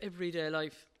aspects of everyday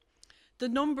life. The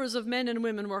numbers of men and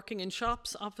women working in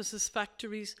shops, offices,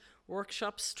 factories,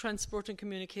 workshops, transport and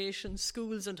communications,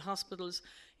 schools and hospitals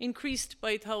increased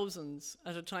by thousands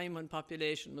at a time when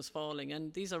population was falling.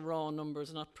 And these are raw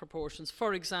numbers, not proportions.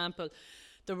 For example,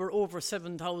 there were over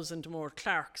 7,000 more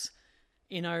clerks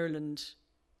in Ireland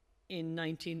in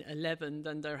 1911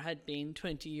 than there had been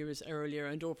 20 years earlier,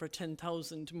 and over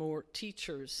 10,000 more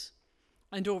teachers,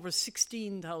 and over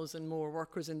 16,000 more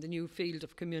workers in the new field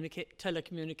of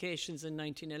telecommunications in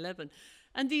 1911.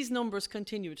 And these numbers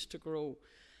continued to grow.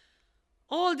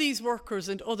 All these workers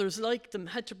and others like them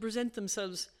had to present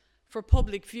themselves for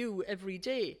public view every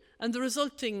day, and the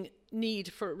resulting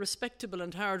need for respectable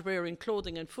and hard-wearing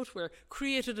clothing and footwear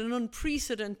created an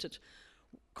unprecedented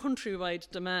countrywide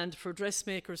demand for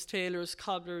dressmakers, tailors,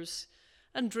 cobblers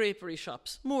and drapery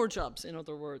shops. More jobs, in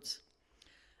other words.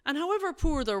 And however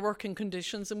poor their working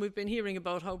conditions, and we've been hearing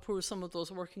about how poor some of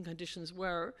those working conditions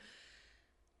were,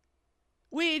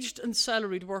 waged and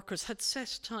salaried workers had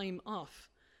set time off.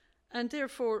 And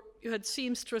therefore, you had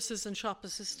seamstresses and shop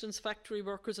assistants, factory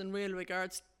workers and railway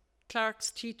guards,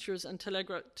 clerks, teachers and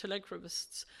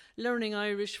telegraphists, learning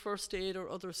Irish, first aid or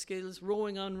other skills,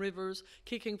 rowing on rivers,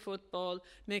 kicking football,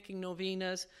 making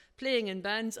novenas, playing in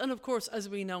bands, and of course, as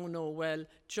we now know well,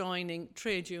 joining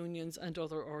trade unions and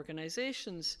other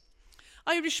organisations.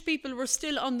 Irish people were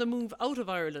still on the move out of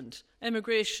Ireland.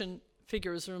 Emigration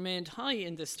figures remained high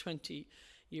in this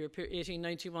 20-year period,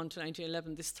 1891 to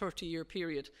 1911, this 30-year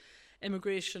period.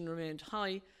 Emigration remained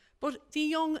high. But the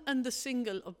young and the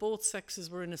single of both sexes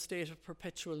were in a state of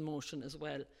perpetual motion as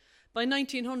well. By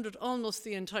 1900, almost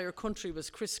the entire country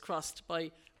was crisscrossed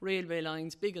by railway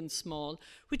lines, big and small,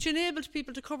 which enabled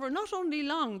people to cover not only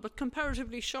long but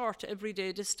comparatively short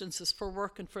everyday distances for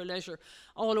work and for leisure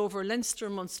all over Leinster,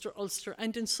 Munster, Ulster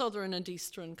and in southern and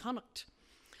eastern Connacht.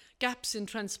 Gaps in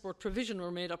transport provision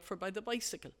were made up for by the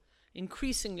bicycle,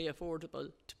 increasingly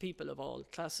affordable to people of all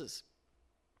classes.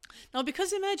 Now,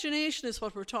 because imagination is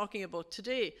what we're talking about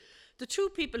today, the 2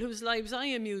 people whose lives I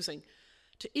am using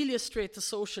to illustrate the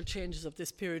social changes of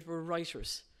this period were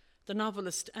writers, the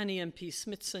novelist Annie M.P.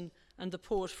 Smithson and the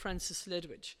poet Francis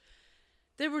Ledwidge.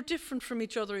 They were different from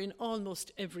each other in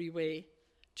almost every way: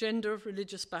 gender,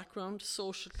 religious background,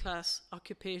 social class,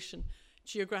 occupation,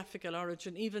 geographical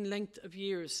origin, even length of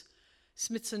years.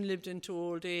 Smithson lived into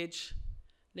old age,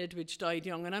 Ledwidge died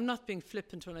young, and I'm not being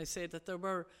flippant when I say that there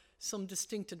were some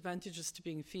distinct advantages to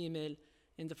being female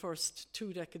in the first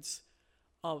 2 decades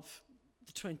of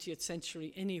the 20th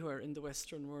century anywhere in the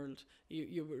Western world.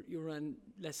 You ran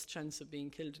less chance of being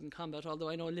killed in combat, although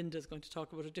I know Linda is going to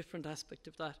talk about a different aspect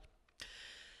of that.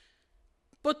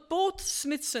 But both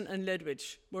Smithson and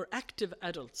Ledwidge were active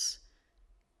adults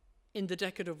in the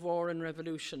decade of war and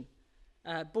revolution.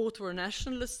 Both were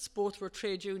nationalists, both were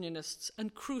trade unionists,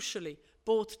 and crucially,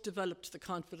 both developed the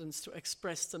confidence to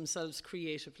express themselves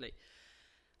creatively.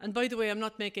 And by the way, I'm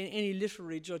not making any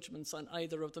literary judgments on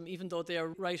either of them, even though they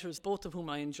are writers, both of whom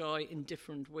I enjoy in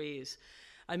different ways.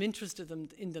 I'm interested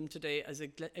in them today as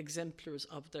exemplars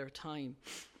of their time.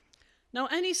 Now,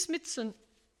 Annie Smithson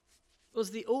was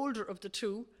the older of the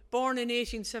two, born in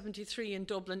 1873 in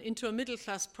Dublin into a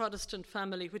middle-class Protestant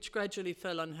family which gradually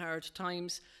fell on hard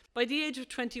times. By the age of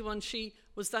 21, she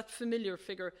was that familiar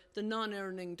figure, the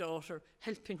non-earning daughter,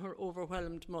 helping her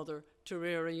overwhelmed mother to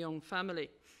rear a young family.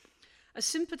 A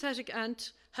sympathetic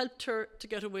aunt helped her to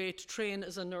get away to train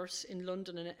as a nurse in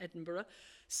London and Edinburgh.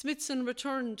 Smithson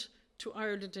returned to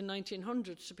Ireland in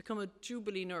 1900 to become a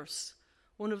Jubilee nurse,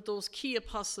 one of those key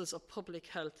apostles of public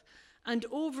health. And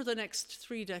over the next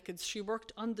 3 decades, she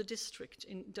worked on the district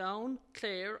in Down,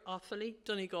 Clare, Offaly,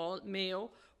 Donegal,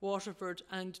 Mayo, Waterford,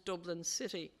 and Dublin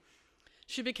City.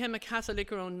 She became a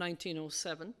Catholic around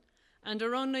 1907, and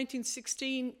around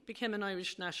 1916 became an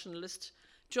Irish nationalist,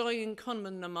 joining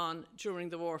Cummin na Mon during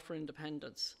the War for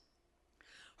Independence.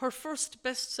 Her first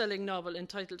best-selling novel,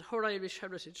 entitled Her Irish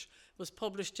Heritage, was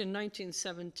published in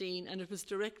 1917, and it was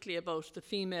directly about the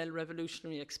female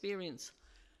revolutionary experience.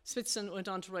 Smithson went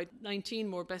on to write 19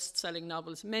 more best-selling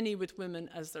novels, many with women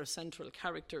as their central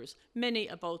characters, many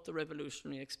about the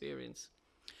revolutionary experience.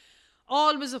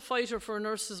 Always a fighter for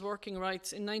nurses' working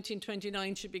rights, in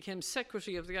 1929 she became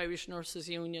secretary of the Irish Nurses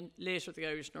Union, later the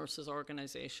Irish Nurses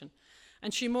Organisation,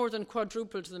 and she more than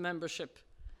quadrupled the membership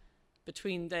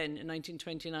between then, in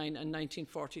 1929 and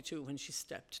 1942, when she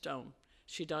stepped down.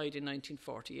 She died in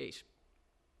 1948.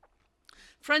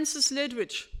 Francis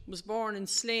Ledwidge was born in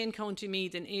Slane, County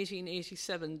Meath in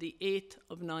 1887, the 8th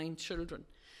of 9 children.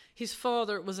 His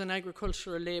father was an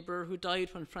agricultural labourer who died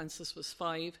when Francis was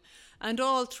 5, and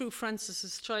all through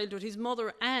Francis's childhood, his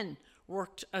mother Anne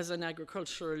worked as an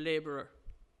agricultural labourer.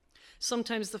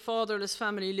 Sometimes the fatherless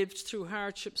family lived through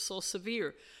hardships so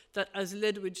severe that, as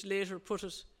Ledwidge later put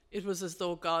it, it was as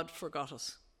though God forgot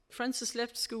us. Francis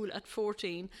left school at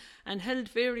 14 and held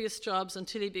various jobs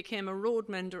until he became a road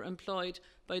mender employed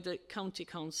by the county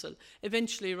council,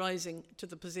 eventually rising to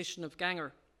the position of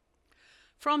ganger.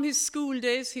 From his school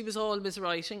days, he was always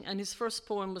writing, and his first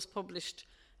poem was published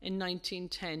in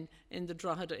 1910 in the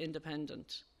Drogheda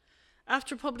Independent.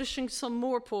 After publishing some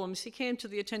more poems, he came to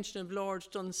the attention of Lord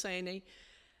Dunsany,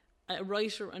 a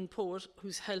writer and poet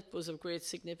whose help was of great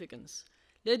significance.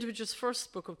 Ledwidge's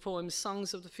first book of poems,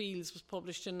 Songs of the Fields, was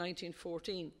published in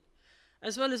 1914.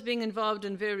 As well as being involved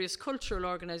in various cultural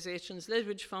organisations,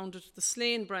 Ledwidge founded the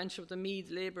Slane branch of the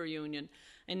Meath Labour Union,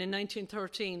 and in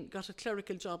 1913 got a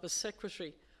clerical job as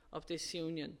secretary of this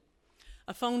union.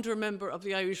 A founder member of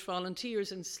the Irish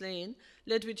Volunteers in Slane,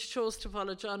 Ledwidge chose to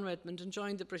follow John Redmond and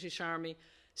joined the British Army,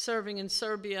 serving in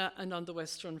Serbia and on the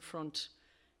Western Front.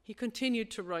 He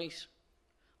continued to write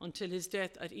until his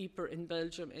death at Ypres in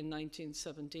Belgium in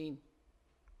 1917.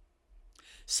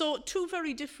 So, two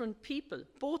very different people,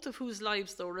 both of whose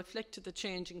lives, though, reflected the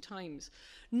changing times.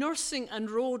 Nursing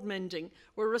and road mending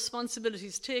were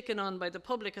responsibilities taken on by the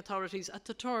public authorities at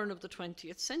the turn of the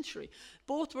 20th century.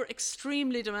 Both were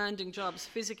extremely demanding jobs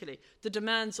physically. The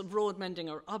demands of road mending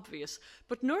are obvious,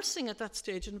 but nursing at that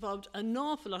stage involved an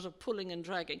awful lot of pulling and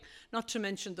dragging, not to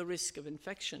mention the risk of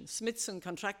infection. Smithson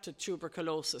contracted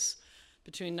tuberculosis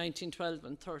between 1912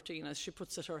 and 13. As she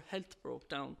puts it, her health broke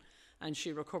down and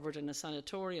she recovered in a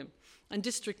sanatorium. And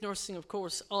district nursing, of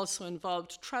course, also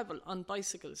involved travel on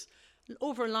bicycles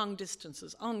over long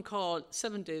distances, on call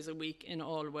 7 days a week in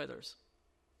all weathers.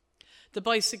 The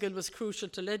bicycle was crucial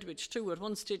to Ledwidge too. At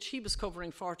one stage, he was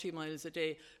covering 40 miles a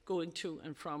day going to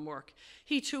and from work.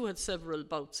 He too had several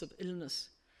bouts of illness.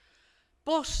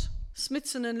 But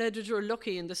Smithson and Ledwidge were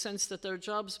lucky in the sense that their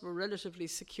jobs were relatively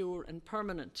secure and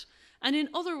permanent. And in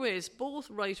other ways, both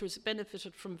writers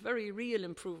benefited from very real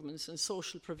improvements in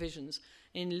social provisions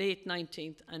in late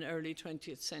 19th and early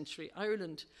 20th century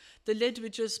Ireland. The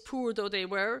Ledwidges, poor though they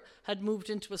were, had moved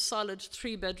into a solid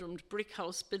 3-bedroomed brick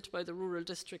house built by the Rural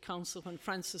District Council when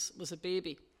Francis was a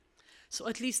baby. So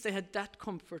at least they had that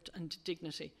comfort and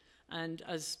dignity. And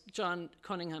as John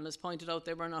Cunningham has pointed out,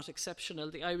 they were not exceptional.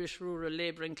 The Irish rural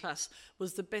labouring class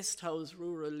was the best housed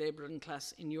rural labouring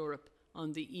class in Europe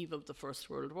on the eve of the First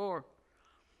World War.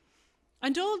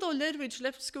 And although Ledwidge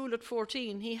left school at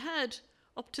 14, he had,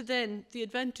 up to then, the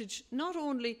advantage not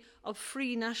only of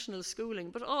free national schooling,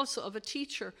 but also of a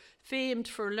teacher famed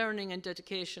for learning and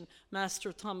dedication,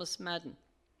 Master Thomas Madden,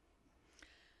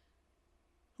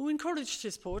 who encouraged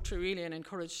his poetry really and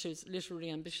encouraged his literary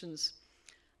ambitions.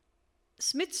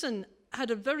 Smithson had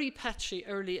a very patchy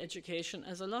early education,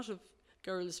 as a lot of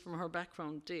girls from her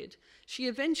background did. She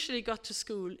eventually got to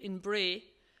school in Bray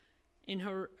in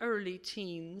her early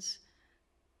teens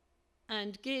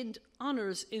and gained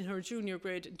honours in her junior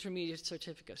grade intermediate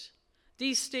certificate.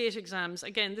 These state exams,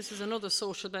 again, this is another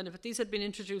social benefit. These had been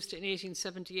introduced in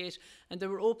 1878 and they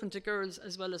were open to girls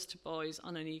as well as to boys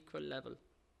on an equal level.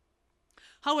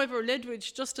 However,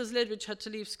 Ledwidge, just as Ledwidge had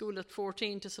to leave school at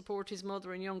 14 to support his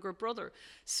mother and younger brother,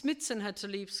 Smithson had to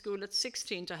leave school at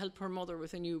 16 to help her mother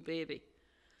with a new baby.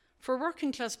 For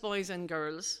working class boys and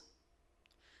girls,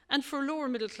 and for lower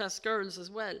middle class girls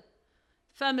as well,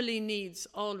 family needs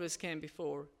always came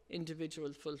before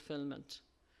individual fulfilment.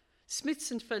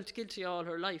 Smithson felt guilty all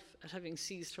her life at having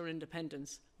seized her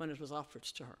independence when it was offered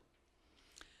to her.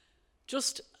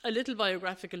 Just a little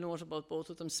biographical note about both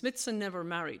of them. Smithson never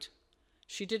married.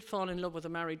 She did fall in love with a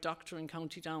married doctor in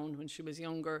County Down when she was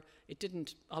younger. It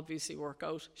didn't obviously work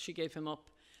out. She gave him up.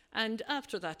 And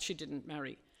after that, she didn't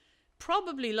marry.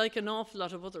 Probably like an awful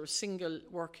lot of other single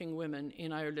working women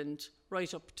in Ireland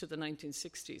right up to the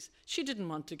 1960s, she didn't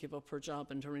want to give up her job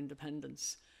and her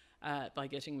independence by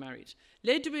getting married.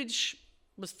 Ledwidge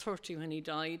was 30 when he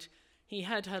died. He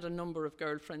had had a number of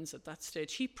girlfriends at that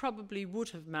stage. He probably would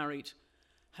have married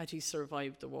had he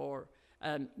survived the war.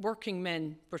 Working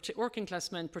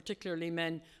class men, particularly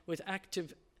men with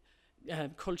active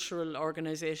cultural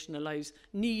organisational lives,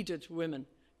 needed women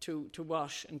to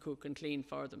wash and cook and clean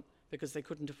for them because they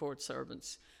couldn't afford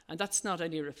servants. And that's not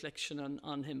any reflection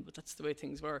on him, but that's the way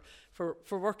things were. For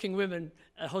working women,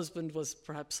 a husband was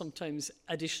perhaps sometimes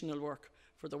additional work.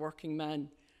 For the working man,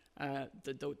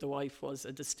 the wife was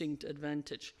a distinct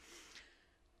advantage.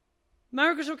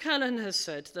 Margaret O'Callaghan has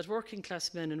said that working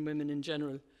class men and women in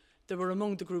general, they were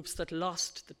among the groups that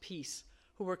lost the peace,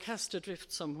 who were cast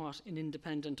adrift somewhat in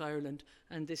independent Ireland,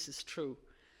 and this is true.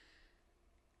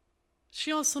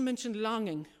 She also mentioned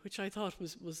longing, which I thought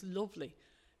was lovely,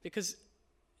 because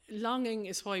longing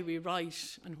is why we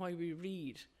write and why we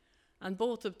read. And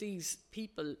both of these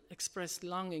people expressed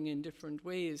longing in different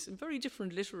ways, in very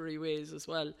different literary ways as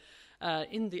well,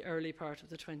 in the early part of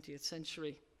the 20th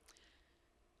century.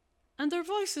 And their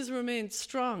voices remained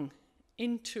strong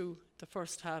into the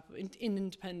first half, in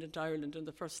independent Ireland, in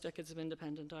the first decades of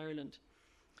independent Ireland.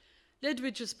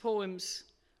 Ledwidge's poems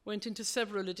went into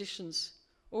several editions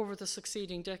over the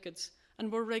succeeding decades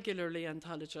and were regularly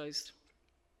anthologised.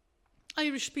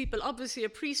 Irish people obviously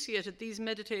appreciated these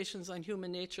meditations on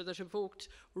human nature that evoked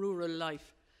rural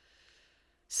life.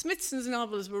 Smithson's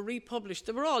novels were republished.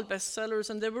 They were all bestsellers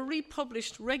and they were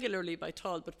republished regularly by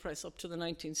Talbot Press up to the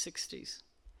 1960s.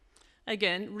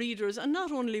 Again, readers, and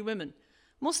not only women,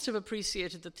 must have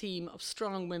appreciated the theme of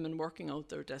strong women working out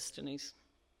their destinies.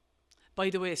 By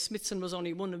the way, Smithson was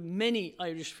only one of many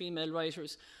Irish female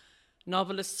writers,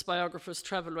 novelists, biographers,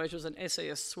 travel writers and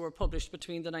essayists who were published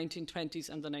between the 1920s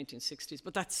and the 1960s.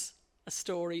 But that's a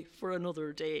story for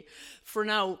another day. For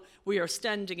now, we are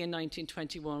standing in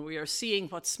 1921. We are seeing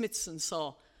what Smithson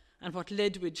saw and what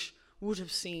Ledwidge would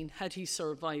have seen had he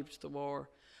survived the war.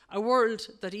 A world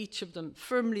that each of them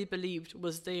firmly believed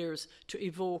was theirs to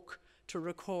evoke, to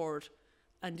record,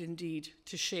 and indeed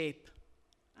to shape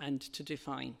and to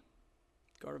define.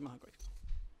 Gora Magraith.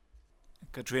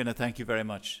 Katrina, thank you very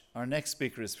much. Our next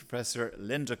speaker is Professor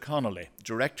Linda Connolly,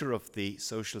 Director of the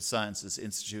Social Sciences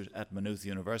Institute at Maynooth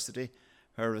University.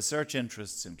 Her research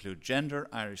interests include gender,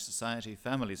 Irish society,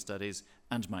 family studies,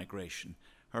 and migration.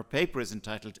 Her paper is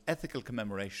entitled Ethical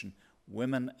Commemoration,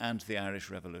 Women and the Irish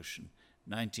Revolution,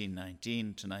 1919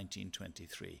 to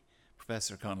 1923.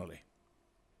 Professor Connolly.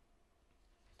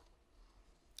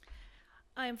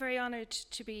 I am very honoured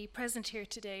to be present here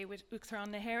today with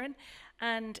Uachtaráin na hÉireann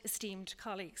and esteemed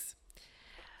colleagues.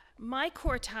 My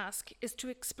core task is to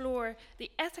explore the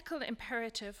ethical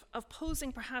imperative of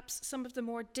posing perhaps some of the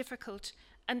more difficult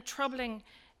and troubling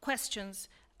questions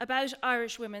about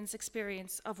Irish women's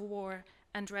experience of war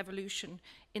and revolution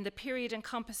in the period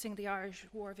encompassing the Irish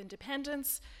War of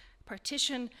Independence,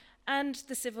 partition, and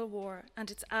the Civil War and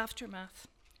its aftermath.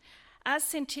 As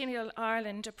Centennial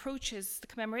Ireland approaches the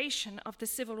commemoration of the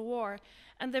Civil War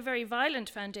and the very violent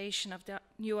foundation of the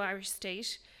new Irish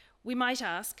state, we might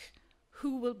ask,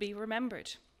 who will be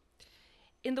remembered?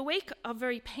 In the wake of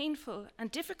very painful and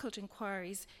difficult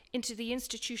inquiries into the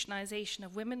institutionalisation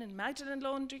of women in Magdalen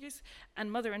laundries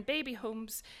and mother and baby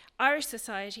homes, Irish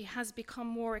society has become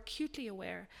more acutely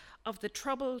aware of the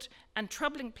troubled and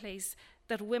troubling place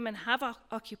that women have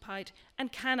occupied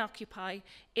and can occupy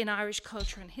in Irish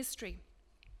culture and history.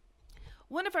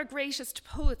 One of our greatest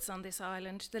poets on this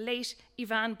island, the late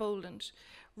Evan Boland,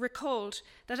 recalled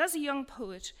that as a young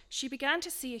poet, she began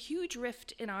to see a huge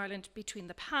rift in Ireland between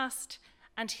the past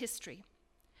and history.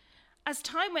 As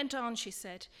time went on, she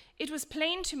said, it was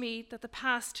plain to me that the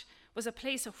past was a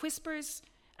place of whispers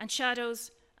and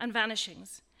shadows and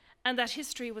vanishings, and that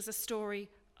history was a story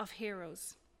of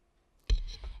heroes.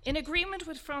 In agreement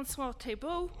with François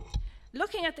Thébault,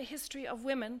 looking at the history of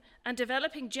women and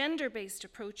developing gender-based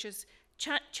approaches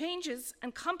changes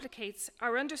and complicates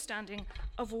our understanding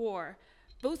of war,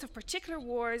 both of particular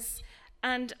wars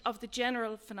and of the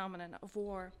general phenomenon of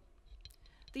war.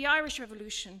 The Irish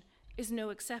Revolution is no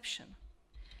exception.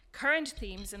 Current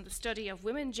themes in the study of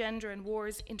women, gender, and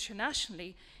wars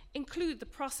internationally include the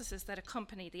processes that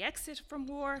accompany the exit from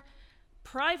war,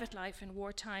 private life in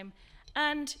wartime,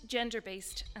 and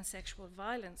gender-based and sexual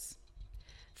violence.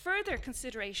 Further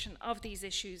consideration of these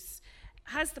issues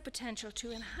has the potential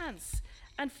to enhance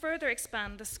and further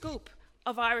expand the scope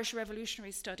of Irish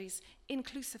revolutionary studies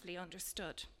inclusively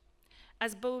understood.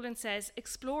 As Boland says,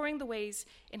 exploring the ways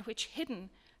in which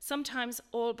hidden, sometimes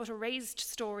all but erased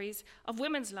stories of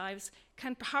women's lives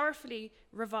can powerfully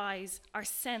revise our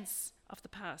sense of the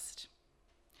past.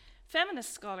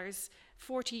 Feminist scholars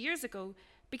 40 years ago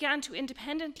began to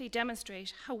independently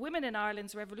demonstrate how women in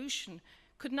Ireland's revolution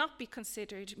could not be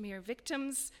considered mere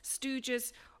victims,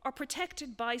 stooges, or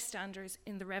protected bystanders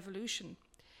in the revolution.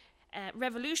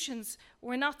 Revolutions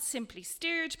were not simply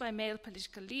steered by male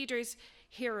political leaders,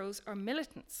 heroes, or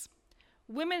militants.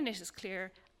 Women, it is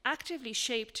clear, actively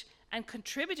shaped and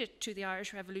contributed to the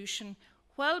Irish Revolution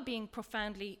while being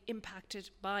profoundly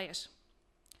impacted by it.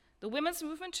 The women's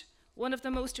movement, one of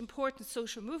the most important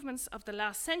social movements of the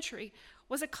last century,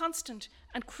 was a constant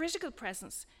and critical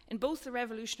presence in both the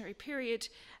revolutionary period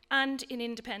and in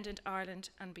independent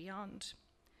Ireland and beyond.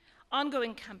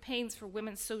 Ongoing campaigns for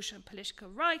women's social and political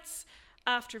rights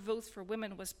after Votes for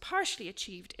Women was partially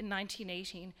achieved in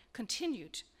 1918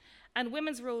 continued, and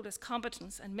women's role as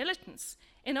combatants and militants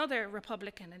in other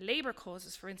Republican and Labour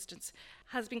causes, for instance,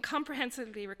 has been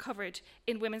comprehensively recovered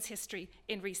in women's history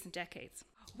in recent decades.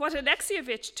 What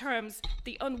Alexievich terms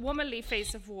the unwomanly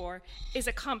face of war is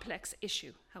a complex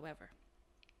issue, however.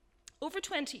 Over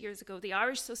 20 years ago, the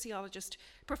Irish sociologist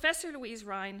Professor Louise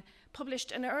Ryan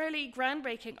published an early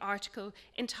groundbreaking article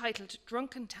entitled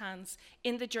Drunken Tans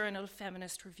in the journal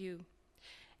Feminist Review.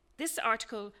 This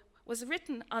article was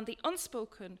written on the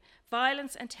unspoken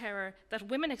violence and terror that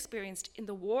women experienced in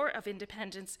the War of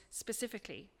Independence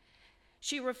specifically.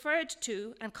 She referred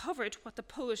to and covered what the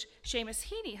poet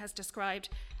Seamus Heaney has described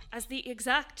as the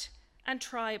exact and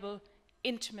tribal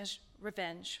intimate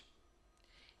revenge.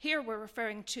 Here we're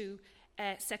referring to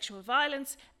sexual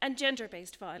violence and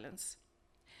gender-based violence.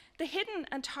 The hidden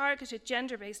and targeted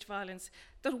gender-based violence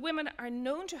that women are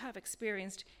known to have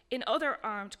experienced in other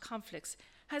armed conflicts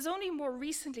has only more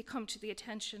recently come to the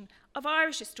attention of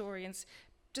Irish historians,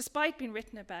 despite being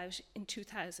written about in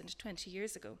 2000, 20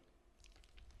 years ago.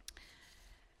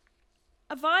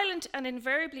 A violent and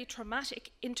invariably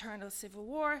traumatic internal civil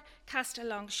war cast a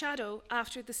long shadow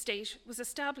after the state was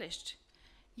established.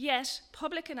 Yet,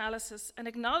 public analysis and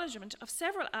acknowledgement of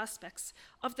several aspects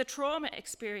of the trauma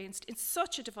experienced in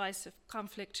such a divisive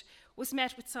conflict was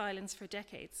met with silence for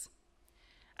decades.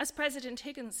 As President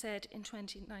Higgins said in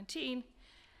 2019,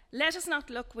 "Let us not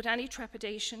look with any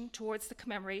trepidation towards the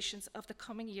commemorations of the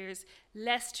coming years,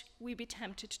 lest we be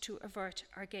tempted to avert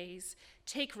our gaze,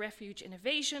 take refuge in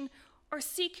evasion, or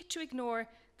seek to ignore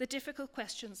the difficult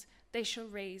questions they shall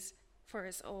raise for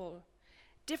us all."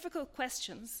 Difficult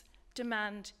questions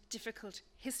demand difficult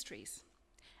histories.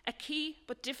 A key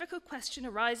but difficult question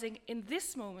arising in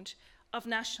this moment of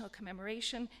national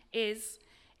commemoration is,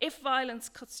 if violence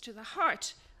cuts to the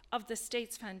heart of the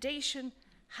state's foundation,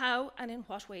 how and in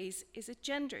what ways is it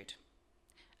gendered?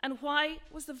 And why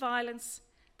was the violence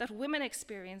that women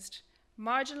experienced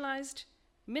marginalised,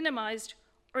 minimised,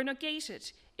 or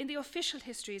negated in the official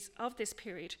histories of this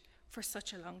period for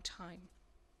such a long time?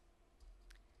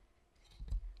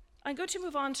 I'm going to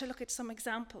move on to look at some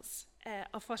examples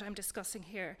of what I'm discussing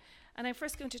here. And I'm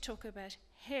first going to talk about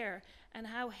hair and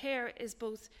how hair is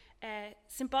both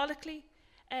symbolically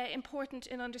important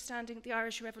in understanding the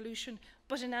Irish Revolution,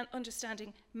 but in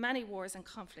understanding many wars and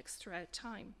conflicts throughout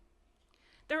time.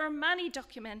 There are many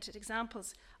documented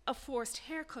examples of forced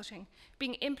hair cutting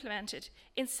being implemented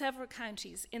in several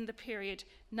counties in the period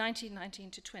 1919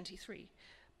 to 23,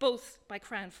 both by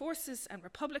Crown forces and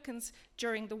Republicans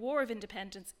during the War of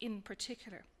Independence in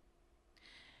particular.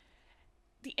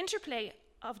 The interplay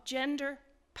of gender,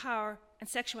 power, and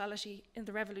sexuality in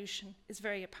the revolution is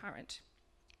very apparent.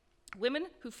 Women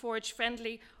who forged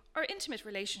friendly or intimate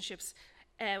relationships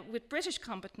with British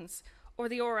combatants or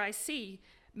the RIC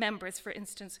members, for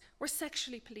instance, were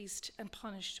sexually policed and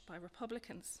punished by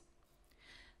Republicans.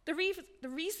 The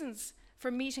reasons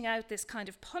for meting out this kind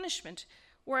of punishment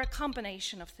were a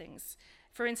combination of things.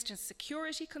 For instance,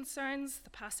 security concerns, the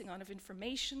passing on of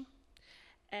information,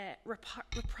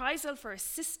 reprisal for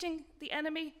assisting the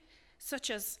enemy, such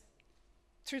as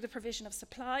through the provision of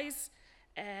supplies,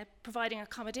 providing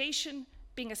accommodation,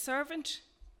 being a servant,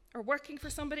 or working for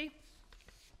somebody,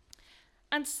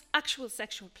 and actual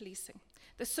sexual policing,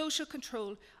 the social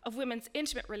control of women's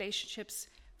intimate relationships,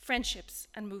 friendships,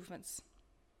 and movements.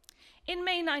 In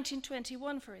May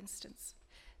 1921, for instance,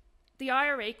 the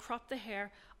IRA cropped the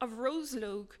hair of Rose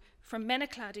Logue from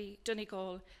Menacladdy,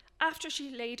 Donegal, after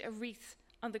she laid a wreath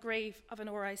on the grave of an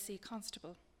RIC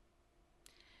constable.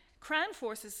 Crown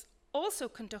forces also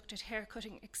conducted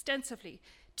haircutting extensively,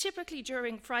 typically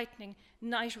during frightening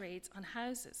night raids on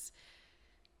houses.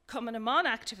 Cumann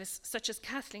activists such as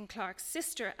Kathleen Clark's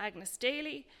sister Agnes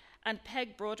Daly and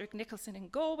Peg Broderick Nicholson in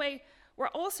Galway were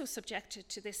also subjected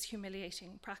to this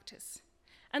humiliating practice.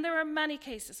 And there are many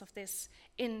cases of this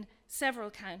in several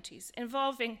counties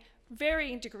involving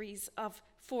varying degrees of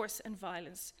force and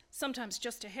violence, sometimes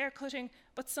just a haircutting,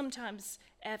 but sometimes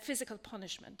physical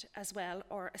punishment as well,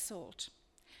 or assault.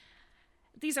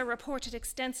 These are reported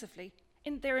extensively.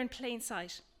 They're in plain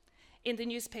sight in the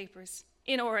newspapers,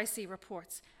 in RIC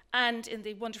reports, and in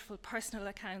the wonderful personal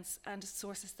accounts and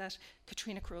sources that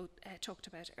Katrina Crowe talked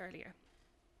about earlier.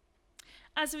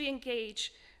 As we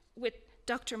engage with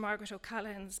Dr. Margaret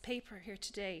O'Callaghan's paper here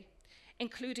today,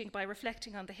 including by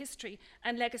reflecting on the history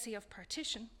and legacy of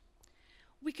partition,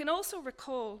 we can also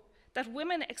recall that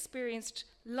women experienced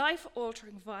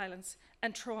life-altering violence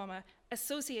and trauma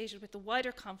associated with the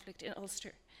wider conflict in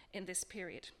Ulster in this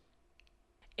period.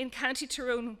 In County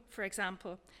Tyrone, for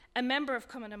example, a member of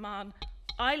Cumann,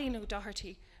 Eileen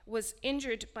O'Doherty, was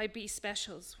injured by B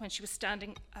Specials when she was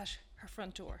standing at her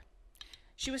front door.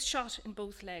 She was shot in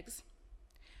both legs.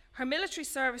 Her military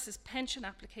services pension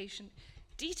application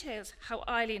details how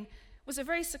Eileen was a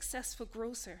very successful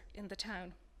grocer in the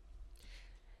town.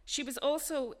 She was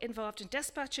also involved in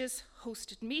dispatches,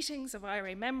 hosted meetings of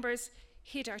IRA members,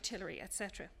 hid artillery,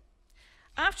 etc.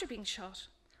 After being shot,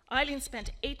 Eileen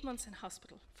spent 8 months in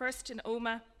hospital, first in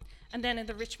Omagh and then in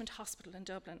the Richmond Hospital in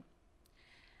Dublin.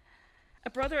 A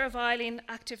brother of Eileen,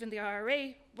 active in the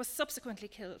IRA, was subsequently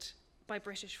killed by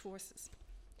British forces.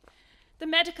 The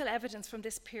medical evidence from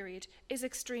this period is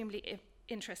extremely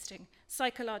interesting.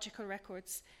 Psychological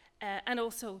records and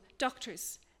also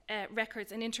doctors'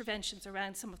 records and interventions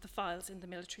around some of the files in the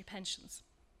military pensions.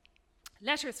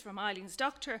 Letters from Eileen's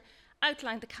doctor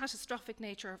outline the catastrophic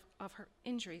nature of her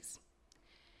injuries.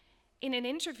 In an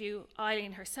interview,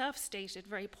 Eileen herself stated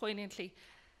very poignantly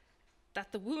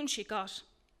that the wound she got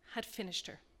had finished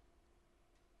her.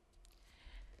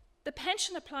 The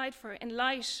pension applied for in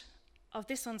light of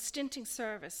this unstinting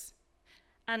service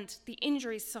and the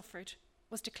injuries suffered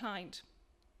was declined.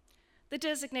 The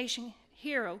designation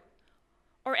hero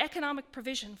or economic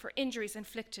provision for injuries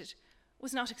inflicted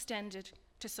was not extended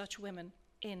to such women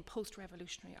in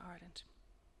post-revolutionary Ireland.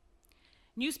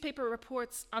 Newspaper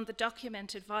reports on the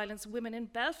documented violence women in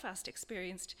Belfast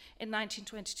experienced in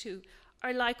 1922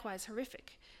 are likewise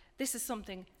horrific. This is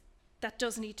something that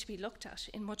does need to be looked at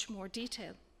in much more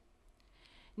detail.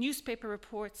 Newspaper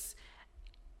reports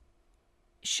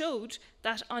showed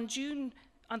that on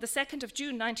the 2nd of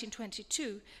June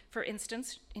 1922, for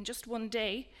instance, in just one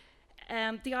day,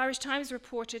 the Irish Times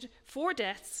reported 4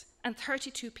 deaths and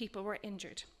 32 people were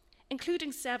injured,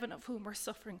 including 7 of whom were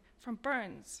suffering from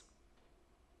burns.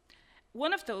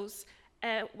 One of those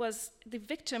was the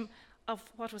victim of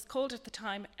what was called at the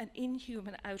time an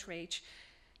inhuman outrage.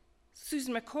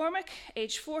 Susan McCormick,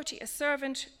 aged 40, a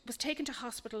servant, was taken to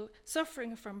hospital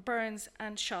suffering from burns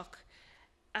and shock.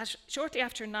 Shortly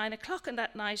after 9 o'clock on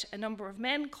that night, a number of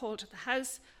men called at the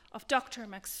house of Dr.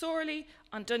 McSorley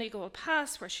on Donegal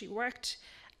Pass, where she worked,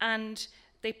 and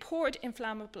they poured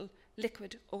inflammable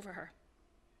liquid over her.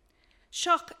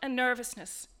 Shock and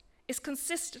nervousness is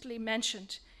consistently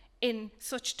mentioned in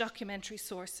such documentary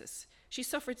sources. She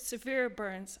suffered severe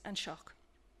burns and shock.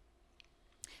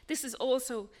 This is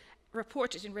also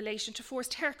reported in relation to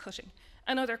forced haircutting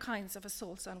and other kinds of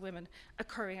assaults on women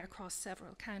occurring across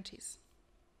several counties.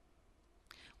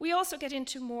 We also get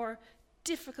into more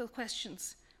difficult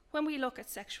questions when we look at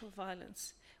sexual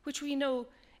violence, which we know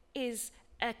is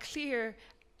a clear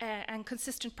and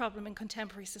consistent problem in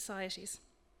contemporary societies.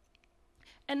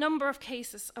 a number of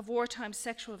cases of wartime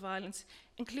sexual violence,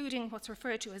 including what's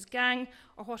referred to as gang,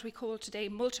 or what we call today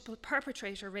multiple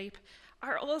perpetrator rape,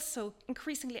 are also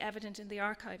increasingly evident in the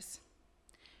archives.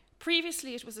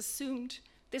 Previously, it was assumed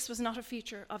this was not a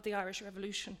feature of the Irish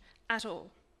Revolution at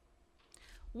all.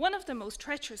 One of the most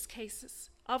treacherous cases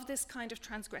of this kind of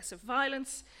transgressive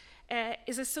violence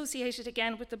is associated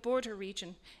again with the border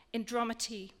region in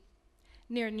Dromitty,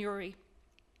 near Newry.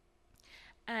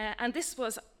 And this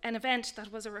was an event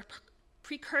that was a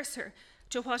precursor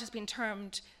to what has been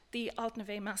termed the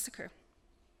Altnavay massacre.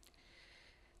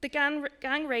 The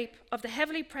gang rape of the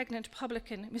heavily pregnant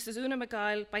publican Mrs. Una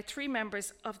McGuile by 3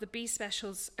 members of the B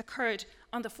Specials occurred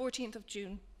on the 14th of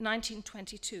June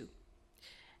 1922.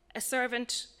 A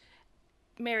servant,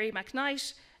 Mary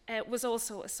McKnight, was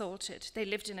also assaulted. They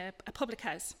lived in a public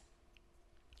house.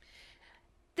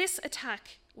 This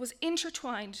attack was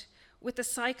intertwined with the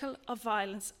cycle of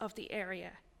violence of the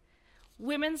area.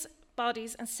 Women's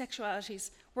bodies and sexualities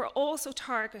were also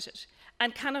targeted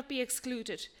and cannot be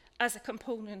excluded as a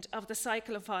component of the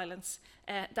cycle of violence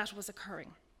that was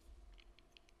occurring.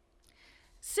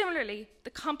 Similarly, the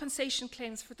compensation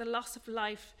claims for the loss of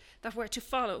life that were to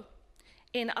follow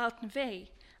in Altnavay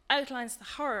outlines the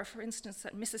horror, for instance,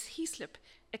 that Mrs. Heaslip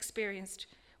experienced,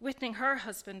 witnessing her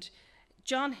husband,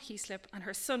 John Heaslip, and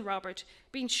her son, Robert,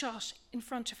 being shot in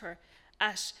front of her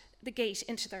at the gate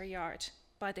into their yard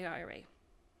by the IRA.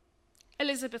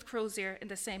 Elizabeth Crozier, in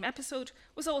the same episode,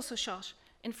 was also shot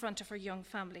in front of her young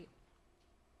family.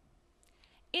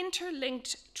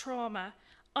 Interlinked trauma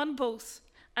on both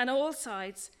and all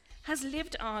sides has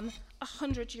lived on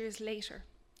 100 years later,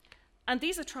 and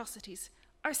these atrocities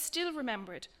are still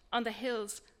remembered on the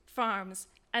hills, farms,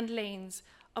 and lanes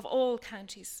of all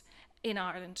counties in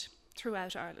Ireland,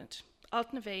 throughout Ireland.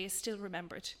 Altnavay is still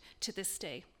remembered to this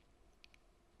day.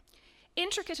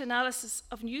 Intricate analysis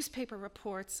of newspaper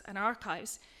reports and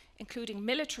archives, including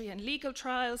military and legal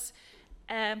trials,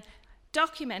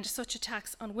 document such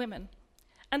attacks on women,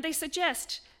 and they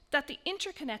suggest that the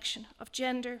interconnection of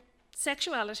gender,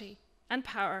 sexuality, and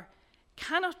power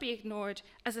cannot be ignored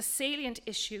as a salient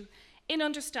issue in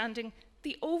understanding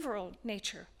the overall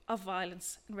nature of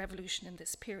violence and revolution in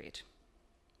this period.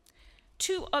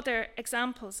 2 other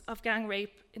examples of gang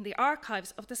rape in the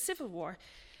archives of the Civil War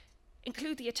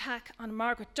include the attack on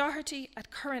Margaret Doherty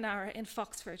at Curranara in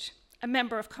Foxford, a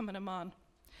member of Cumann na mBan,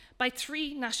 by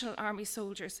 3 National Army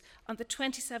soldiers on the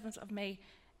 27th of May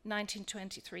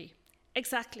 1923,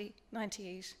 exactly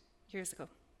 98 years ago.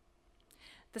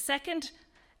 The second,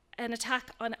 an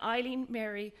attack on Eileen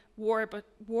Mary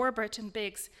Warburton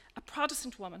Biggs, a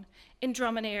Protestant woman in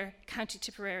Dromineer, County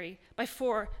Tipperary, by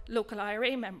 4 local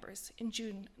IRA members in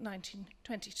June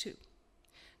 1922.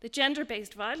 The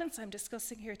gender-based violence I'm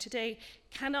discussing here today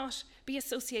cannot be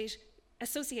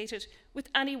associated with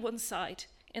any one side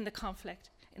in the conflict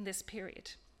in this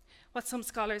period, what some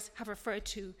scholars have referred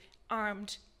to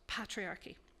armed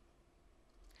patriarchy.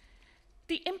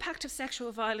 The impact of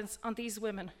sexual violence on these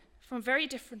women from very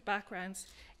different backgrounds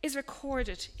is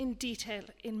recorded in detail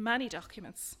in many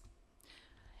documents.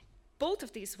 Both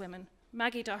of these women,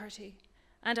 Maggie Doherty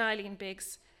and Eileen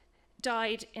Biggs,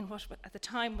 died in what at the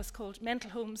time was called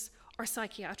mental homes or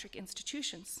psychiatric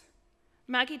institutions.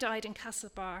 Maggie died in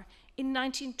Castlebar in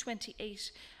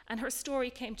 1928, and her story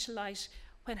came to light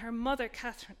when her mother,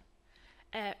 Catherine,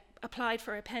 applied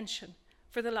for a pension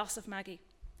for the loss of Maggie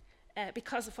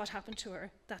because of what happened to her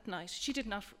that night. She did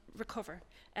not recover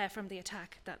from the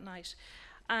attack that night.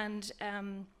 And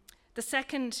the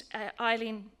second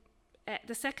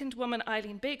woman,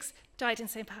 Eileen Biggs, died in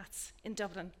St. Pat's in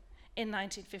Dublin in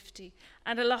 1950,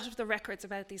 and a lot of the records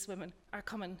about these women are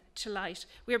coming to light.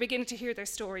 We are beginning to hear their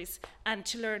stories and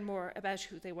to learn more about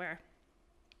who they were.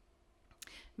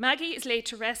 Maggie is laid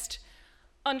to rest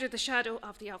under the shadow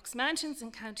of the Ox Mountains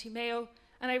in County Mayo,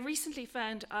 and I recently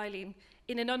found Eileen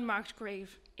in an unmarked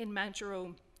grave in Mount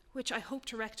Jerome, which I hope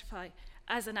to rectify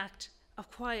as an act of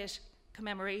quiet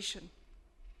commemoration.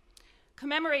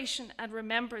 Commemoration and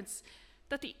remembrance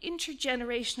that the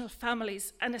intergenerational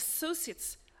families and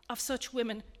associates of such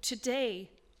women today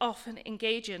often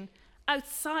engage in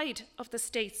outside of the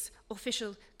state's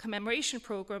official commemoration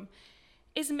programme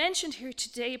is mentioned here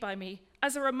today by me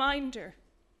as a reminder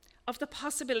of the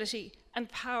possibility and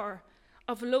power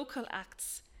of local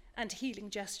acts and healing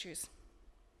gestures.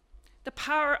 The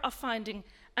power of finding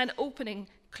and opening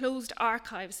closed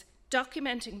archives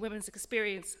documenting women's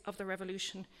experience of the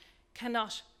revolution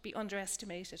cannot be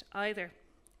underestimated either.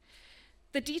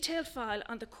 The detailed file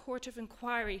on the Court of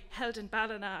Inquiry held in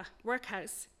Ballina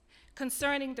Workhouse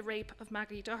concerning the rape of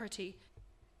Maggie Doherty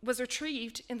was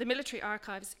retrieved in the military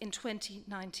archives in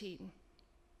 2019.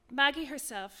 Maggie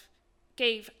herself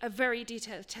gave a very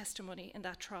detailed testimony in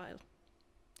that trial.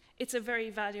 It's a very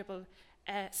valuable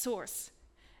source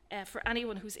for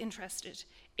anyone who's interested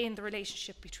in the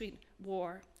relationship between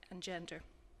war and gender.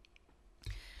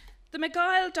 The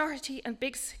McGuile, Doherty and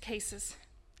Biggs cases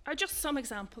are just some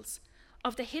examples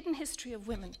of the hidden history of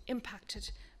women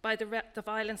impacted by the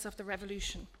violence of the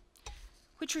revolution,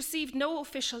 which received no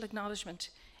official acknowledgement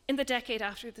in the decade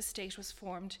after the state was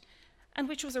formed, and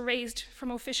which was erased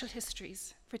from official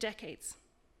histories for decades.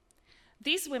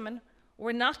 These women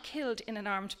were not killed in an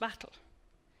armed battle,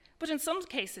 but in some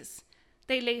cases,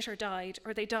 they later died,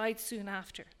 or they died soon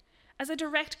after, as a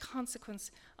direct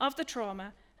consequence of the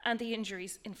trauma and the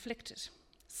injuries inflicted,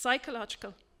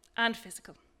 psychological and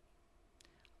physical.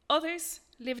 Others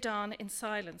lived on in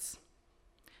silence,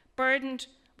 burdened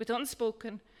with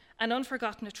unspoken and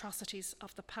unforgotten atrocities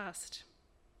of the past.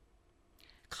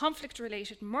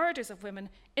 Conflict-related murders of women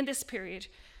in this period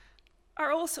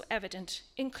are also evident,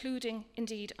 including,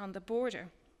 indeed, on the border.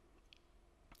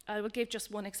 I will give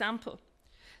just one example.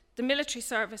 The military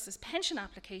services pension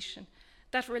application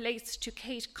that relates to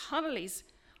Kate Connolly's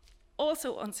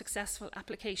also unsuccessful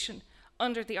application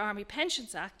under the Army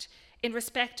Pensions Act in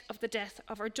respect of the death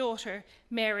of her daughter,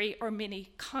 Mary or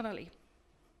Minnie Connolly.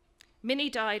 Minnie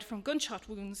died from gunshot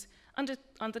wounds on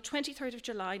the 23rd of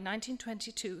July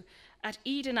 1922 at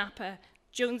Edenapa,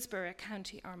 Jonesborough,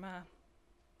 County Armagh.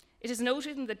 It is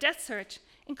noted in the death cert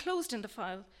enclosed in the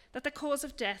file that the cause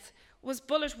of death was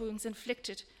bullet wounds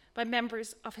inflicted by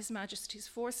members of His Majesty's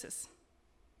forces.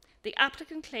 The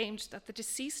applicant claimed that the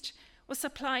deceased was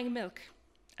supplying milk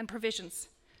and provisions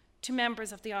to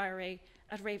members of the IRA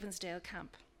at Ravensdale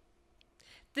camp.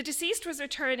 The deceased was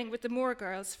returning with the Moore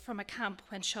girls from a camp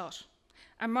when shot,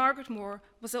 and Margaret Moore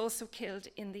was also killed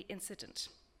in the incident.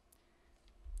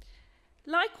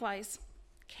 Likewise,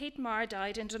 Kate Marr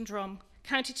died in Dundrum,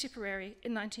 County Tipperary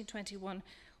in 1921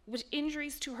 with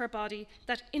injuries to her body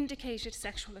that indicated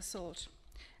sexual assault,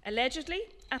 allegedly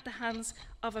at the hands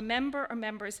of a member or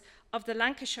members of the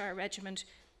Lancashire Regiment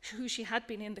who she had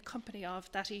been in the company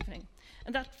of that evening.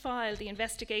 And that file, the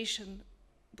investigation,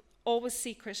 always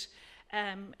secret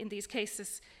in these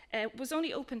cases, was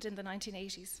only opened in the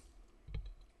 1980s.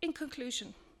 In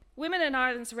conclusion, women in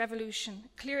Ireland's revolution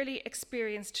clearly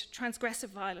experienced transgressive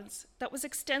violence that was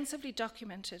extensively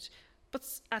documented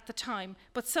at the time,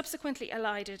 but subsequently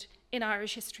elided in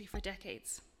Irish history for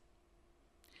decades.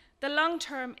 The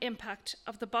long-term impact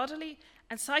of the bodily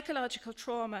and psychological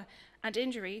trauma and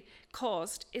injury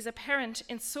caused is apparent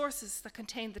in sources that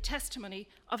contain the testimony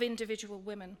of individual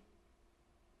women.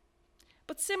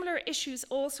 But similar issues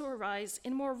also arise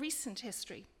in more recent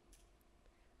history.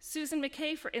 Susan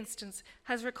McKay, for instance,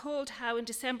 has recalled how in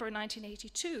December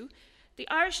 1982, the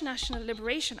Irish National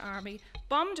Liberation Army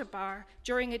bombed a bar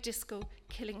during a disco,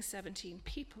 killing 17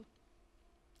 people.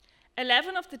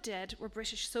 11 of the dead were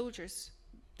British soldiers.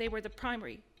 They were the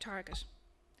primary target.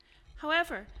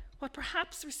 However, what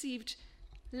perhaps received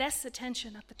less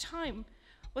attention at the time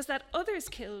was that others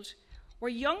killed were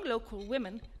young local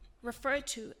women referred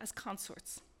to as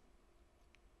consorts.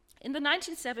 In the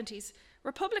 1970s,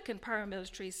 Republican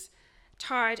paramilitaries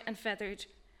tarred and feathered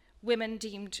women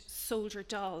deemed soldier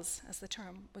dolls, as the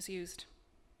term was used.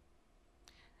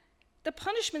 The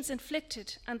punishments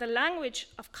inflicted and the language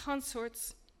of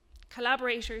consorts,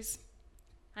 collaborators,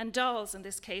 and dolls in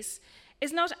this case,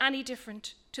 is not any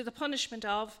different to the punishment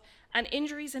of and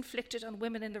injuries inflicted on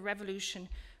women in the revolution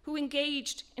who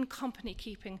engaged in company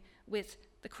keeping with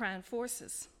the Crown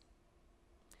forces.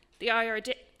 The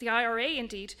IRA,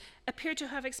 indeed, appeared to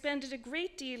have expended a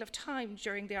great deal of time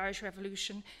during the Irish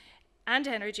Revolution and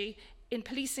energy in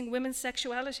policing women's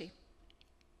sexuality.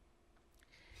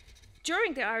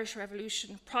 During the Irish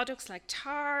Revolution, products like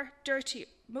tar, dirty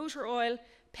motor oil,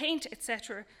 paint,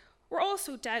 etc., were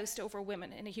also doused over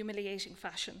women in a humiliating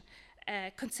fashion,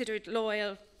 considered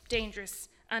loyal, dangerous,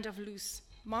 and of loose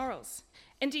morals.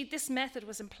 Indeed, this method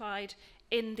was employed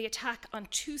in the attack on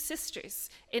two sisters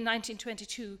in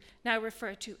 1922, now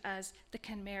referred to as the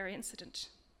Kenmare incident.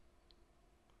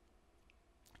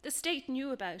 The state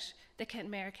knew about the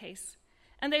Kenmare case,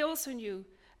 and they also knew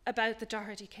about the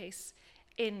Doherty case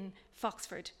in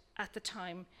Foxford at the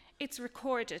time. It's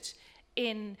recorded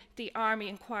in the Army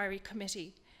Inquiry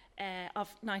Committee of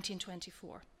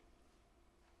 1924.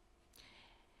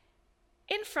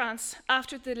 In France,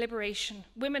 after the liberation,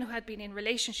 women who had been in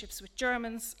relationships with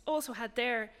Germans also had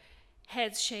their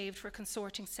heads shaved for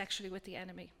consorting sexually with the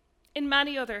enemy. In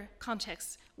many other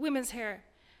contexts, women's hair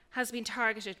has been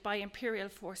targeted by imperial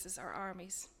forces or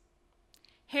armies.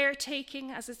 Hair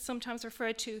taking, as it's sometimes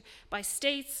referred to by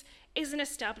states, is an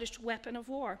established weapon of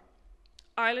war.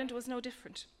 Ireland was no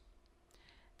different.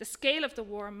 The scale of the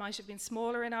war might have been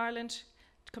smaller in Ireland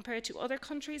compared to other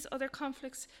countries, other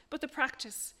conflicts, but the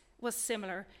practice was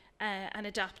similar and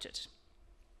adapted.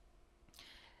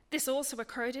 This also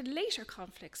occurred in later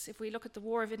conflicts. If we look at the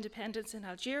War of Independence in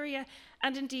Algeria,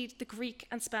 and indeed the Greek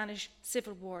and Spanish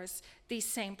civil wars, these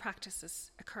same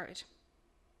practices occurred.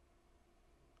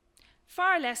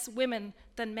 Far less women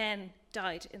than men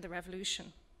died in the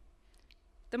revolution.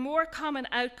 The more common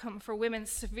outcome for women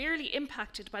severely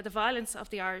impacted by the violence of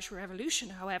the Irish Revolution,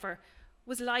 however,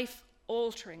 was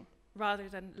life-altering rather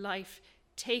than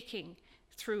life-taking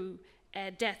through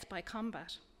death by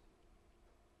combat.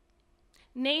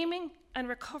 Naming and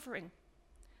recovering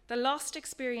the lost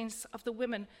experience of the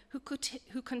women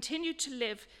who continued to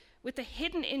live with the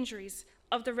hidden injuries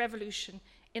of the revolution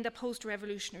in the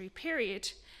post-revolutionary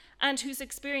period, and whose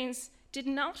experience did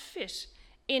not fit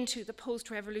into the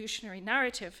post-revolutionary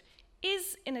narrative,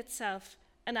 is in itself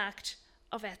an act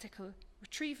of ethical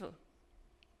retrieval.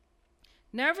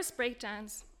 Nervous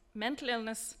breakdowns, mental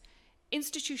illness,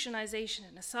 institutionalization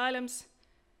in asylums,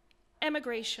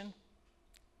 emigration,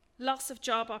 loss of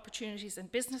job opportunities in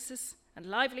businesses and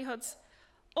livelihoods,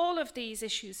 all of these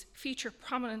issues feature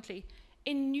prominently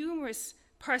in numerous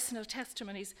personal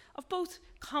testimonies of both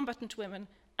combatant women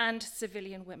and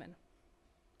civilian women.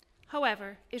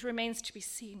 However, it remains to be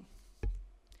seen.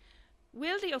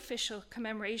 Will the official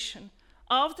commemoration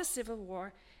of the Civil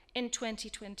War in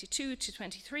 2022 to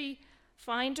 23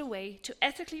 find a way to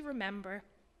ethically remember,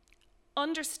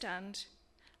 understand,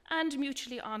 and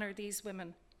mutually honour these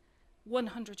women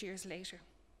 100 years later?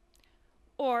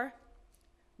 Or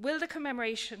will the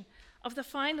commemoration of the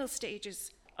final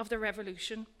stages of the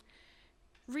revolution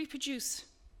reproduce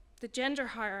the gender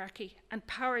hierarchy and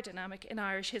power dynamic in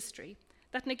Irish history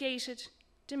that negated,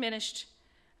 diminished,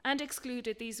 and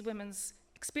excluded these women's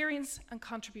experience and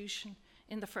contribution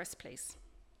in the first place?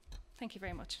 Thank you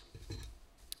very much.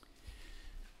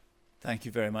 Thank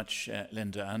you very much,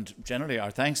 Linda. And generally, our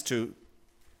thanks to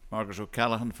Margaret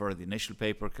O'Callaghan for the initial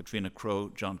paper, Katrina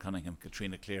Crowe, John Cunningham,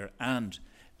 Katrina Clear, and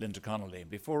Linda Connolly.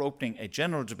 Before opening a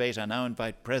general debate, I now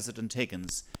invite President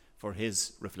Higgins for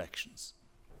his reflections.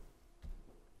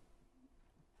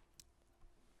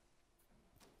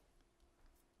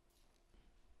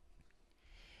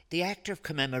 The act of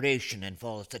commemoration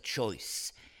involves a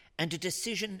choice and a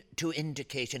decision to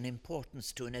indicate an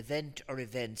importance to an event or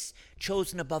events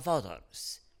chosen above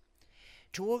others.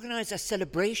 To organise a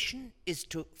celebration is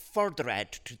to further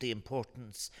add to the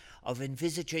importance of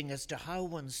envisaging as to how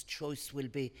one's choice will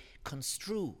be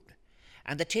construed,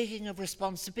 and the taking of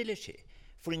responsibility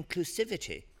for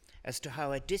inclusivity as to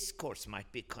how a discourse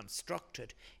might be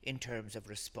constructed in terms of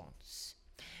response.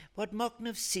 What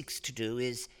Muckneve seeks to do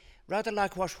is, rather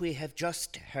like what we have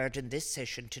just heard in this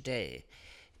session today,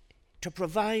 to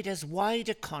provide as wide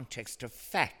a context of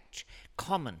fact,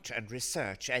 comment and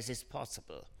research as is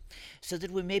possible, so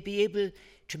that we may be able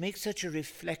to make such a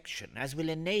reflection as will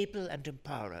enable and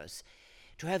empower us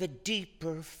to have a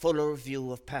deeper, fuller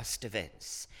view of past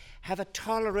events, have a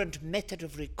tolerant method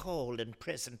of recall in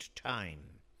present time,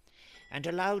 and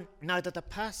allow neither the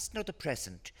past nor the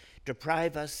present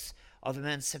deprive us of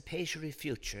emancipatory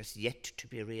futures yet to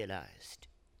be realised.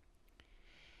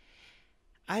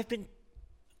 I've been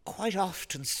quite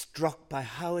often struck by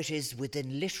how it is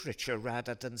within literature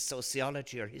rather than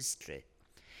sociology or history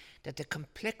that the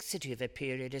complexity of a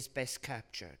period is best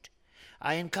captured.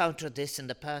 I encountered this in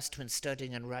the past when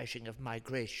studying and writing of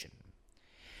migration.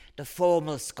 The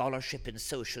formal scholarship in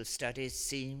social studies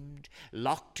seemed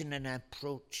locked in an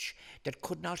approach that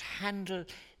could not handle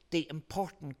the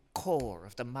important core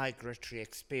of the migratory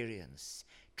experience,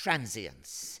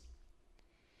 transience.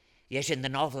 Yet in the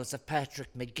novels of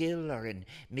Patrick McGill or in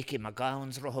Mickey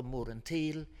McGowan's Rohamur and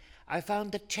Thiel, I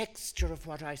found the texture of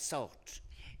what I sought.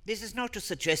 This is not to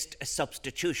suggest a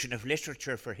substitution of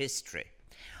literature for history,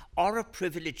 or a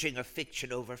privileging of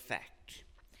fiction over fact.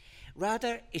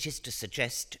 Rather, it is to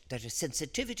suggest that a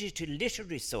sensitivity to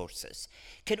literary sources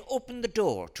can open the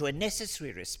door to a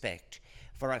necessary respect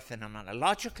for a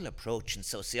phenomenological approach in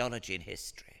sociology and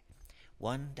history,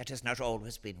 one that has not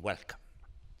always been welcome.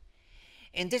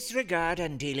 In this regard,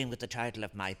 and dealing with the title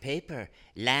of my paper,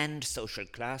 Land, Social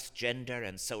Class, Gender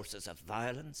and Sources of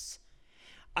Violence,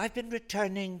 I've been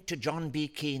returning to John B.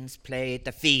 Keane's play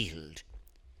The Field.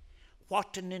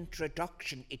 What an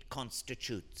introduction it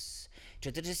constitutes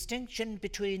to the distinction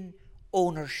between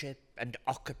ownership and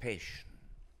occupation.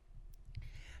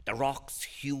 The rocks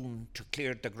hewn to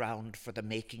clear the ground for the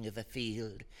making of a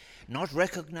field, not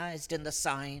recognised in the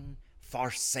sign,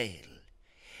 for sale.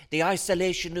 The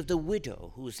isolation of the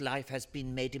widow whose life has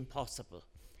been made impossible,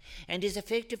 and is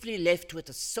effectively left with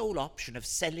the sole option of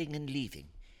selling and leaving,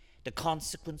 the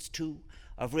consequence, too,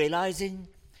 of realising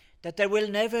that there will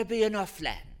never be enough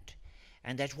land,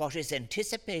 and that what is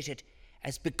anticipated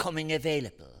as becoming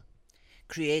available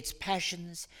creates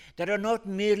passions that are not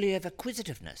merely of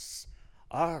acquisitiveness,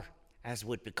 or, as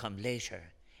would become later,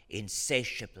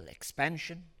 insatiable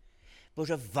expansion, but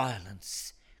of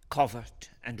violence, covert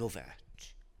and overt.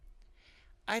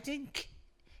 I think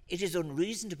it is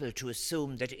unreasonable to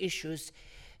assume that issues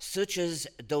such as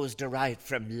those derived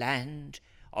from land,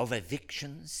 of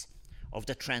evictions, of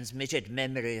the transmitted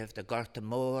memory of the Garta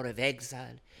Mór of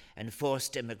exile and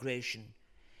forced immigration,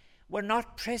 were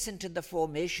not present in the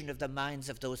formation of the minds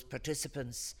of those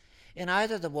participants in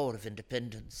either the War of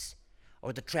Independence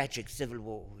or the tragic civil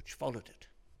war which followed it.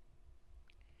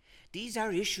 These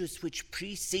are issues which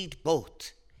precede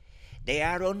both. They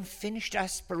are unfinished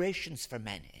aspirations for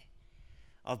many,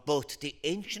 of both the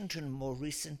ancient and more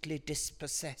recently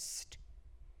dispossessed.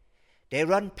 They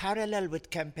run parallel with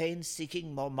campaigns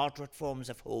seeking more moderate forms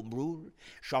of home rule,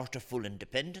 short of full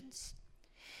independence.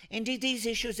 Indeed, these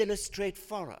issues illustrate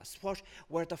for us what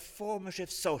were the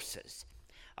formative sources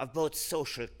of both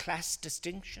social class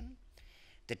distinction,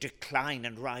 the decline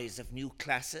and rise of new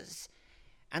classes,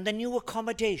 and the new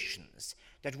accommodations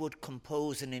that would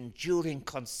compose an enduring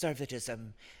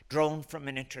conservatism drawn from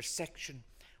an intersection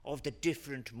of the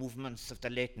different movements of the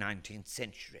late 19th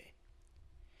century.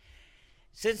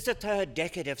 Since the third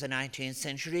decade of the 19th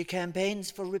century,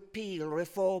 campaigns for repeal,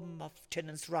 reform of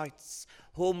tenants' rights,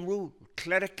 home rule,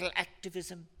 clerical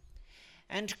activism,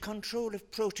 and control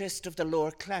of protest of the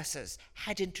lower classes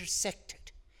had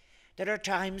intersected. There are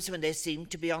times when they seem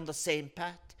to be on the same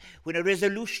path, when a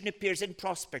resolution appears in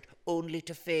prospect only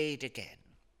to fade again.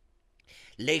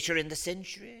 Later in the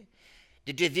century,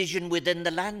 the division within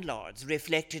the landlords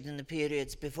reflected in the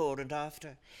periods before and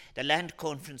after the Land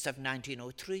Conference of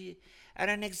 1903 are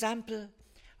an example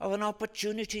of an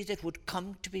opportunity that would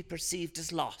come to be perceived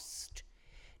as lost,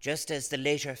 just as the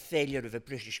later failure of a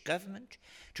British government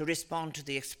to respond to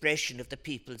the expression of the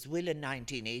people's will in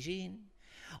 1918,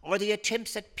 or the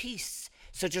attempts at peace,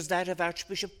 such as that of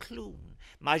Archbishop Clune,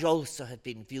 might also have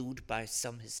been viewed by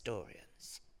some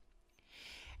historians.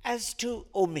 As to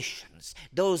omissions,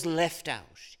 those left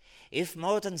out, if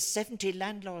more than 70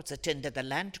 landlords attended the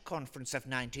Land Conference of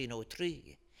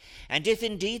 1903, and if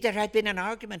indeed there had been an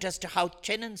argument as to how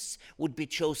tenants would be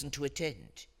chosen to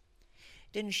attend,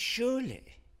 then surely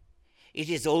it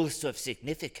is also of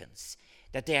significance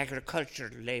that the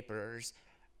agricultural labourers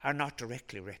are not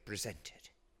directly represented.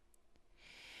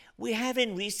 We have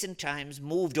in recent times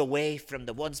moved away from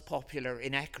the once popular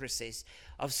inaccuracies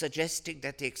of suggesting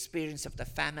that the experience of the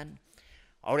famine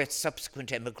or its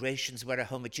subsequent emigrations were a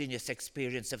homogeneous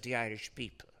experience of the Irish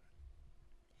people.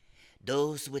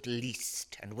 Those with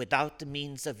least and without the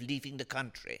means of leaving the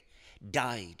country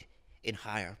died in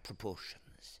higher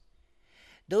proportions.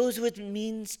 Those with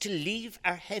means to leave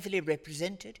are heavily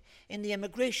represented in the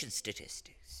immigration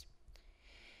statistics.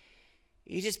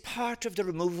 It is part of the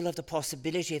removal of the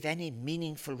possibility of any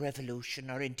meaningful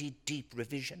revolution or indeed deep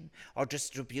revision or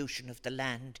distribution of the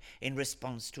land in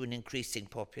response to an increasing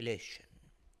population.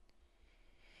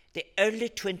 The early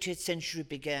 20th century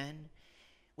began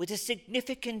with a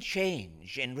significant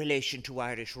change in relation to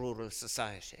Irish rural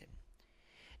society.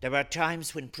 There were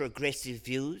times when progressive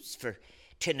views for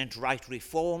tenant right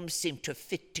reform seemed to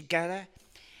fit together,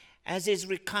 as is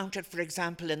recounted, for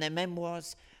example, in the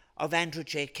memoirs of Andrew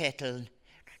J. Kettle,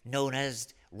 known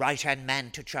as right-hand man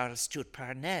to Charles Stewart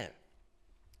Parnell.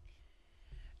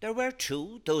 There were,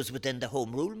 too, those within the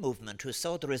Home Rule movement who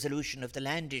saw the resolution of the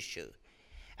land issue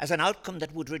as an outcome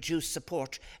that would reduce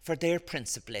support for their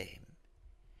principal aim,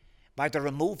 by the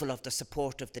removal of the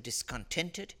support of the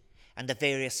discontented and the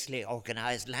variously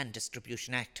organised land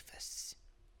distribution activists.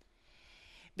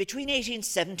 Between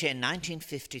 1870 and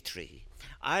 1953,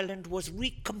 Ireland was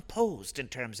recomposed in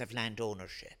terms of land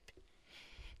ownership.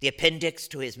 The appendix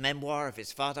to his memoir of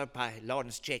his father by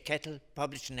Lawrence J. Kettle,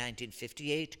 published in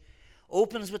 1958,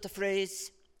 opens with the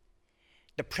phrase,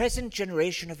 "The present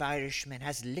generation of Irishmen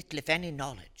has little, if any,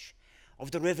 knowledge of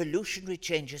the revolutionary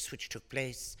changes which took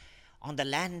place on the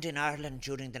land in Ireland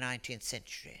during the 19th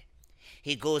century."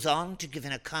 He goes on to give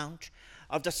an account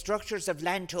of the structures of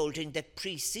landholding that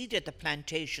preceded the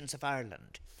plantations of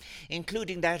Ireland,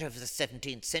 including that of the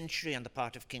 17th century on the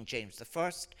part of King James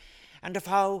I, and of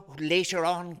how later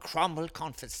on Cromwell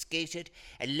confiscated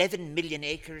 11 million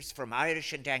acres from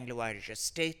Irish and Anglo-Irish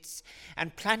estates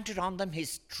and planted on them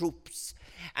his troops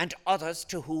and others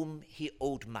to whom he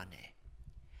owed money.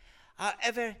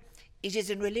 However, it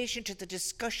is in relation to the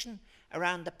discussion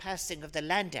around the passing of the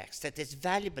Land Acts that this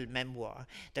valuable memoir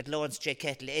that Lawrence J.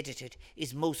 Kettle edited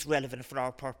is most relevant for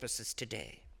our purposes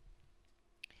today.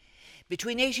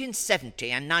 Between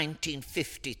 1870 and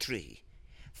 1953,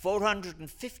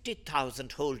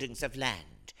 450,000 holdings of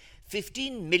land,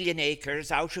 15 million acres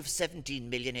out of 17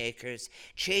 million acres,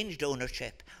 changed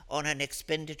ownership on an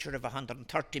expenditure of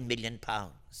 £130 million.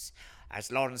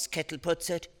 As Lawrence Kettle puts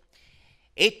it,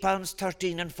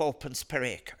 £8.13 and 4p per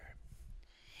acre.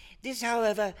 This,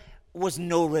 however, was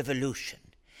no revolution,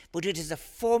 but it is a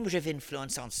formative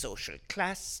influence on social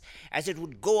class, as it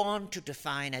would go on to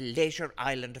define a later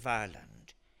island of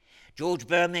Ireland. George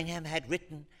Birmingham had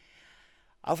written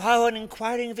of how, on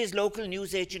inquiring of his local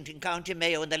newsagent in County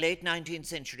Mayo in the late 19th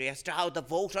century as to how the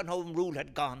vote on Home Rule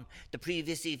had gone the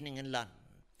previous evening in London,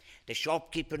 the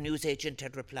shopkeeper newsagent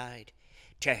had replied,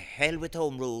 "To hell with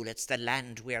Home Rule, it's the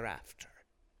land we're after."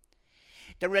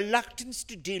 The reluctance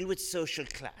to deal with social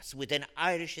class within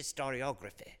Irish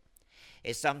historiography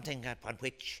is something upon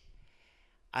which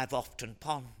I've often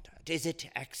pondered. Is it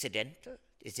accidental?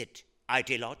 Is it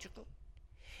ideological?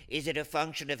 Is it a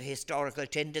function of a historical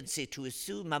tendency to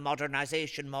assume a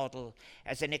modernization model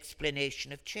as an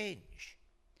explanation of change?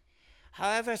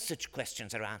 However such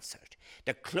questions are answered,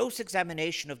 the close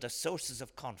examination of the sources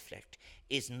of conflict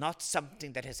is not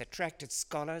something that has attracted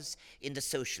scholars in the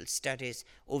social studies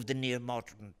of the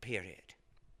near-modern period.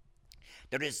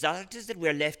 The result is that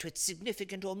we're left with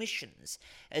significant omissions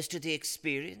as to the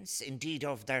experience, indeed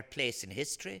of their place in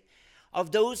history,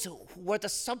 of those who were the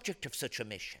subject of such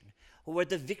omission, who were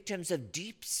the victims of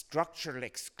deep structural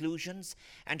exclusions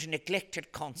and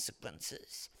neglected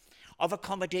consequences, of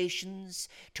accommodations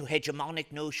to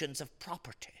hegemonic notions of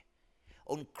property,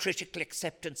 uncritical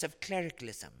acceptance of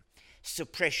clericalism,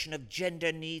 suppression of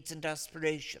gender needs and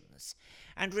aspirations,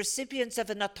 and recipients of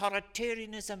an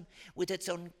authoritarianism with its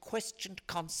unquestioned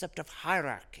concept of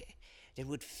hierarchy that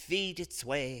would feed its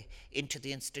way into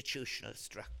the institutional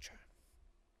structure.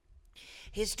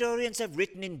 Historians have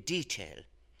written in detail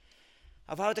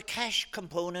of how the cash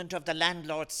component of the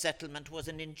landlord's settlement was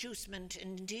an inducement,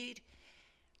 indeed,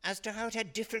 as to how it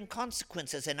had different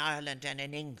consequences in Ireland and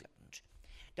in England.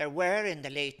 There were, in the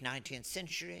late 19th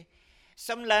century,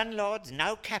 some landlords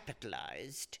now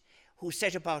capitalised who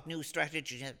set about new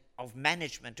strategies of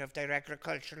management of their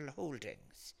agricultural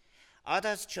holdings.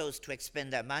 Others chose to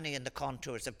expend their money in the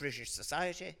contours of British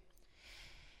society,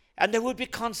 and there would be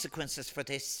consequences for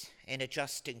this in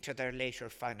adjusting to their later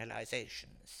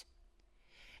finalisations.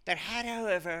 There had,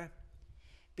 however,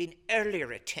 been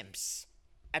earlier attempts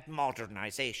at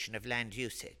modernisation of land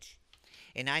usage.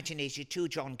 In 1982,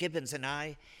 John Gibbons and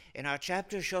I, in our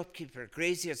chapter Shopkeeper,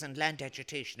 Graziers and Land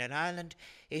Agitation in Ireland,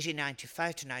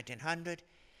 1895 to 1900,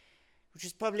 which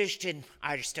was published in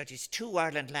Irish Studies 2,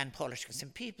 Ireland, Land, Politics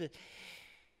and People,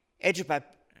 edited by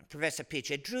Professor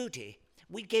P.J. Drudy,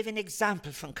 we gave an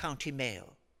example from County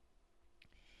Mayo.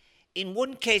 In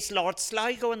one case, Lord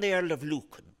Sligo and the Earl of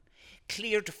Lucan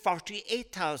cleared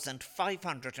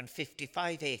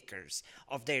 48,555 acres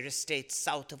of their estates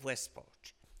south of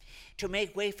Westport to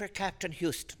make way for Captain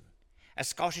Houston, a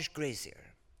Scottish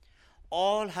grazier.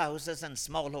 All houses and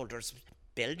smallholders'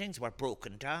 buildings were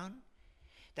broken down.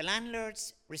 The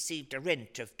landlords received a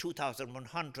rent of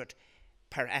 $2,100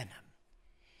 per annum.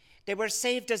 They were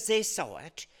saved, as they saw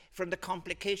it, from the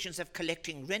complications of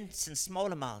collecting rents in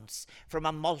small amounts from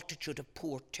a multitude of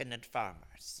poor tenant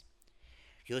farmers.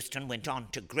 Houston went on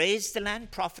to graze the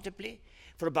land profitably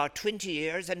for about 20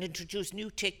 years and introduced new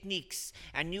techniques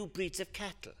and new breeds of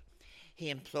cattle. He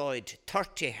employed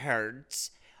 30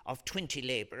 herds of 20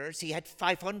 labourers. He had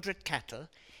 500 cattle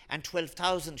and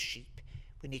 12,000 sheep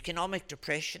when economic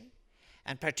depression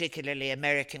and particularly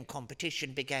American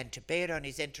competition began to bear on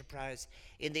his enterprise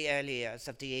in the early years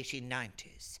of the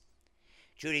 1890s.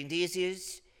 During these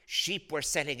years, sheep were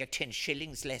selling at 10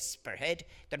 shillings less per head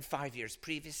than 5 years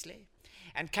previously,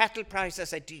 and cattle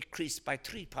prices had decreased by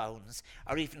 £3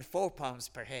 or even £4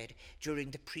 per head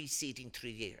during the preceding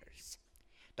 3 years.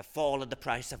 The fall in the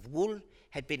price of wool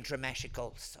had been dramatic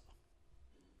also.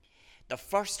 The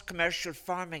first commercial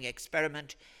farming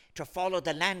experiment to follow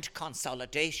the land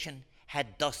consolidation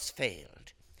had thus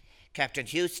failed. Captain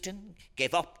Houston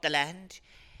gave up the land,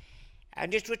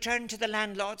 and it returned to the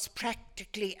landlords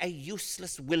practically a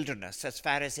useless wilderness as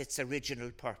far as its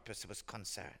original purpose was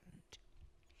concerned.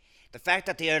 The fact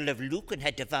that the Earl of Lucan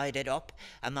had divided up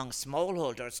among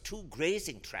smallholders 2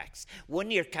 grazing tracts, one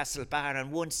near Castlebar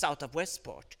and one south of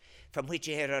Westport, from which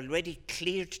he had already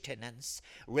cleared tenants,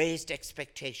 raised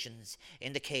expectations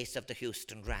in the case of the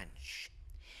Houston Ranch.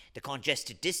 The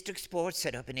Congested Districts Board,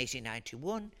 set up in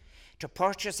 1891 to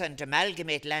purchase and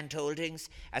amalgamate landholdings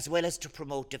as well as to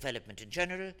promote development in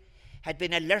general, had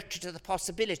been alerted to the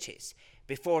possibilities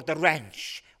before the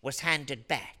ranch was handed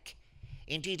back.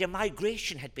 Indeed, a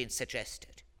migration had been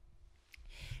suggested.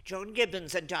 John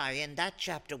Gibbons and I, in that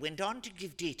chapter, went on to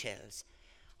give details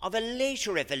of a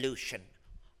later evolution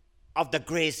of the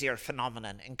grazier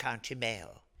phenomenon in County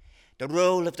Mayo, the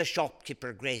role of the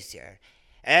shopkeeper grazier.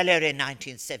 Earlier in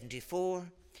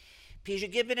 1974, Peter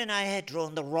Gibbon and I had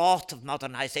drawn the wrath of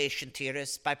modernisation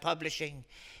theorists by publishing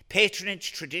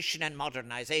Patronage, Tradition and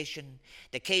Modernisation,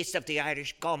 the Case of the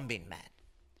Irish Gombeen Man.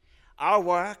 Our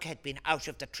work had been out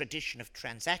of the tradition of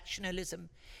transactionalism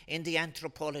in the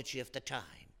anthropology of the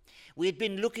time. We had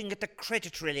been looking at the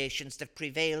credit relations that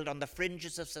prevailed on the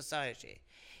fringes of society,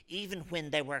 even when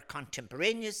they were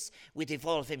contemporaneous with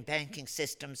evolving banking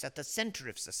systems at the centre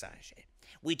of society.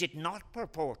 We did not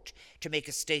purport to make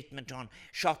a statement on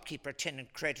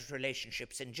shopkeeper-tenant credit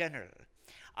relationships in general.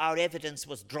 Our evidence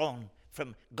was drawn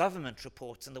from government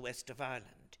reports in the west of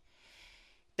Ireland.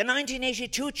 The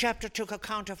 1982 chapter took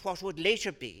account of what would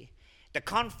later be the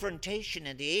confrontation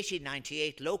in the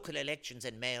 1898 local elections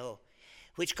in Mayo,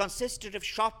 which consisted of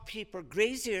shopkeeper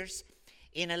graziers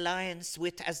in alliance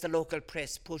with, as the local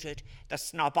press put it, the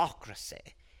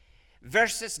snobocracy,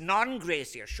 versus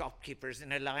non-grazier shopkeepers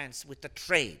in alliance with the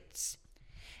trades.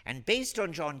 And based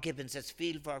on John Gibbons'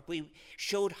 fieldwork, we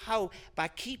showed how, by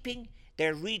keeping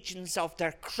their regions of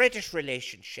their credit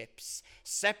relationships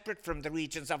separate from the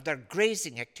regions of their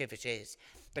grazing activities,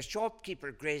 the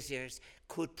shopkeeper graziers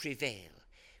could prevail,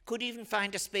 could even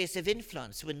find a space of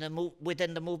influence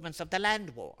within the movements of the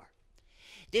land war.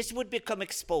 This would become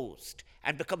exposed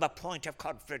and become a point of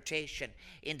confrontation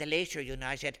in the later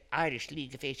United Irish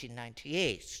League of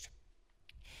 1898.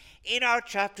 In our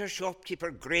chapter, Shopkeeper,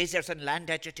 Graziers and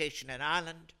Land Agitation in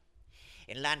Ireland,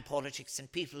 in Land Politics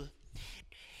and People,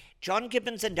 John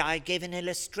Gibbons and I gave an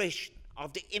illustration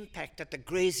of the impact that the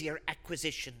grazier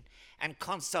acquisition and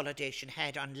consolidation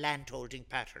had on landholding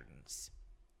patterns.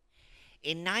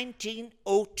 In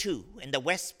 1902, in the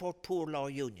Westport Poor Law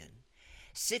Union,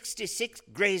 66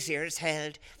 graziers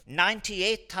held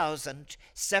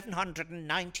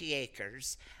 98,790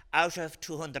 acres out of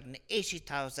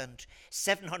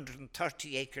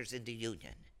 280,730 acres in the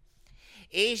Union.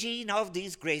 18 of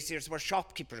these graziers were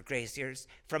shopkeeper graziers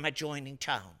from adjoining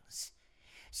towns.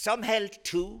 Some held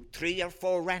 2, 3 or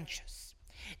 4 ranches.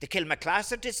 The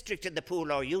Kilmaclaster district in the Poor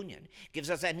Law Union gives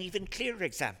us an even clearer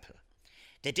example.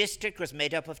 The district was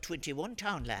made up of 21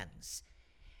 townlands.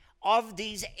 Of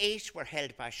these, 8 were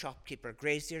held by shopkeeper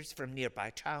graziers from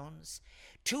nearby towns,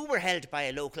 2 were held by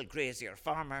a local grazier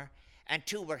farmer, and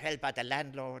 2 were held by the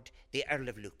landlord, the Earl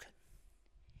of Lucan.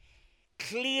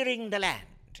 Clearing the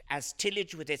land, as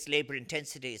tillage with its labour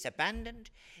intensity is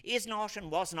abandoned, is not and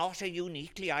was not a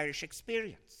uniquely Irish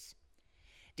experience.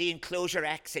 The Enclosure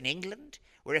Acts in England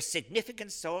were a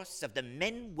significant source of the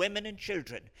men, women and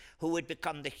children who would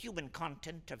become the human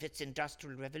content of its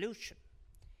industrial revolution.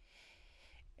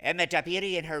 Emma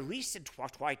Dabiri, in her recent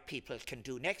What White People Can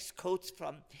Do Next, quotes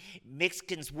from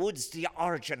Mixkin's Wood's The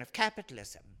Origin of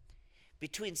Capitalism.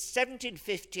 Between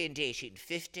 1750 and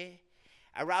 1850,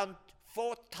 around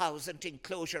 4,000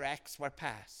 Enclosure Acts were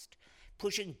passed,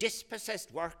 pushing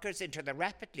dispossessed workers into the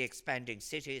rapidly expanding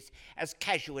cities as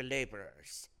casual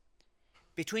labourers.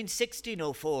 Between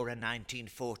 1604 and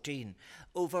 1914,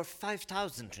 over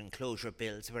 5,000 enclosure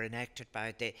bills were enacted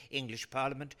by the English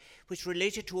Parliament, which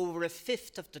related to over a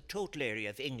fifth of the total area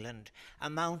of England,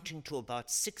 amounting to about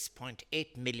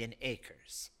 6.8 million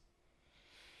acres.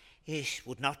 It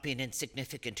would not be an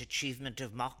insignificant achievement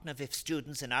of Machnamh if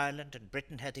students in Ireland and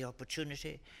Britain had the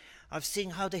opportunity of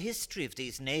seeing how the history of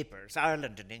these neighbours,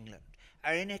 Ireland and England,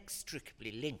 are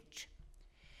inextricably linked.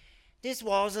 This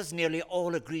was, as nearly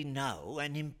all agree now,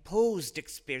 an imposed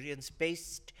experience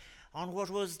based on what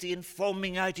was the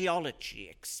informing ideology,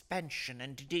 expansion,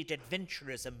 and indeed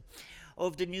adventurism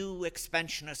of the new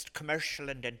expansionist commercial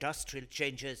and industrial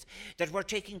changes that were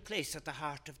taking place at the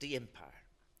heart of the empire.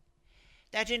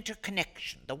 That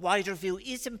interconnection, the wider view,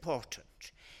 is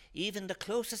important. Even the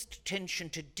closest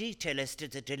attention to detail as to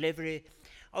the delivery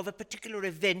of a particular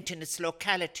event in its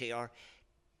locality or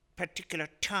particular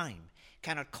time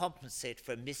cannot compensate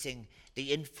for missing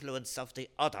the influence of the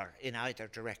other in either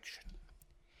direction.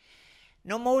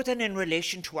 No more than in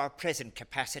relation to our present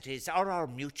capacities or our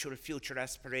mutual future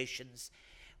aspirations,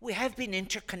 we have been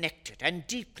interconnected, and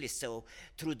deeply so,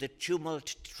 through the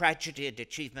tumult, tragedy and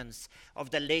achievements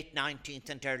of the late 19th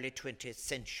and early 20th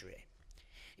century.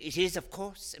 It is, of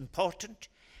course, important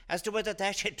as to whether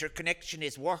that interconnection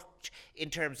is worked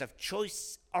in terms of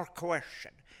choice or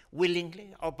coercion,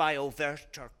 willingly or by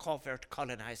overt or covert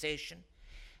colonization,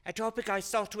 a topic I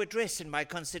sought to address in my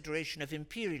consideration of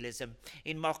imperialism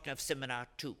in Machnamh Seminar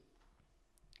 2.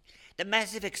 The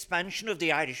massive expansion of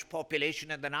the Irish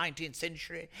population in the 19th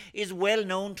century is well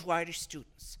known to Irish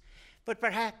students. but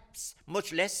perhaps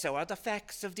much less so are the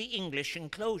facts of the English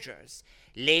enclosures.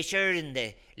 Later in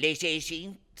the late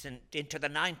 18th and into the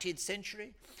 19th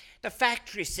century, the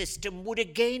factory system would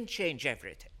again change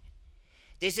everything.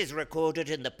 This is recorded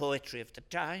in the poetry of the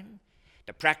time,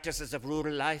 the practices of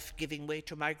rural life giving way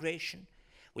to migration.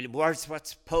 William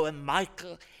Wordsworth's poem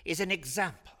Michael is an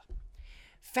example.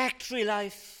 Factory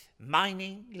life,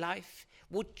 mining life,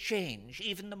 would change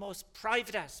even the most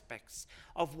private aspects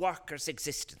of workers'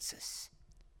 existences.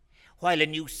 While a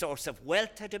new source of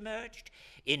wealth had emerged,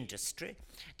 industry,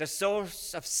 the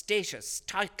source of status,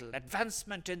 title,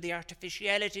 advancement in the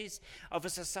artificialities of a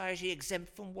society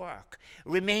exempt from work,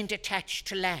 remained attached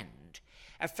to land,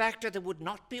 a factor that would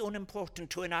not be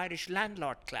unimportant to an Irish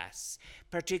landlord class,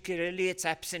 particularly its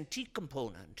absentee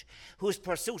component, whose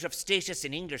pursuit of status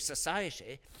in English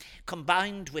society,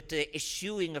 combined with the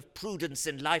eschewing of prudence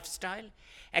in lifestyle,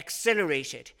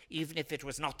 accelerated, even if it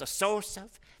was not the source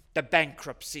of, the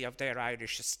bankruptcy of their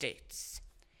Irish estates.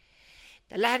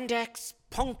 The Land Acts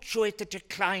punctuate the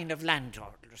decline of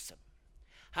landlordism.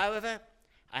 However,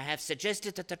 I have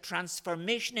suggested that the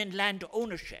transformation in land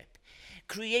ownership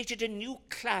created a new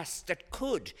class that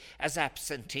could, as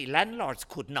absentee landlords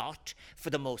could not, for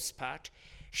the most part,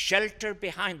 shelter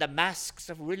behind the masks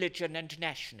of religion and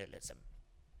nationalism.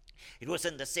 It was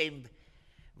in the same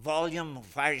volume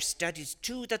of Irish Studies,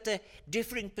 too, that the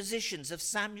differing positions of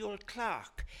Samuel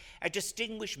Clarke, a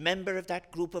distinguished member of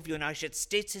that group of United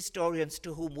States historians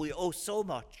to whom we owe so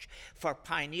much for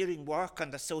pioneering work on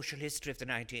the social history of the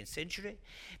 19th century,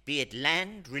 be it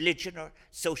land, religion, or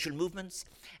social movements,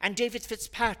 and David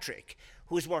Fitzpatrick,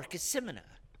 whose work is similar.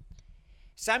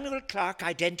 Samuel Clarke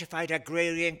identified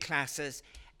agrarian classes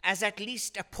as at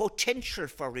least a potential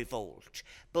for revolt,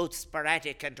 both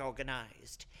sporadic and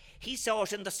organized. He saw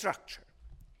it in the structure.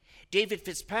 David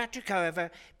Fitzpatrick,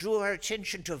 however, drew our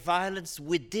attention to violence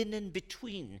within and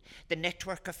between the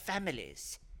network of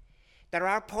families. There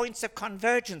are points of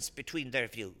convergence between their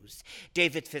views.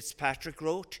 David Fitzpatrick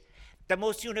wrote, "The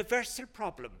most universal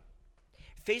problem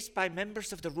faced by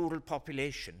members of the rural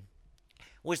population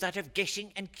was that of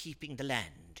getting and keeping the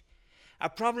land, a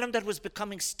problem that was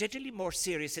becoming steadily more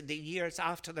serious in the years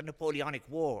after the Napoleonic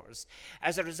Wars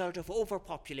as a result of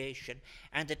overpopulation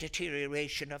and the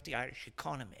deterioration of the Irish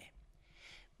economy."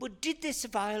 But did this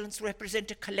violence represent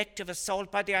a collective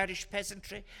assault by the Irish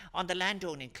peasantry on the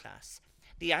landowning class?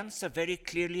 The answer very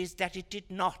clearly is that it did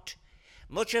not.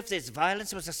 Much of this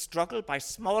violence was a struggle by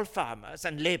small farmers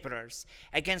and labourers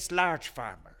against large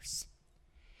farmers.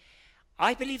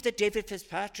 I believe that David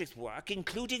Fitzpatrick's work,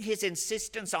 including his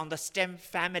insistence on the stem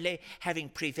family having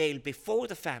prevailed before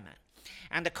the famine,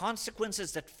 and the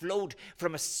consequences that flowed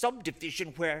from a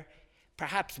subdivision where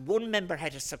perhaps one member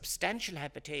had a substantial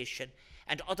habitation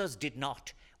and others did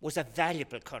not, was a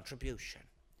valuable contribution.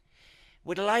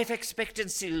 With a life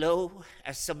expectancy low,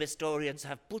 as some historians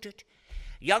have put it,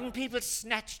 young people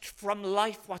snatched from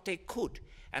life what they could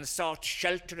and sought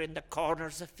shelter in the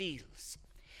corners of fields.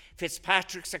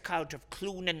 Fitzpatrick's account of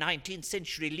Clune in 19th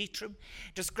century Leitrim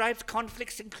describes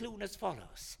conflicts in Clune as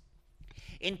follows.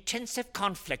 Intensive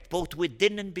conflict both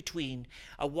within and between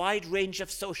a wide range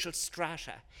of social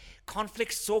strata,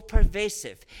 conflicts so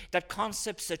pervasive that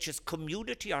concepts such as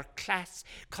community or class,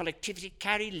 collectivity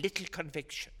carry little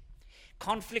conviction.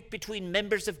 Conflict between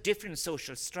members of different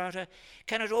social strata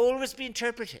cannot always be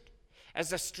interpreted as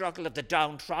the struggle of the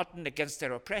downtrodden against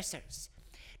their oppressors,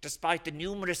 despite the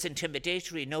numerous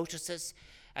intimidatory notices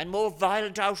and more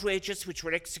violent outrages which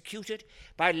were executed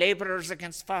by labourers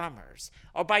against farmers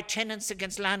or by tenants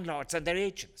against landlords and their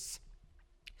agents.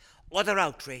 Other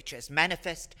outrages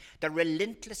manifest the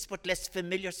relentless but less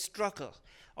familiar struggle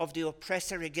of the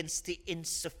oppressor against the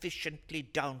insufficiently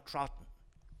downtrodden.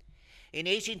 In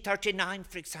 1839,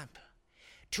 for example,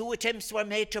 2 attempts were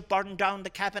made to burn down the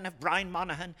cabin of Brian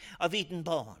Monaghan of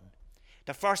Edenbawn,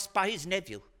 the first by his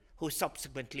nephew, who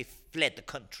subsequently fled the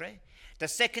country, the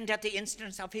second at the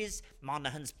instance of his,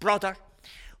 Monaghan's brother,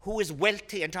 who is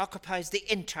wealthy and occupies the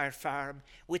entire farm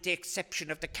with the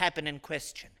exception of the cabin in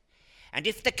question. And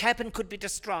if the cabin could be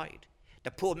destroyed,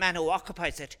 the poor man who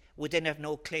occupies it would then have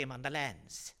no claim on the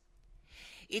lands.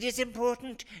 It is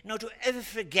important not to ever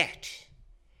forget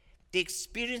the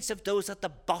experience of those at the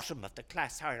bottom of the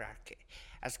class hierarchy,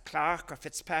 as Clarke or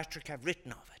Fitzpatrick have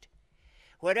written of it.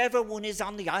 Wherever one is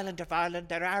on the island of Ireland,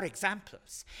 there are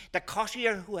examples. The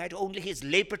cottier who had only his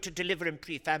labour to deliver in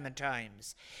pre-famine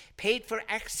times paid for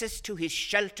access to his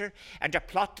shelter and a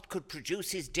plot that could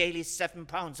produce his daily 7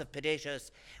 pounds of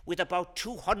potatoes with about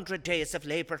 200 days of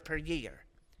labour per year.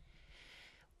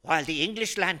 While the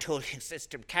English landholding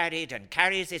system carried and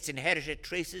carries its inherited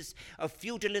traces of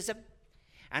feudalism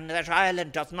and that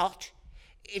Ireland does not,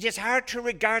 it is hard to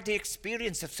regard the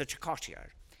experience of such a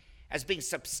courtier as being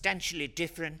substantially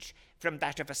different from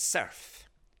that of a serf.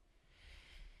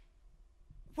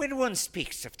 When one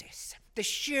speaks of this, the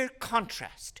sheer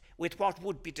contrast with what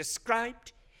would be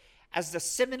described as the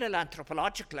seminal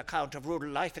anthropological account of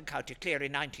rural life in County Clare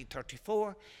in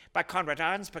 1934 by Conrad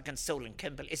Arnsberg and Solon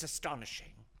Kimball is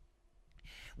astonishing.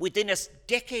 Within a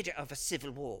decade of a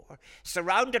civil war,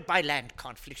 surrounded by land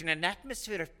conflict in an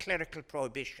atmosphere of clerical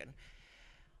prohibition,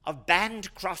 of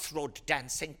banned crossroad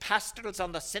dancing, pastorals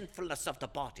on the sinfulness of the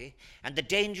body and the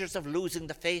dangers of losing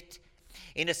the faith,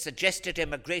 in a suggested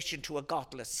emigration to a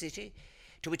godless city,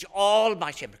 to which all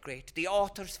might emigrate, the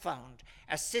authors found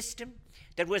a system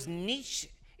that was niche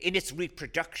in its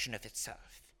reproduction of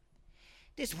itself.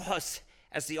 This was,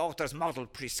 as the author's model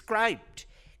prescribed,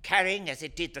 carrying as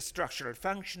it did the structural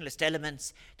functionalist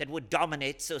elements that would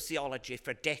dominate sociology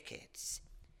for decades.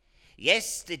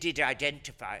 Yes, they did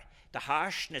identify the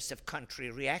harshness of country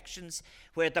reactions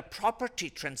where the property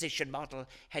transition model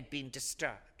had been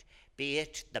disturbed, be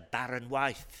it the barren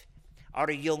wife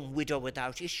or a young widow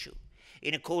without issue.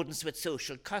 In accordance with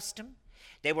social custom,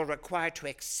 they were required to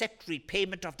accept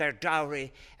repayment of their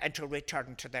dowry and to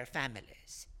return to their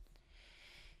families.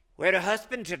 Where a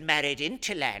husband had married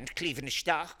into land,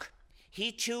 Clevenstock,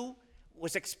 he too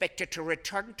was expected to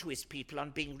return to his people on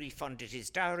being refunded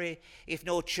his dowry if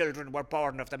no children were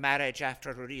born of the marriage after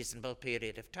a reasonable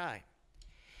period of time.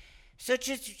 Such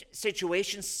a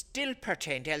situation still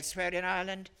pertained elsewhere in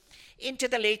Ireland into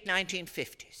the late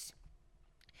 1950s.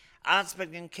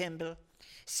 Arnsberg and Kimball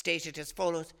stated as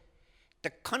follows: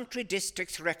 the country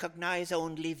districts recognise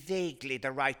only vaguely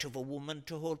the right of a woman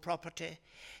to hold property.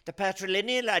 The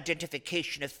patrilineal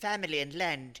identification of family and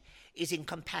land is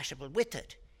incompatible with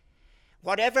it.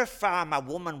 Whatever farm a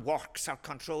woman works or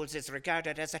controls is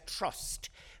regarded as a trust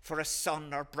for a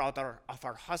son or brother of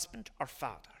her husband or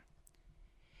father.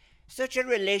 Such a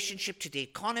relationship to the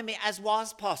economy as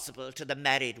was possible to the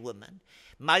married woman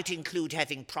might include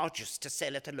having produce to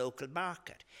sell at the local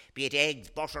market, be it eggs,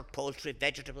 butter, poultry,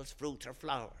 vegetables, fruits, or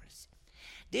flowers.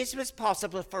 This was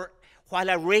possible for while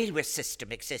a railway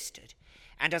system existed,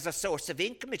 and as a source of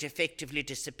income it effectively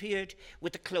disappeared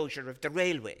with the closure of the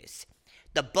railways.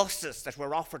 The buses that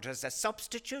were offered as a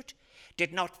substitute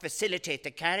did not facilitate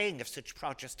the carrying of such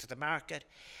produce to the market,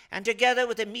 and together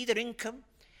with the meagre income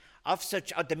of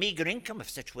such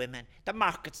women, the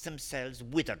markets themselves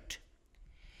withered.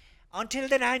 Until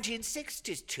the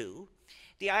 1960s too,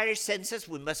 the Irish census,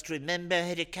 we must remember,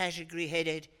 had a category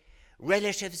headed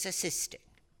relatives assisting.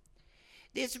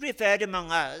 This referred,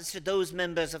 among us, to those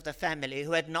members of the family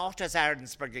who had not, as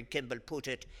Arnsberg and Kimball put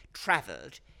it,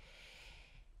 travelled.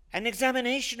 An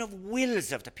examination of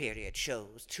wills of the period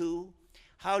shows, too,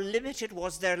 how limited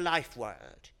was their life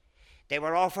world. They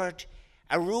were offered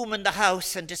a room in the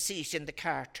house and a seat in the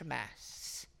car to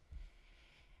Mass.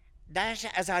 That,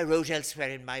 as I wrote elsewhere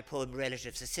in my poem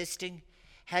Relatives Assisting,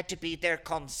 had to be their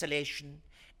consolation,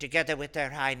 together with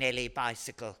their High Nelly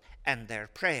bicycle and their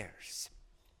prayers.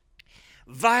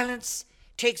 Violence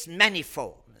takes many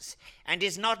forms and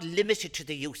is not limited to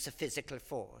the use of physical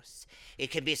force.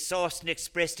 It can be sourced and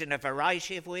expressed in a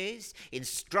variety of ways, in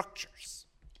structures.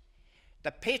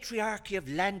 The patriarchy of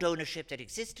land ownership that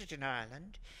existed in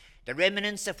Ireland, the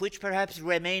remnants of which perhaps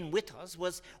remain with us,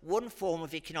 was one form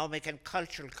of economic and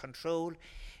cultural control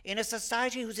in a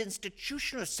society whose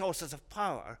institutional sources of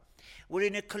power were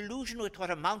in a collusion with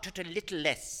what amounted to little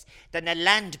less than a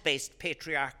land-based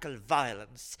patriarchal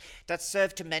violence that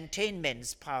served to maintain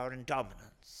men's power and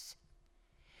dominance.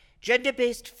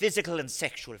 Gender-based physical and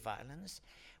sexual violence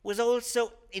was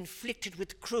also inflicted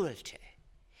with cruelty,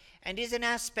 and is an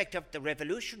aspect of the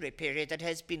revolutionary period that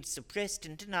has been suppressed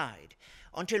and denied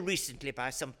until recently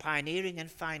by some pioneering and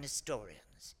fine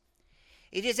historians.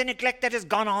 It is a neglect that has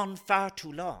gone on far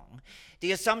too long.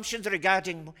 The assumptions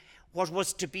regarding what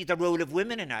was to be the role of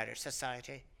women in Irish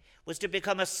society was to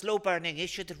become a slow-burning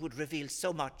issue that would reveal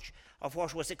so much of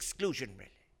what was exclusionary.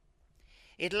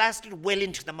 It lasted well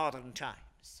into the modern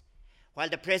times. While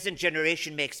the present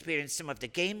generation may experience some of the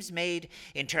gains made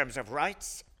in terms of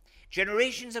rights,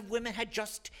 generations of women had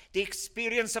just the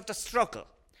experience of the struggle,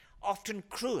 often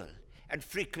cruel and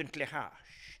frequently harsh.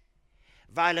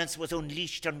 Violence was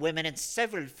unleashed on women in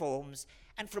several forms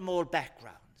and from all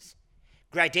backgrounds.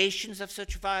 Gradations of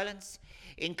such violence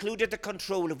included the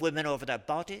control of women over their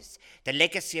bodies, the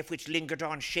legacy of which lingered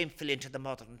on shamefully into the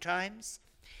modern times,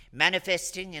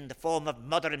 manifesting in the form of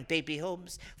mother and baby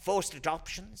homes, forced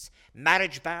adoptions,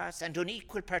 marriage bars, and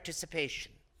unequal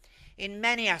participation in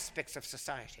many aspects of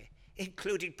society,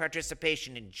 including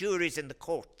participation in juries in the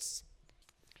courts.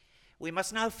 We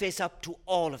must now face up to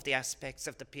all of the aspects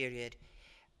of the period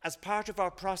as part of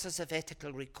our process of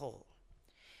ethical recall.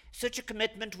 Such a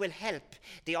commitment will help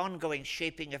the ongoing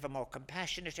shaping of a more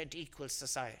compassionate and equal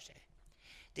society.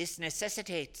 This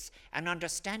necessitates an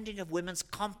understanding of women's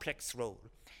complex role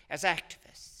as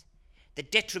activists, the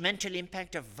detrimental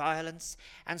impact of violence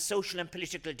and social and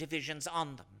political divisions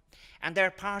on them, and their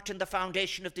part in the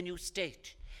foundation of the new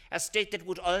state, a state that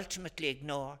would ultimately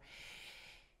ignore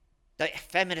the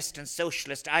feminist and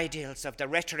socialist ideals of the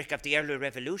rhetoric of the early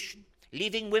revolution,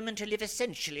 leaving women to live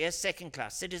essentially as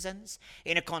second-class citizens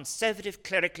in a conservative,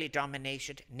 clerically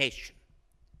dominated nation.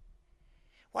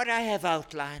 What I have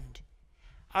outlined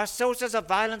are sources of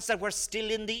violence that were still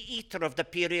in the ether of the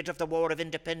period of the War of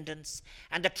Independence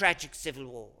and the tragic Civil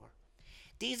War.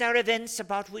 These are events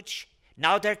about which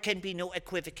now there can be no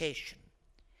equivocation.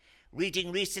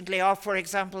 Reading recently of, for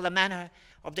example, the manner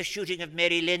of the shooting of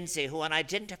Mary Lindsay, who, on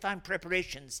identifying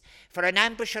preparations for an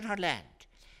ambush on her land,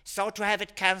 sought to have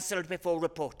it cancelled before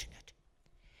reporting it,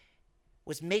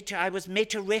 I was made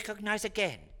to recognize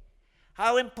again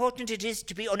how important it is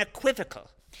to be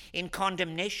unequivocal in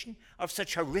condemnation of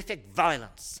such horrific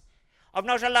violence, of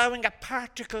not allowing a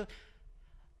particle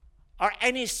or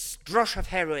any strut of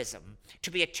heroism to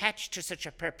be attached to such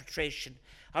a perpetration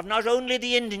of not only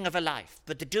the ending of a life,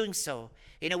 but the doing so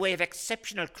in a way of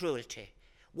exceptional cruelty,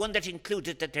 one that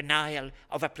included the denial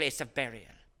of a place of burial.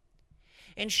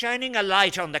 In shining a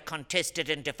light on the contested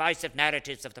and divisive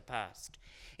narratives of the past,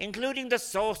 including the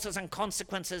sources and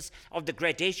consequences of the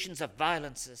gradations of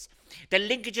violences, the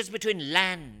linkages between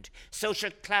land,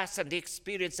 social class, and the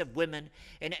experience of women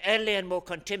in early and more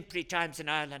contemporary times in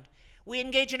Ireland, we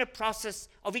engage in a process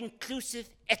of inclusive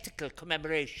ethical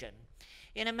commemoration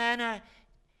in a manner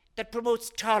that promotes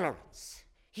tolerance,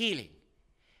 healing,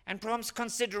 and prompts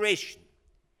consideration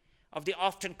of the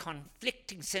often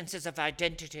conflicting senses of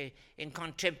identity in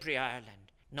contemporary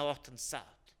Ireland, North and South.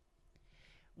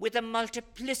 With a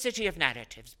multiplicity of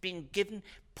narratives being given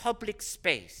public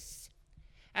space,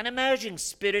 an emerging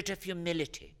spirit of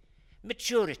humility,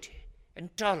 maturity,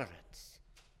 and tolerance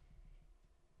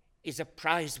is a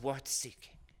prize worth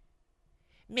seeking.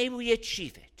 May we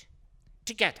achieve it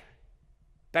together.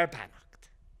 Beir Beannacht.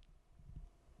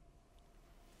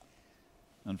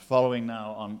 And following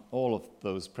now on all of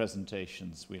those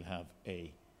presentations, we'll have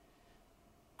a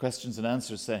questions and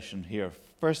answers session here.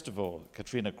 First of all,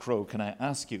 Katrina Crowe, can I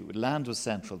ask you, land was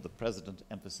central. The President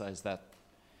emphasised that,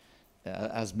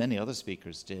 as many other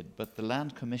speakers did, but the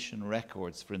Land Commission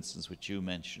records, for instance, which you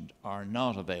mentioned, are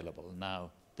not available now.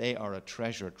 They are a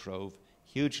treasure trove,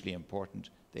 hugely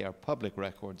important. They are public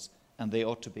records, and they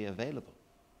ought to be available.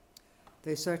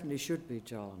 They certainly should be,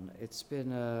 John. It's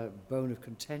been a bone of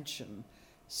contention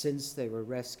since they were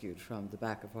rescued from the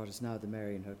back of what is now the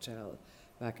Marion Hotel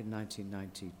back in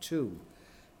 1992.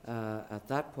 At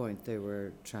that point, they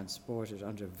were transported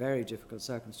under very difficult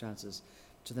circumstances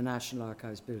to the National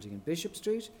Archives building in Bishop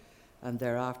Street, and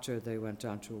thereafter they went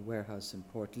down to a warehouse in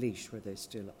Portlaoise, where they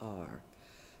still are.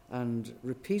 And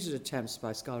repeated attempts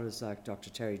by scholars like Dr.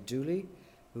 Terry Dooley,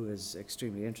 who is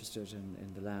extremely interested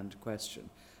in the land question,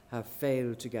 have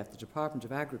failed to get the Department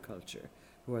of Agriculture,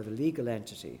 who are the legal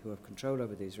entity who have control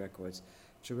over these records,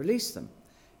 to release them.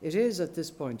 It is at this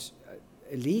point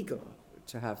illegal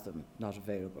to have them not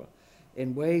available.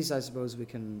 In ways, I suppose, we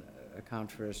can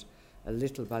account for it a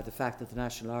little by the fact that the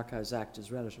National Archives Act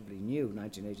is relatively new,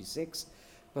 1986,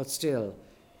 but still,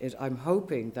 I'm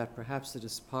hoping that perhaps it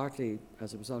is partly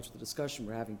as a result of the discussion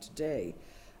we're having today,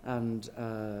 and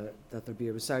that there'll be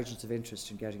a resurgence of interest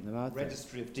in getting them out there.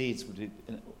 Registry of Deeds would be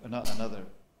another.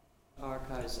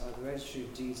 Archives are the Registry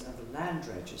of Deeds and the Land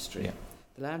Registry. Yeah.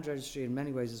 The Land Registry in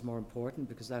many ways is more important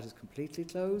because that is completely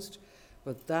closed,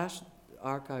 but that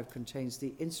archive contains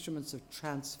the instruments of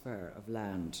transfer of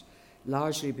land,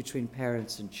 largely between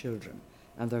parents and children,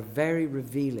 and they're very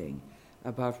revealing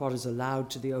about what is allowed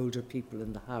to the older people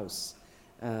in the house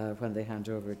when they hand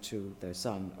over to their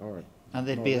son or. And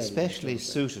they'd be especially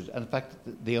suited, and in fact,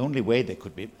 the only way they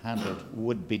could be handled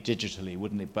would be digitally,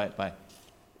 wouldn't it? By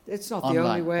it's not online, the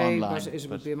only way, online, but it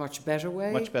would be a much better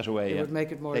way. Much better way, It yeah. would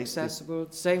make it more accessible.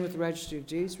 Same with the Registry of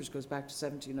Deeds, which goes back to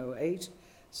 1708,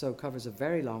 so covers a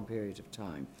very long period of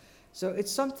time. So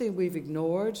it's something we've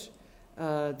ignored.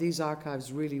 These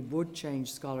archives really would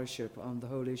change scholarship on the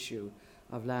whole issue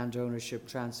of land ownership,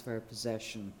 transfer,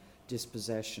 possession,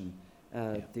 dispossession,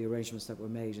 the arrangements that were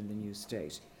made in the new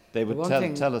state. They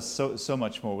would tell us so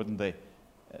much more, wouldn't they?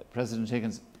 President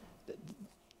Higgins,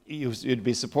 you'd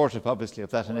be supportive, obviously, of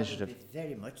that initiative.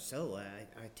 Very much so.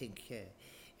 I think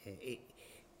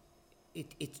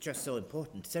it's just so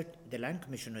important. The Land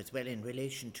Commission as well in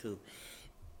relation to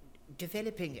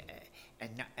developing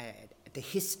the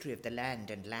history of the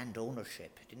land and land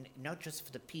ownership, not just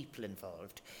for the people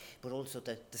involved, but also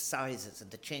the sizes and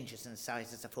the changes in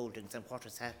sizes of holdings and what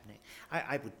is happening.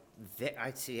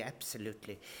 I'd say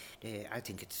absolutely. I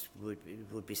think it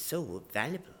would be so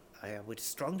valuable. I would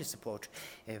strongly support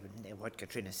what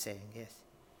Katrina's saying. Yes.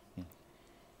 Yeah.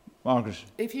 Margaret.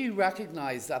 If you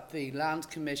recognise that the Land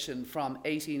Commission from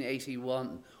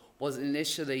 1881 was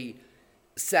initially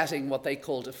setting what they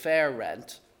called a fair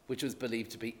rent, which was believed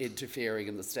to be interfering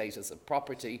in the status of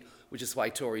property, which is why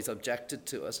Tories objected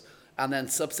to it, and then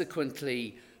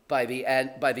subsequently by the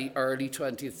early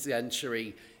 20th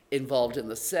century involved in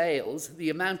the sales,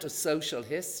 the amount of social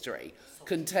history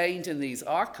contained in these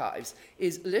archives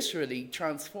is literally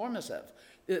transformative.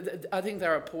 I think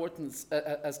their importance,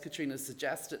 as Katrina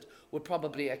suggested, would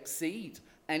probably exceed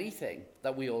anything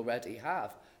that we already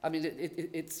have. I mean,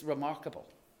 it's remarkable.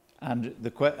 And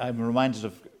I'm reminded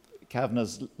of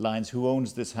Kavanagh's lines, who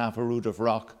owns this half a rood of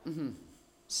rock,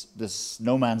 this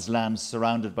no man's land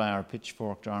surrounded by our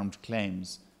pitchforked armed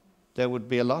claims. There would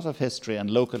be a lot of history and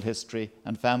local history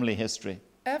and family history.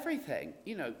 Everything,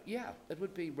 it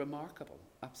would be remarkable,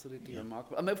 absolutely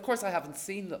remarkable. I mean, of course, I haven't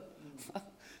seen them.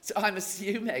 So I'm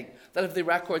assuming that if the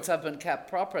records have been kept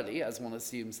properly, as one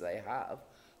assumes they have,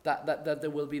 that there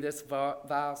will be this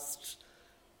vast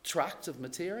tract of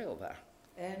material there.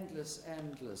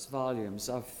 Endless volumes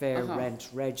of fair rent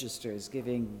registers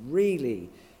giving really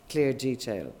clear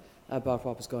detail about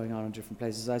what was going on in different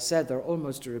places. As I said, they're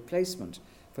almost a replacement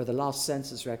for the lost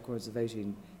census records of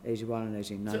 1881 and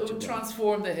 1891. So it would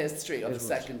transform the history of the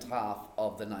second half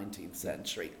of the 19th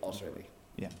century utterly.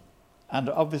 Yeah. And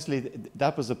obviously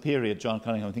that was a period, John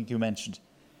Cunningham, I think you mentioned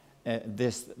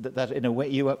that in a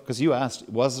way, because you asked,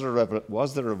 was there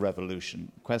a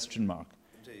revolution? Question mark.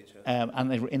 Indeed, yeah.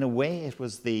 And in a way it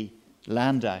was the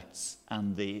Land Acts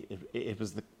and it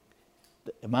was the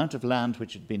amount of land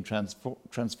which had been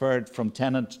transferred from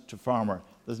tenant to farmer.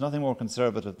 There's nothing more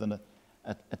conservative than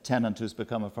a tenant who's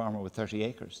become a farmer with 30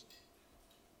 acres.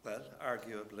 Well,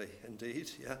 arguably,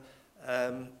 indeed, yeah.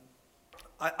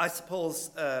 I suppose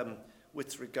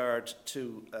with regard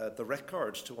to the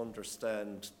record, to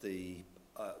understand the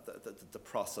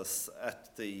process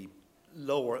at the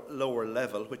lower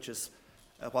level, which is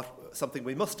something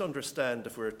we must understand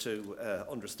if we're to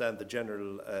understand the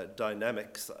general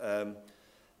dynamics.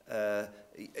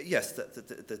 Yes,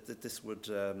 that this would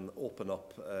open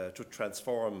up to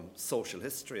transform social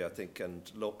history, I think, and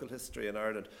local history in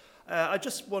Ireland. I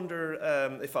just wonder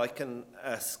if I can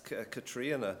ask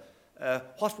Katrina,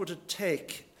 what would it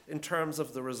take in terms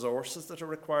of the resources that are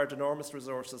required? Enormous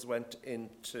resources went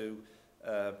into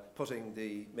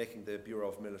making the Bureau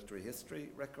of Military History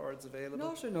records available.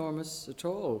 Not enormous at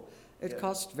all. It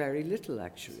cost very little,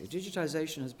 actually.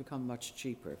 Digitisation has become much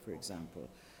cheaper, for example.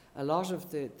 A lot of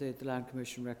the Land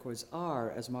Commission records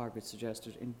are, as Margaret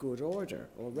suggested, in good order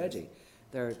already.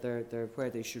 Yes. They're where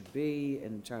they should be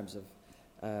in terms of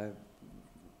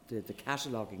the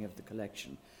cataloguing of the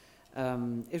collection.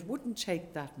 It wouldn't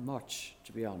take that much,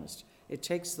 to be honest. It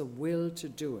takes the will to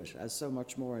do it, as so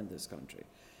much more in this country.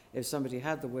 If somebody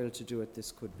had the will to do it,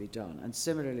 this could be done. And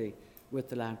similarly with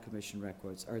the Land Commission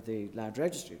records, or the Land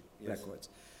Registry records.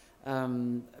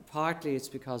 Partly it's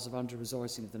because of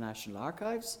under-resourcing of the National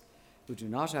Archives, who do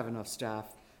not have enough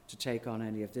staff to take on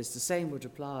any of this. The same would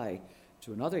apply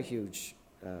to another huge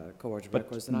cohort of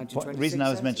records, the 1926 The reason I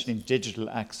was census. mentioning digital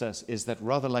access is that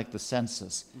rather like the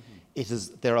census,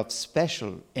 they're of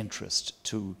special interest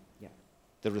to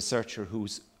the researcher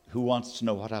who wants to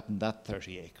know what happened to that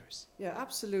 30 acres. Yeah,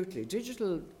 absolutely.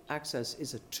 Digital access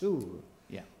is a tool.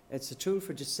 Yeah. It's a tool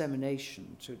for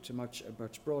dissemination to a much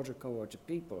broader cohort of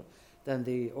people than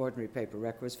the ordinary paper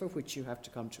records, for which you have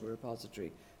to come to a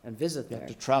repository and visit You there. have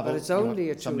to travel. But it's only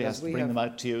a tool. Somebody has to bring them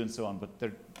out to you and so on, but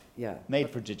they're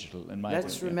made for digital, in my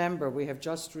Let's view. remember, we have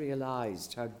just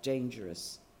realised how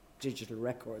dangerous digital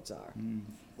records are,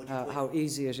 how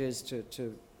easy it is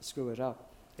to screw it up.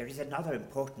 There is another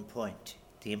important point,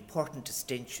 the important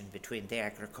distinction between the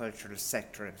agricultural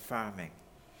sector and farming.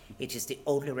 It is the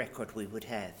only record we would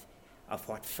have of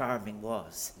what farming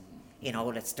was in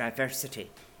all its diversity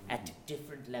at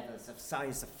different levels of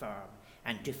size of farm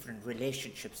and different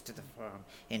relationships to the farm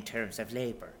in terms of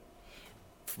labour.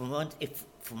 From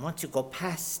once you go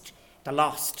past the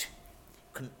lost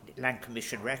Land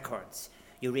Commission records,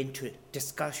 you're into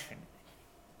discussion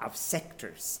of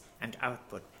sectors and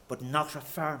output, but not of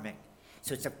farming.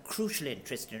 So it's of crucial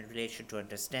interest in relation to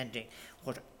understanding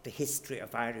what the history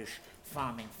of Irish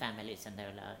farming families and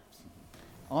their lives.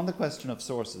 On the question of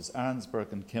sources,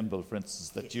 Arnsberg and Kimball, for instance,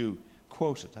 that you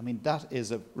quoted. I mean, that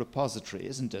is a repository,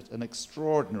 isn't it? An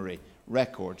extraordinary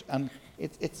record. And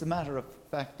it's a matter of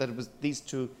fact that it was these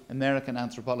two American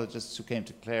anthropologists who came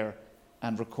to Clare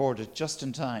and recorded just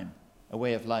in time a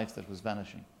way of life that was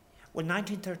vanishing. Well,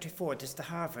 1934, there's the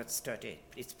Harvard study.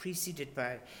 It's preceded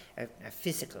by a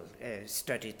physical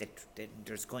study that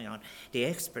there's going on. The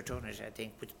expert on it, I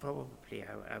think, was probably,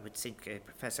 I would think,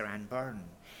 Professor Anne Byrne,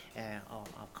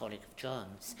 a colleague of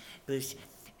John's. But,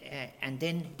 and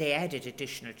then they added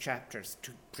additional chapters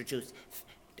to produce.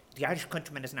 The Irish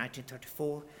Countryman is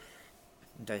 1934.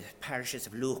 The parishes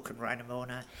of Luke and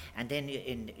Ranamona, and then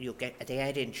they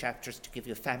add in chapters to give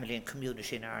you family and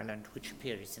community in Ireland, which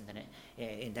appears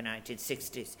in the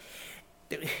 1960s.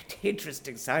 The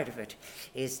interesting side of it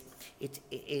is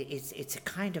it's a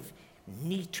kind of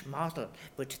neat model,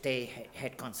 but they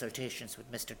had consultations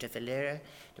with Mr. de Valera.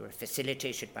 They were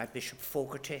facilitated by Bishop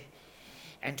Fogarty,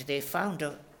 and they found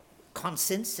a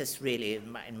consensus, really,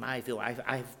 in my view.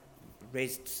 I've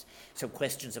raised some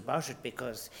questions about it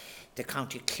because the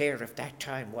County Clare of that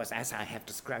time was, as I have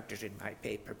described it in my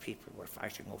paper, people were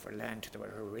fighting over land. They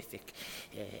were horrific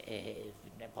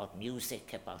about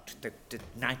music, about the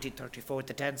 1934,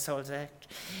 the Dance Halls Act.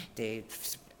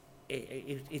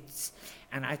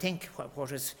 And I think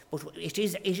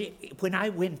when I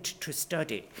went to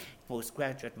study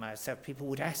postgraduate myself, people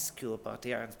would ask you about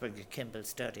the Arnsberg and Kimball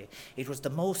study. It was the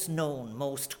most known,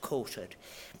 most quoted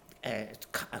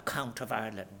account of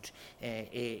Ireland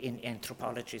in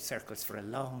anthropology circles for a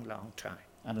long, long time.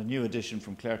 And a new edition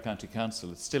from Clare County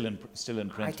Council. It's still in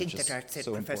print. I think that I'd say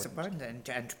so Professor important.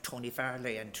 Byrne and Tony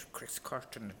Farley and Chris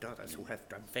Curtin and others who have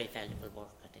done very valuable work,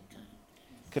 I think.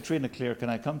 Katrina Clear, can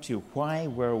I come to you? Why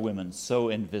were women so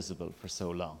invisible for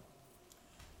so long?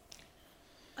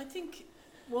 I think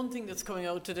one thing that's coming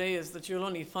out today is that you'll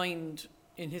only find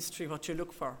in history what you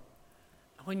look for.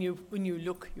 When you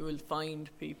look, you will find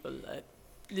people.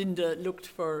 Linda looked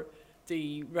for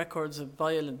the records of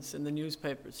violence in the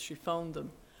newspapers. She found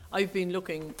them. I've been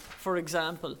looking, for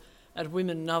example, at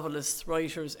women novelists,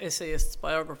 writers, essayists,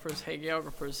 biographers,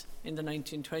 hagiographers in the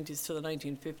 1920s to the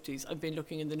 1950s. I've been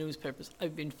looking in the newspapers.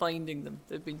 I've been finding them.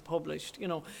 They've been published. You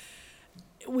know,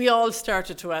 we all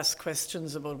started to ask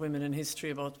questions about women in history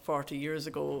about 40 years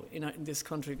ago in this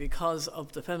country because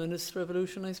of the feminist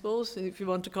revolution, I suppose, if you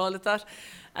want to call it that.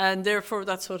 And therefore,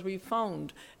 that's what we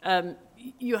found.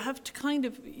 You have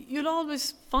to you'll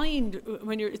always find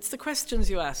it's the questions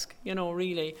you ask, you know,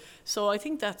 really. So I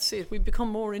think that's it. We've become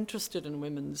more interested in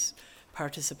women's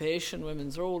participation,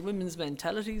 women's role, women's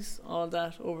mentalities, all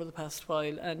that over the past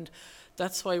while. And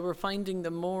that's why we're finding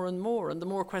them more and more. And the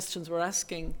more questions we're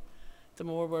asking, the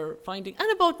more we're finding.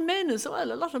 And about men as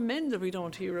well. A lot of men that we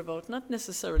don't hear about, not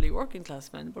necessarily working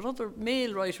class men, but other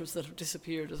male writers that have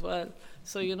disappeared as well.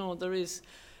 So, you know,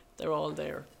 they're all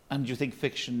there. And do you think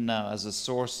fiction now as a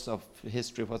source of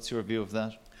history, what's your view of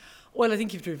that? Well, I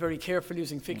think you have to be very careful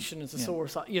using fiction as a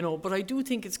source, you know, but I do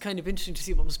think it's kind of interesting to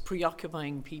see what was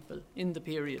preoccupying people in the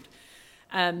period.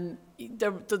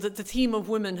 The theme of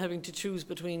women having to choose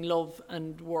between love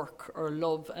and work, or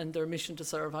love and their mission to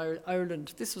serve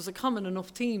Ireland, this was a common enough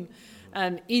theme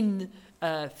in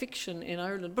fiction in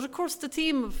Ireland. But of course the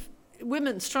theme of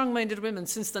women, strong-minded women,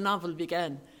 since the novel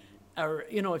began, or,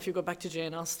 you know, if you go back to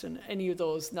Jane Austen, any of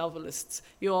those novelists,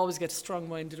 you always get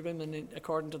strong-minded women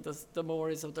according to the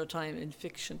mores of their time in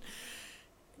fiction.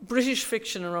 British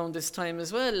fiction around this time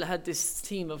as well had this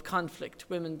theme of conflict,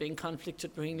 women being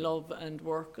conflicted between love and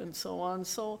work and so on.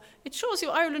 So it shows you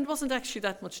Ireland wasn't actually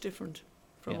that much different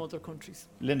from other countries.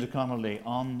 Linda Connolly,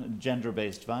 on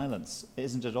gender-based violence,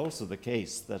 isn't it also the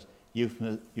case that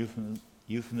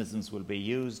euphemisms will be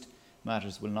used,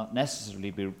 matters will not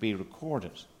necessarily be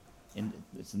recorded?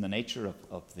 It's in the nature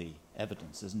of the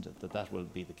evidence, isn't it, that will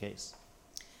be the case?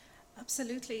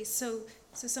 Absolutely. So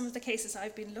some of the cases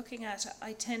I've been looking at,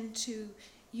 I tend to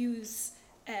use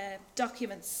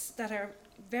documents that are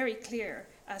very clear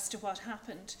as to what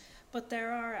happened, but there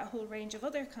are a whole range of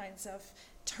other kinds of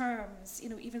terms. You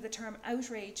know, even the term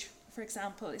outrage, for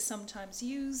example, is sometimes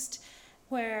used,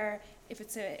 where if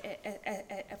it's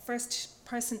a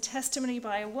first-person testimony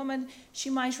by a woman, she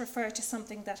might refer to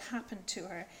something that happened to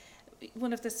her.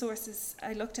 One of the sources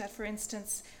I looked at, for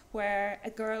instance, where a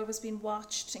girl was being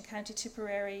watched in County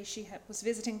Tipperary. She was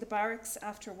visiting the barracks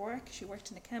after work. She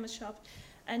worked in a chemist shop,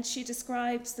 and she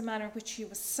describes the manner in which she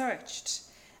was searched,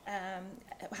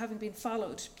 having been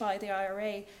followed by the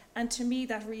IRA. And to me,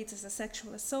 that reads as a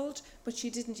sexual assault, but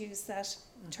she didn't use that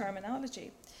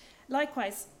terminology.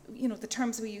 Likewise, you know, the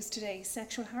terms we use today,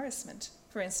 sexual harassment,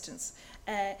 for instance.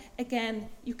 Again,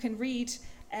 you can read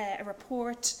a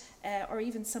report or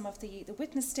even some of the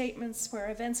witness statements where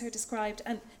events are described,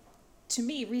 and to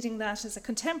me, reading that as a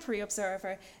contemporary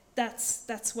observer,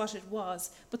 that's what it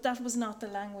was. But that was not the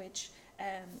language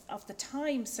of the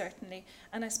time, certainly.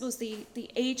 And I suppose the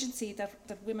agency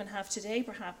that women have today,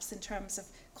 perhaps, in terms of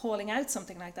calling out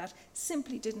something like that,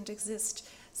 simply didn't exist.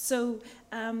 So,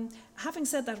 having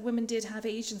said that, women did have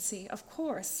agency, of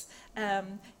course. They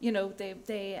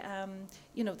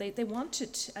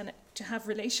wanted to have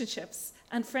relationships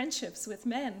and friendships with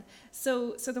men.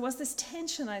 So there was this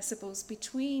tension, I suppose,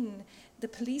 between the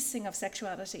policing of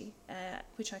sexuality,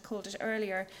 which I called it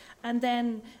earlier, and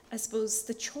then, I suppose,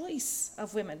 the choice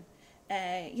of women,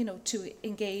 to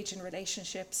engage in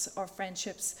relationships or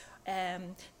friendships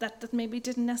that maybe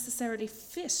didn't necessarily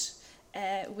fit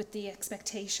with the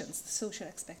expectations, the social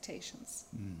expectations.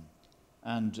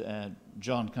 And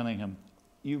John Cunningham,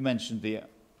 you mentioned the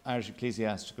Irish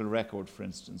Ecclesiastical Record, for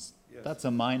instance. Yes. That's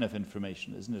a mine of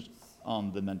information, isn't it,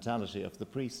 on the mentality of the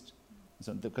priest?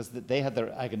 So, because they had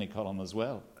their agony column as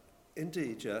well.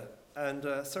 Indeed, yeah. And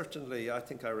certainly I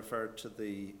think I referred to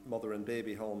the mother and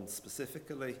baby homes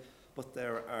specifically, but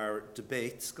there are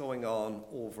debates going on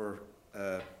over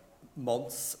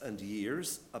months and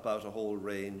years about a whole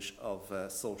range of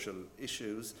social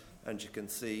issues, and you can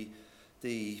see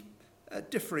the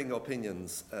differing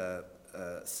opinions.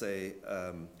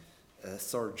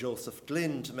 Sir Joseph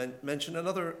Glynn, to mention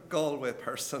another Galway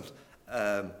person,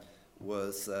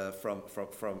 was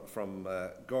from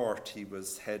Gort. He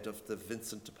was head of the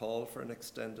Vincent de Paul for an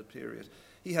extended period.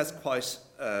 He has quite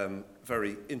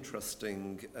very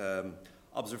interesting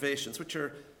observations, which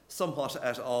are somewhat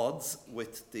at odds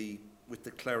with the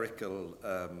clerical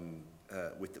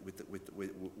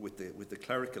with the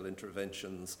clerical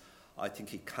interventions. I think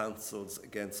he counsels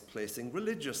against placing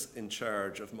religious in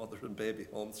charge of mother and baby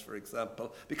homes, for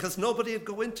example, because nobody would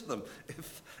go into them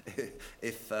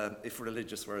if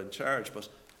religious were in charge. But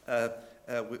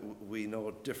we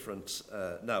know different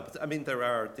now. But I mean, there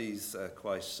are these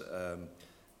quite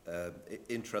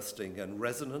interesting and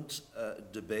resonant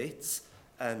debates.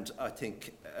 And I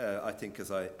think,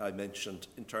 as I mentioned,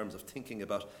 in terms of thinking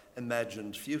about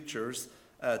imagined futures,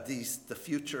 the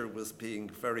future was being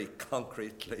very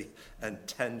concretely and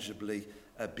tangibly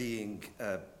being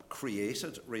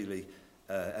created, really,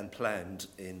 and planned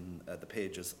in the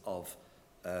pages of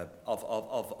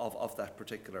that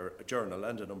particular journal,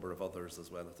 and a number of others as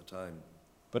well at the time.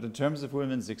 But in terms of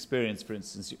women's experience, for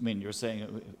instance, I mean, you're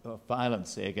saying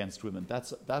violence, say, against women,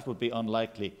 that would be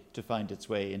unlikely to find its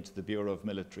way into the Bureau of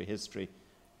Military History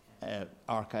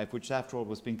archive, which after all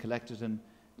was being collected in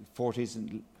 40s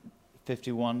and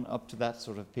 51 up to that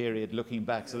sort of period, looking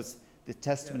back. Yes. So the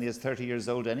testimony is 30 years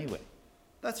old anyway.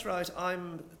 That's right.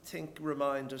 I'm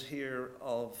reminded here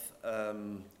of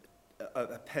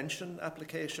a pension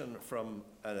application from,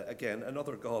 again,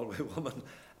 another Galway woman,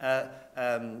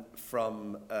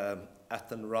 from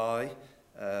Athenry.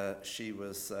 She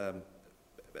was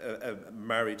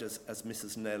married as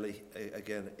Mrs. Nelly,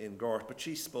 again in Gort, but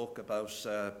she spoke about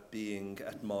being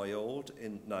at Moyode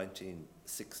in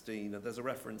 1916, and there's a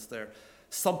reference there.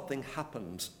 Something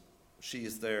happened. She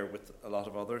is there with a lot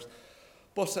of others.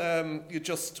 But you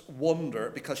just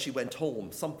wonder, because she went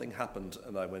home, something happened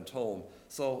and I went home.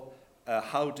 So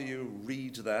how do you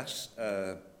read that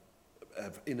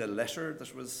in a letter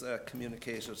that was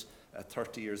communicated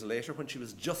 30 years later, when she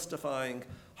was justifying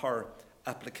her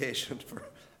application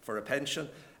for a pension,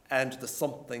 and the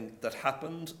something that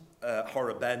happened, her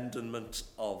abandonment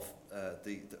of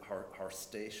her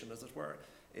station, as it were,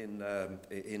 in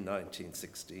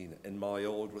 1916 in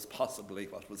Moyode was possibly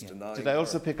what was denied. Did I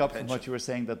also pick up from what you were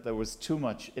saying, that there was too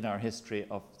much in our history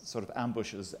of sort of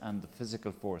ambushes and the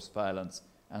physical force violence,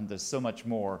 and there's so much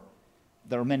more?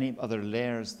 There are many other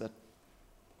layers that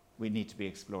we need to be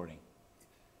exploring.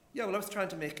 Yeah, well, I was trying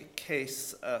to make a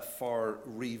case for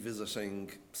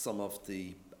revisiting some of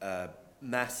the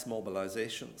mass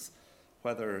mobilisations,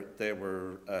 whether they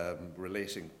were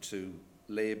relating to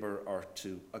labour or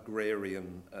to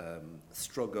agrarian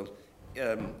struggle.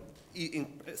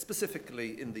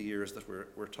 Specifically in the years that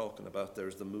we're talking about,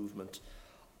 there's the movement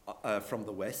from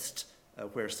the West,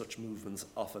 where such movements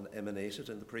often emanated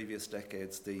in the previous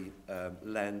decades, the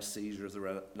land seizures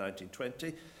around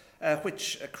 1920,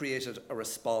 which created a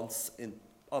response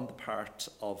on the part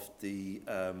of the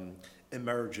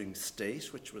emerging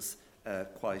state, which was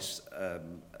quite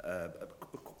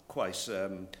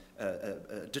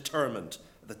determined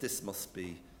that this must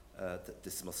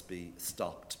be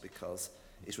stopped, because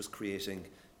it was creating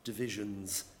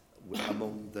divisions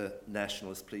among the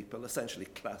nationalist people, essentially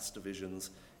class divisions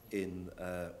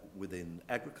within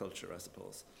agriculture, I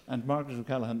suppose. And Margaret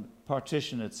O'Callaghan,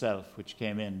 partition itself, which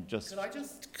came in just... Could I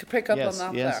just pick up on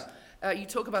that there? You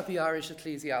talk about the Irish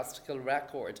Ecclesiastical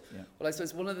Record. Yeah. Well, I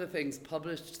suppose one of the things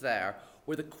published there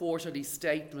were the quarterly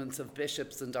statements of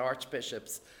bishops and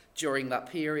archbishops during that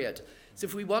period. So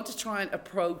if we want to try and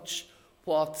approach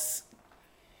what's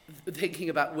thinking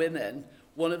about women,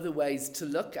 one of the ways to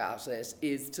look at it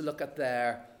is to look at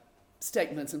their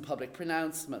statements and public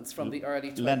pronouncements from the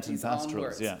early 20s Lenten pastorals,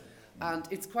 onwards. yeah. And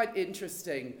it's quite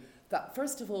interesting that,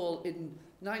 first of all, in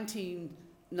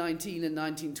 1919 and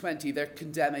 1920, they're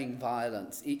condemning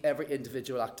violence. Every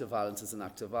individual act of violence is an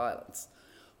act of violence.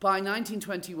 By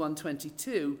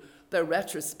 1921-22, they're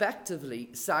retrospectively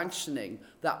sanctioning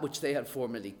that which they had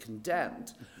formerly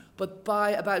condemned. But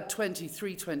by about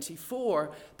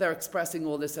 23-24, they're expressing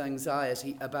all this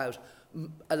anxiety about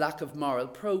a lack of moral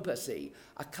probity,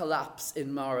 a collapse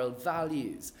in moral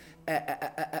values.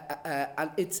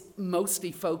 And it's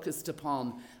mostly focused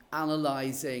upon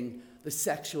analysing the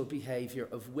sexual behaviour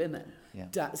of women.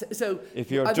 Yeah. So if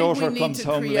your I daughter think we need comes to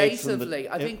home late from the- creatively,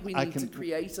 I if think we I need can- to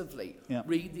creatively Yeah.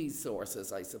 read these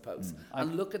sources, I suppose,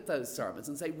 and look at those sermons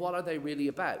and say, what are they really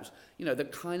about? You know, they're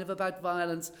kind of about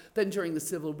violence. Then during the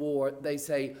Civil War, they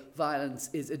say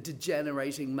violence is a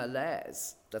degenerating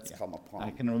malaise that's come upon. I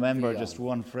can remember the just young.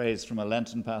 one phrase from a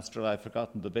Lenten pastoral. I've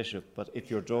forgotten the bishop, but if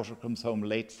your daughter comes home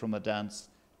late from a dance,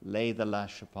 lay the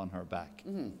lash upon her back.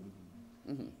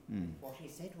 What he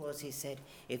said was,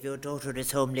 if your daughter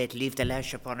is home late, leave the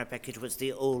lash upon her back. It was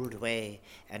the old way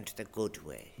and the good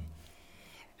way.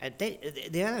 And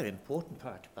the other important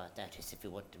part about that is, if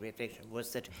you want the reflection,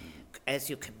 was that as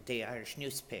you come, the Irish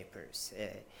newspapers,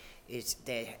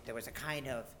 there was a kind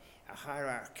of a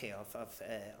hierarchy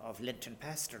of Lenten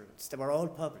pastorals. They were all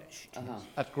published.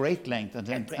 At great length and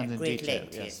in great detail.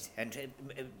 length, Yes. And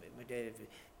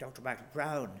Dr. Michael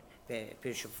Brown, the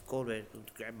Bishop of Galway,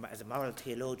 as a moral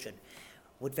theologian,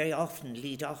 would very often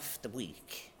lead off the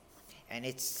week. And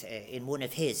it's in one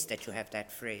of his that you have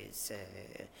that phrase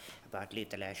about leave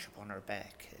the lash upon her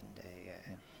back. And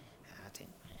I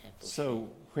think. So,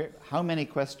 how many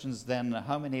questions then,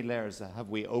 how many layers have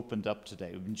we opened up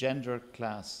today? Gender,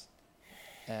 class,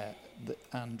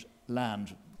 and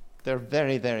land. They're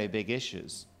very, very big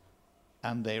issues,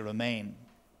 and they remain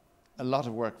a lot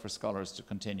of work for scholars to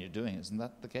continue doing. Isn't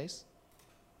that the case?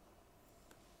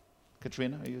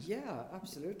 Katrina, are you? Yeah,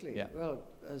 absolutely. Yeah. Well,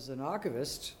 as an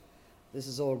archivist, this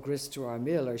is all grist to our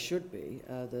mill, or should be.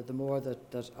 The more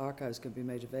that archives can be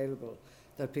made available,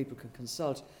 that people can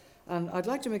consult. And I'd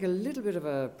like to make a little bit of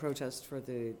a protest for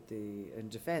in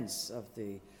defence of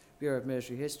the Bureau of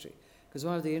Military History, because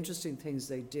one of the interesting things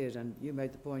they did, and you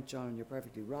made the point, John, and you're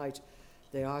perfectly right,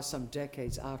 they are some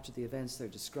decades after the events they're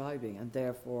describing and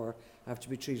therefore have to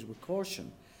be treated with caution.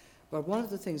 But one of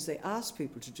the things they ask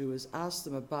people to do is ask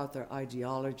them about their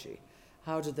ideology.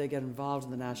 How did they get involved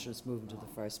in the nationalist movement in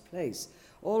the first place?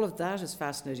 All of that is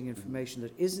fascinating information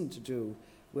that isn't to do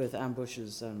with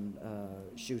ambushes and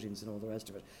shootings and all the rest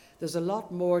of it. There's a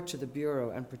lot more to the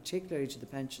Bureau, and particularly to the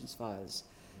pensions files,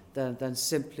 than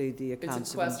simply the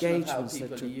accounts of engagements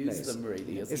that took place. Them,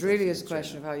 really, it really is a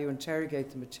question of how you interrogate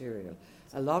the material.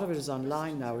 A lot of it is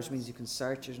online now, which means you can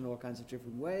search it in all kinds of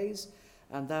different ways,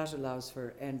 and that allows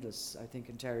for endless, I think,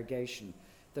 interrogation.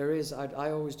 There is,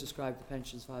 I always describe the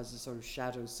pensions files as a sort of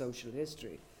shadow social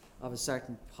history of a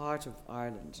certain part of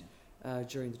Ireland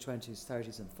during the 20s,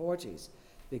 30s and 40s,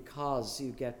 because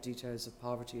you get details of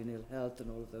poverty and ill health and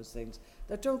all of those things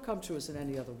that don't come to us in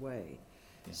any other way.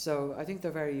 Yeah. So I think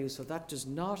they're very useful. That does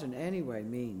not in any way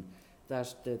mean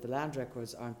that the land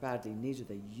records aren't badly needed.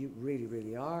 They really,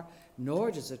 really are.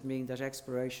 Nor does it mean that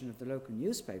exploration of the local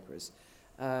newspapers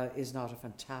is not a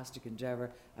fantastic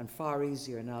endeavour, and far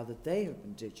easier now that they have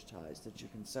been digitised, that you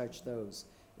can search those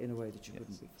in a way that you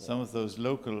couldn't before. Some of those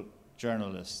local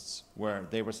journalists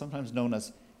they were sometimes known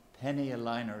as penny a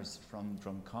liners from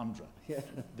Condra. Yeah.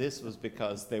 This was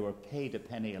because they were paid a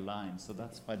penny a line, so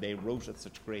that's why they wrote at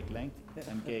such great length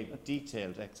and gave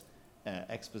detailed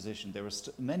exposition. They were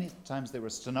many times they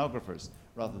were stenographers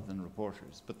rather than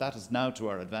reporters, but that is now to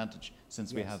our advantage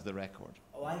since we have the record.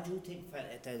 Oh, I do think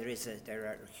that there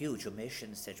are huge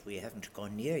omissions that we haven't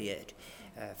gone near yet.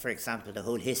 For example, the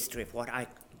whole history of what I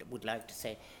would like to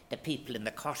say, the people in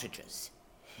the cottages.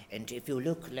 And if you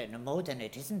look more than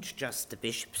it isn't just the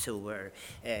bishops who were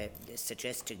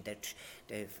suggesting that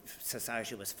the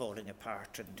society was falling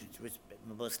apart, and it was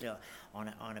mostly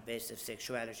on a basis of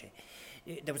sexuality.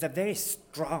 There was a very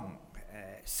strong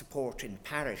support in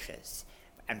parishes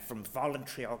and from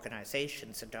voluntary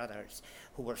organisations and others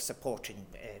who were supporting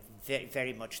very,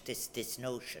 very much this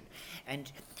notion.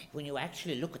 And when you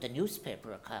actually look at the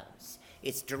newspaper accounts,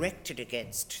 it's directed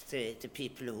against the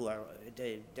people who are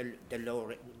the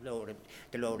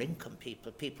lower income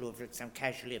people who are, for example,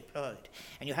 casually employed.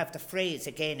 And you have the phrase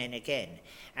again and again.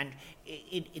 And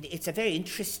it's a very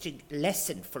interesting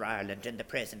lesson for Ireland in the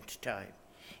present time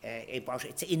about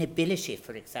its inability,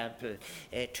 for example,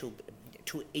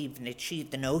 to even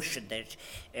achieve the notion that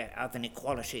of an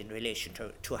equality in relation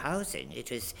to housing.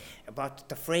 It is about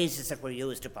the phrases that were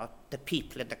used about the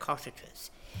people in the cottages.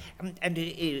 And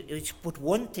it's but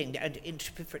one thing, and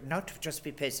not to just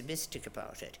be pessimistic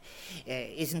about it,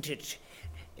 isn't it?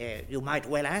 You might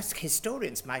well ask,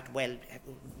 historians might well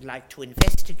like to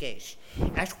investigate,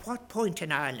 at what point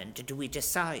in Ireland do we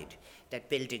decide that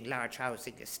building large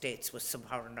housing estates was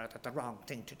somehow or another the wrong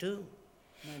thing to do?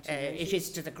 It is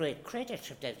to the great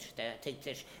credit of that. I think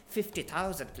that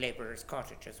 50,000 labourers'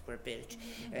 cottages were built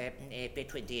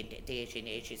between the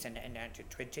 1880s and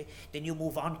 1920. Then you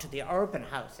move on to the urban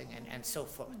housing and so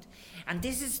forth. And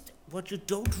this is what you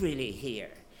don't really hear,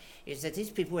 is that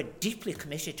these people were deeply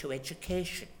committed to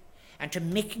education and to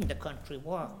making the country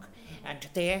work. And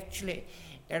they're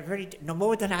very, no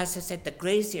more than, as I said, the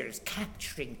graziers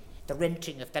capturing the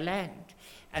renting of the land.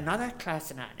 Another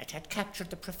class in Ireland had captured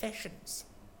the professions.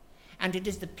 And it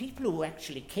is the people who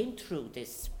actually came through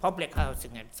this public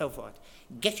housing and so forth,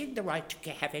 getting the right to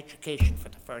have education for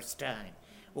the first time,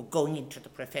 or going into the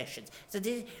professions. So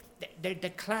the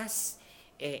class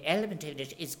element in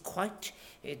it is quite,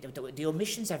 the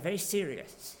omissions are very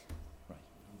serious. Right.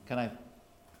 Can I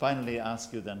finally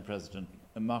ask you then, President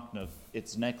Machnamh,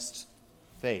 its next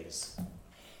phase?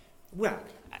 Well,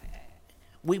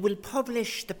 we will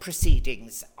publish the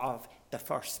proceedings of the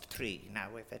first three now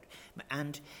with it,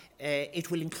 and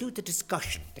it will include the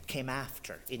discussion that came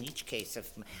after in each case of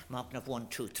Machnamh 1,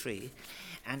 2, 3,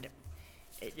 and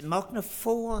Machnamh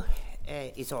 4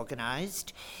 is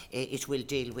organised. It will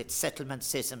deal with settlement,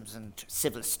 schisms and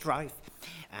civil strife.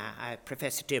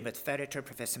 Professor Diarmuid Ferriter,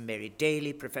 Professor Mary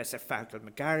Daly, Professor Fergal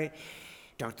McGarry,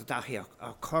 Dr. Daithí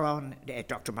Ó Corráin,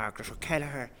 Dr. Margaret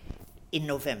O'Kelleher in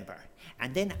November.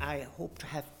 And then I hope to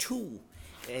have 2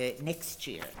 next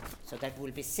year, so that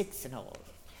will be 6 in all.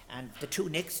 And the 2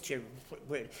 next year,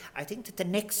 I think that the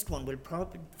next one will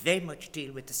probably very much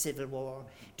deal with the Civil War,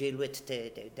 deal with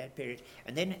that period.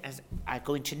 And then as I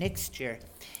go into next year,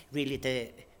 really the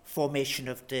formation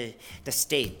of the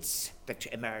states that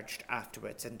emerged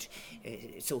afterwards. And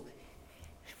so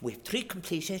we have 3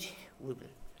 completed,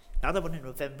 another one in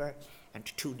November, and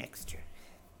 2 next year.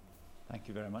 Thank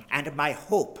you very much. And my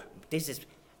hope, this is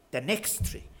the next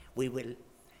 3, we will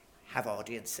have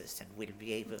audiences and we'll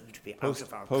be able to be out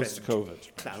of our present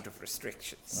cloud of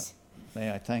restrictions. Well,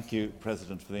 may I thank you,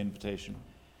 President, for the invitation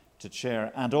to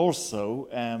chair, and also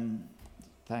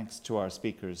thanks to our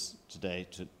speakers today,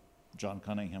 to John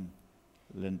Cunningham,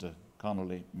 Linda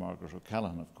Connolly, Margaret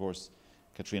O'Callaghan, of course,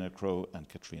 Katrina Crowe and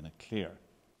Katrina Clear.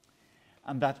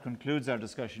 And that concludes our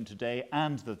discussion today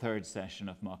and the 3rd session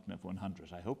of Machnamh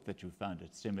 100. I hope that you found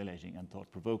it stimulating and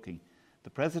thought-provoking. The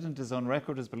President is on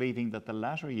record as believing that the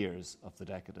latter years of the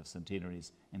decade of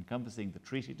centenaries, encompassing the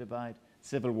treaty divide,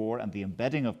 civil war and the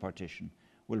embedding of partition,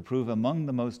 will prove among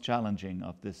the most challenging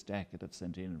of this decade of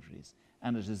centenaries.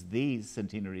 And it is these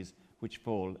centenaries which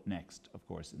fall next, of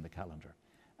course, in the calendar.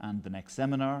 And the next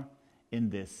seminar in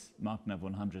this Machnamh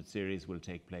 100 series will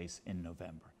take place in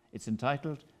November. It's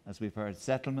entitled, as we've heard,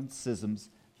 Settlements, Schisms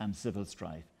and Civil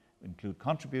Strife. It include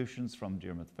contributions from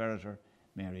Diarmuid Ferriter,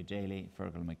 Mary Daly,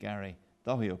 Fergal McGarry,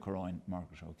 Daithí Ó Corráin,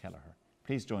 Margaret O'Kelleher.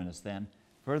 Please join us then.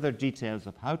 Further details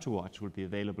of how to watch will be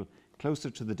available closer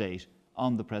to the date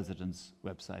on the President's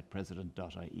website,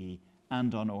 president.ie,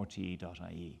 and on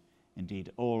rte.ie.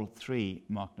 Indeed, all 3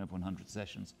 Machnamh 100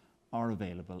 sessions are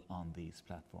available on these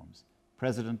platforms,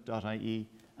 president.ie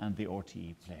and the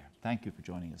RTE player. Thank you for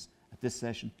joining us at this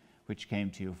session, which came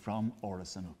to you from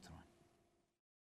Áras an Uachtaráin.